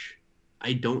large,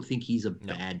 I don't think he's a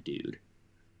bad dude.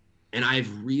 And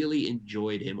I've really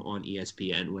enjoyed him on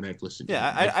ESPN when I've listened to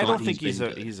him. I don't think he's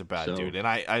a bad dude. And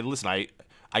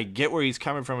I get where he's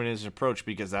coming from in his approach,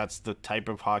 because that's the type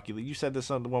of hockey that you said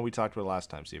this on the one we talked about last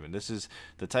time, Steven. This is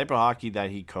the type of hockey that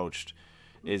he coached,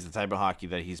 is the type of hockey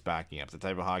that he's backing up, the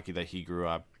type of hockey that he grew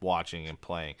up watching and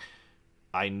playing.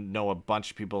 I know a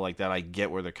bunch of people like that. I get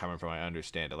where they're coming from. I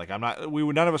understand it. Like,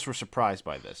 none of us were surprised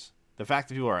by this. The fact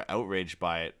that people are outraged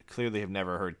by it clearly have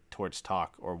never heard Torts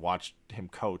talk or watched him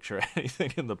coach or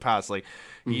anything in the past. Like,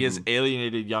 he has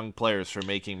alienated young players for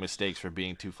making mistakes, for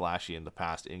being too flashy in the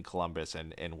past in Columbus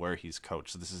and where he's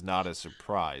coached. So this is not a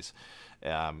surprise.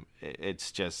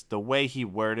 It's just the way he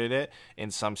worded it, in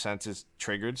some senses,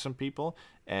 triggered some people,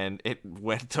 and it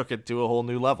took it to a whole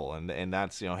new level. And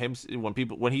that's, him,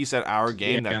 when he said our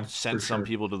game, that sent some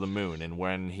people to the moon. And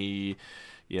when he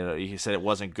said it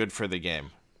wasn't good for the game.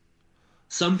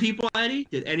 Some people, Eddie?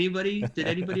 Did anybody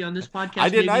on this podcast? I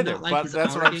didn't either, like but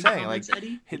that's what I'm saying. Like,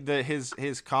 Eddie?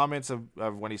 his comments of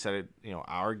when he said it,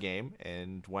 our game,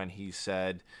 and when he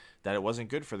said that it wasn't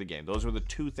good for the game. Those were the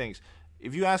two things.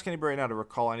 If you ask anybody right now to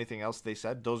recall anything else they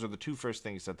said, those are the two first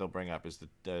things that they'll bring up as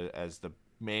the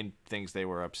main things they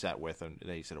were upset with. And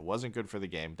he said it wasn't good for the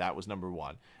game. That was number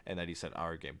one. And then he said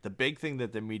our game. The big thing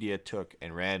that the media took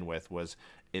and ran with was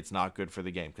it's not good for the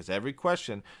game. Because every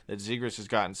question that Zegras has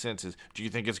gotten since is, do you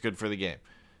think it's good for the game?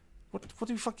 What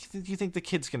the fuck do you think the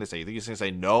kid's going to say? You think he's going to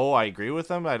say, no, I agree with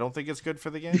him. I don't think it's good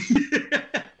for the game.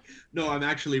 No, I'm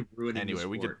actually ruining. Anyway,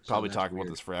 we could probably talk about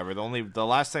this forever. The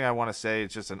last thing I want to say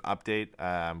is just an update,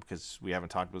 because we haven't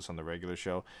talked about this on the regular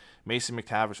show. Mason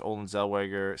McTavish, Olin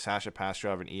Zellweger, Sasha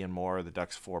Pastrov, and Ian Moore, the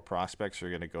Ducks' 4 prospects, are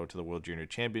going to go to the World Junior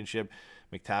Championship.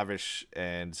 McTavish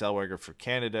and Zellweger for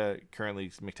Canada. Currently,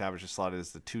 McTavish is slotted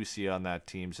as the 2C on that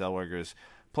team. Zellweger is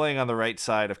playing on the right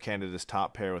side of Canada's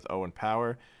top pair with Owen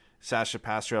Power. Sasha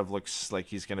Pastrov looks like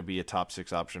he's going to be a top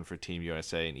 6 option for Team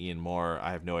USA, and Ian Moore,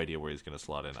 I have no idea where he's going to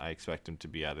slot in. I expect him to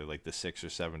be either like the 6 or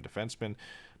 7 defenseman,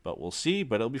 but we'll see.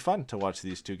 But it'll be fun to watch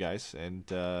these two guys, and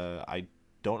I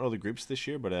don't know the groups this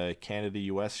year, but a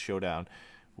Canada-US showdown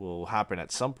will happen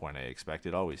at some point, I expect.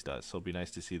 It always does, so it'll be nice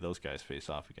to see those guys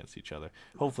face off against each other.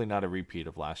 Hopefully not a repeat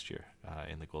of last year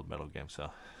in the gold medal game,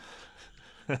 so...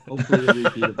 Hopefully a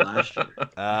repeat of last year.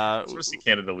 Especially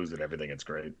Canada losing everything, it's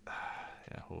great.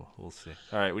 Yeah, we'll see.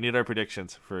 All right, we need our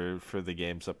predictions for the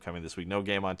games upcoming this week. No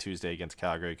game on Tuesday against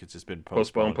Calgary because it's been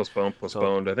postponed.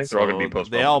 Postponed. I think they're all going to be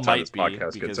postponed. They all by the time might this be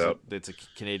podcast because gets out. it's a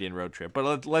Canadian road trip.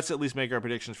 But let's at least make our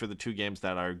predictions for the two games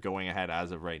that are going ahead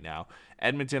as of right now.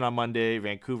 Edmonton on Monday,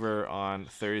 Vancouver on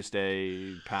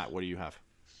Thursday. Pat, what do you have?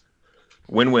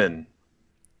 Win-win.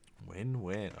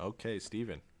 Win-win. Okay,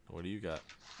 Steven, what do you got?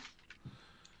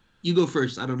 You go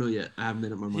first. I don't know yet. I haven't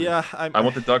made up my mind. Yeah, I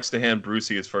want the Ducks to hand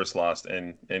Brucey his first loss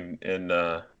in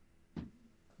the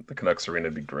Canucks arena.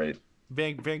 Would be great.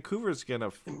 Vancouver's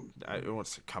gonna. I want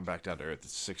to come back down to earth.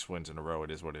 It's 6 wins in a row. It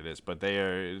is what it is. But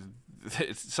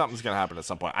something's gonna happen at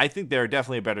some point. I think they're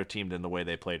definitely a better team than the way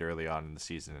they played early on in the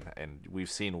season, and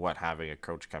we've seen what having a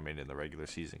coach come in the regular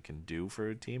season can do for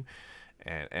a team.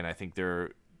 And I think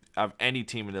they're, of any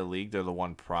team in the league, they're the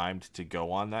one primed to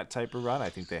go on that type of run. I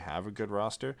think they have a good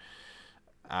roster.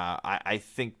 I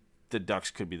think the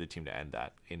Ducks could be the team to end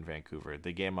that in Vancouver.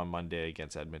 The game on Monday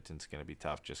against Edmonton's going to be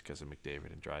tough just because of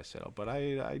McDavid and Draisaitl. But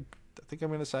I think I'm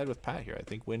going to side with Pat here. I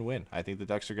think win-win. I think the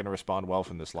Ducks are going to respond well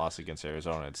from this loss against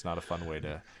Arizona. It's not a fun way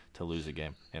to lose a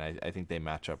game. And I think they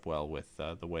match up well with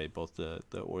the way both the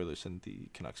Oilers and the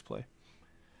Canucks play.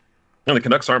 And the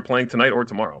Canucks aren't playing tonight or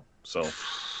tomorrow. So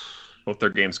both their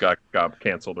games got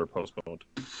canceled or postponed.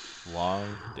 Long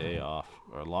day off.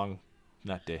 Or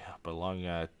not day off, but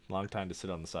long time to sit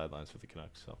on the sidelines for the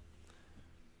Canucks. So,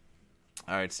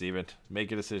 all right, Steven,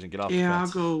 make a decision. Get off the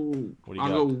fence.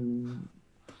 I'll go.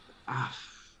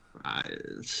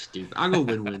 Stupid. I'll go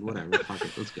win-win. Whatever. Fuck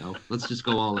it. Let's go. Let's just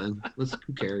go all in.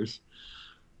 Who cares?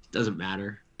 Doesn't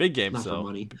matter. Big game, Not so. for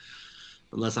money.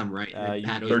 Unless I'm right.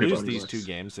 You lose these two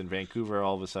games, and Vancouver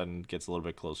all of a sudden gets a little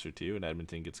bit closer to you, and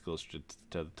Edmonton gets closer to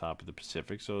the top of the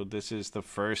Pacific. So this is the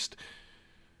first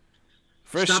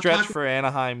stretch for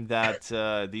Anaheim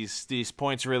that these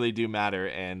points really do matter,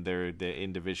 and they're the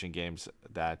in division games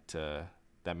that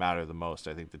matter the most.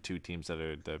 I think the two teams that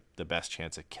are the best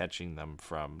chance of catching them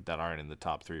that aren't in the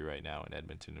top three right now in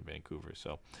Edmonton and Vancouver.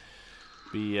 So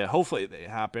hopefully they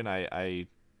happen. I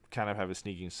kind of have a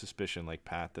sneaking suspicion, like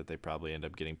Pat, that they probably end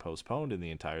up getting postponed and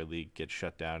the entire league gets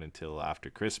shut down until after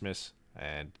Christmas.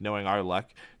 And knowing our luck,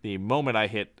 the moment I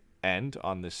hit end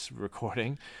on this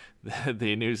recording,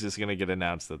 the news is going to get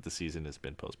announced that the season has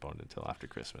been postponed until after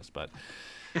Christmas. But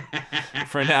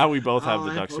for now, we both have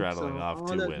the Ducks rattling off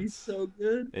 2 wins. Be so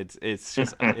good. It's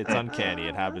uncanny.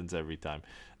 It happens every time.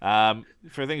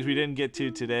 For things we didn't get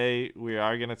to today, we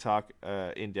are going to talk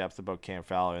in depth about Cam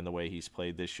Fowler and the way he's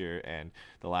played this year and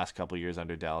the last couple of years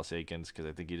under Dallas Eakins, because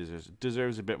I think he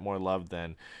deserves a bit more love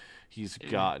than he's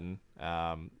gotten.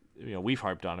 We've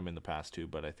harped on him in the past too,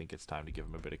 but I think it's time to give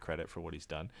him a bit of credit for what he's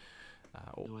done.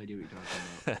 No idea what you're talking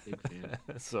about. Big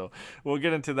fan. So we'll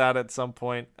get into that at some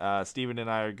point. Steven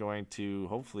and I are going to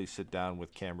hopefully sit down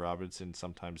with Cam Robinson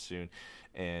sometime soon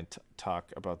and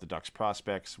talk about the Ducks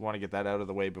prospects. Want to get that out of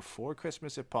the way before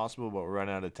Christmas if possible, but we're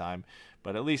running out of time.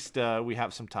 But at least we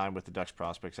have some time with the Ducks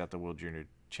prospects at the World Junior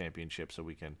Championship, so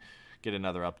we can get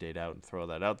another update out and throw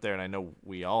that out there. And I know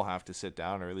we all have to sit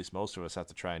down, or at least most of us have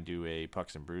to try and do a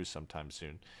Pucks and Brews sometime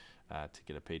soon to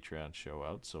get a Patreon show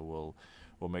out. So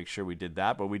we'll make sure we did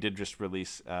that. But we did just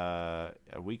release a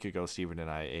week ago, Steven and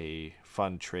I, a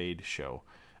fun trade show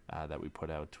that we put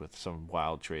out with some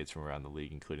wild trades from around the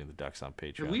league, including the Ducks on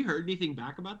Patreon. Have we heard anything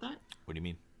back about that? What do you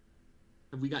mean?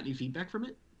 Have we got any feedback from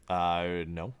it?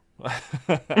 No.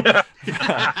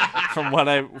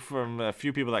 From a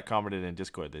few people that commented in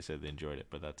Discord, they said they enjoyed it,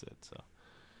 but that's it. So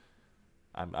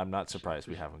I'm not surprised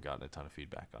we haven't gotten a ton of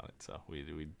feedback on it. So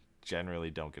we generally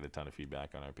don't get a ton of feedback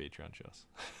on our Patreon shows.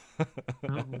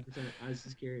 I was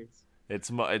just curious.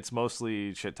 It's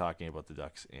mostly shit talking about the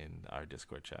Ducks in our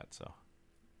Discord chat. So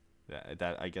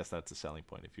that I guess that's a selling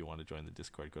point. If you want to join the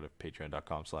Discord, go to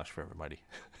patreon.com/forevermighty.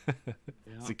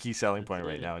 It's a key selling point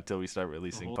right now until we start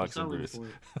releasing Pucks and Brews.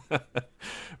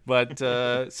 But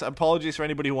so apologies for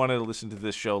anybody who wanted to listen to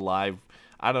this show live.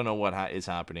 I don't know what is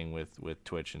happening with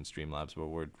Twitch and Streamlabs, but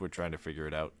we're trying to figure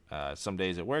it out. Some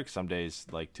days it works, some days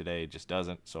like today it just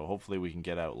doesn't. So hopefully we can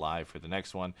get out live for the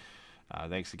next one.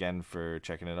 Thanks again for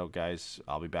checking it out, guys.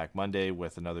 I'll be back Monday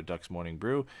with another Ducks Morning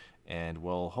Brew, and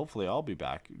hopefully I'll be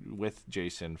back with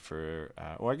Jason for,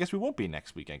 or I guess we won't be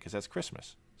next weekend because that's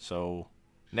Christmas. So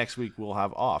next week we'll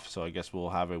have off. So I guess we'll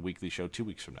have a weekly show 2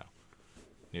 weeks from now,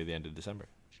 near the end of December.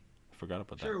 I forgot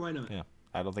about that. Sure, why not? Yeah.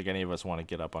 I don't think any of us want to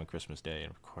get up on Christmas Day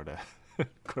and record a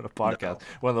podcast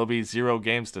when there'll be 0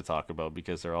 games to talk about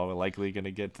because they're all likely going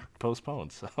to get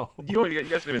postponed. So you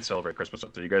guys don't even celebrate Christmas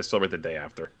up there. You guys celebrate the day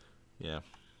after. Yeah.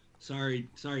 Sorry,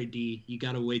 D. You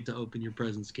gotta wait to open your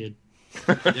presents, kid.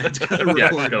 Dad's got to Yeah,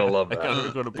 record. you're gonna love I that. gotta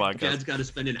record a podcast. Dad's got to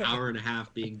spend an hour and a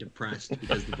half being depressed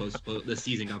because the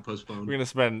season got postponed. We're gonna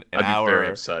spend an I'd be very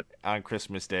hour upset. on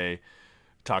Christmas Day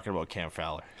talking about Cam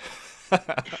Fowler.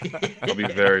 I'll be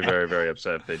very, very, very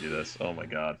upset if they do this. Oh my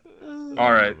god.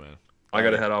 All right. Oh, man. I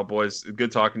gotta head out, boys.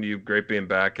 Good talking to you. Great being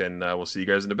back, and we'll see you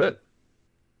guys in a bit.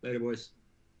 Later, boys.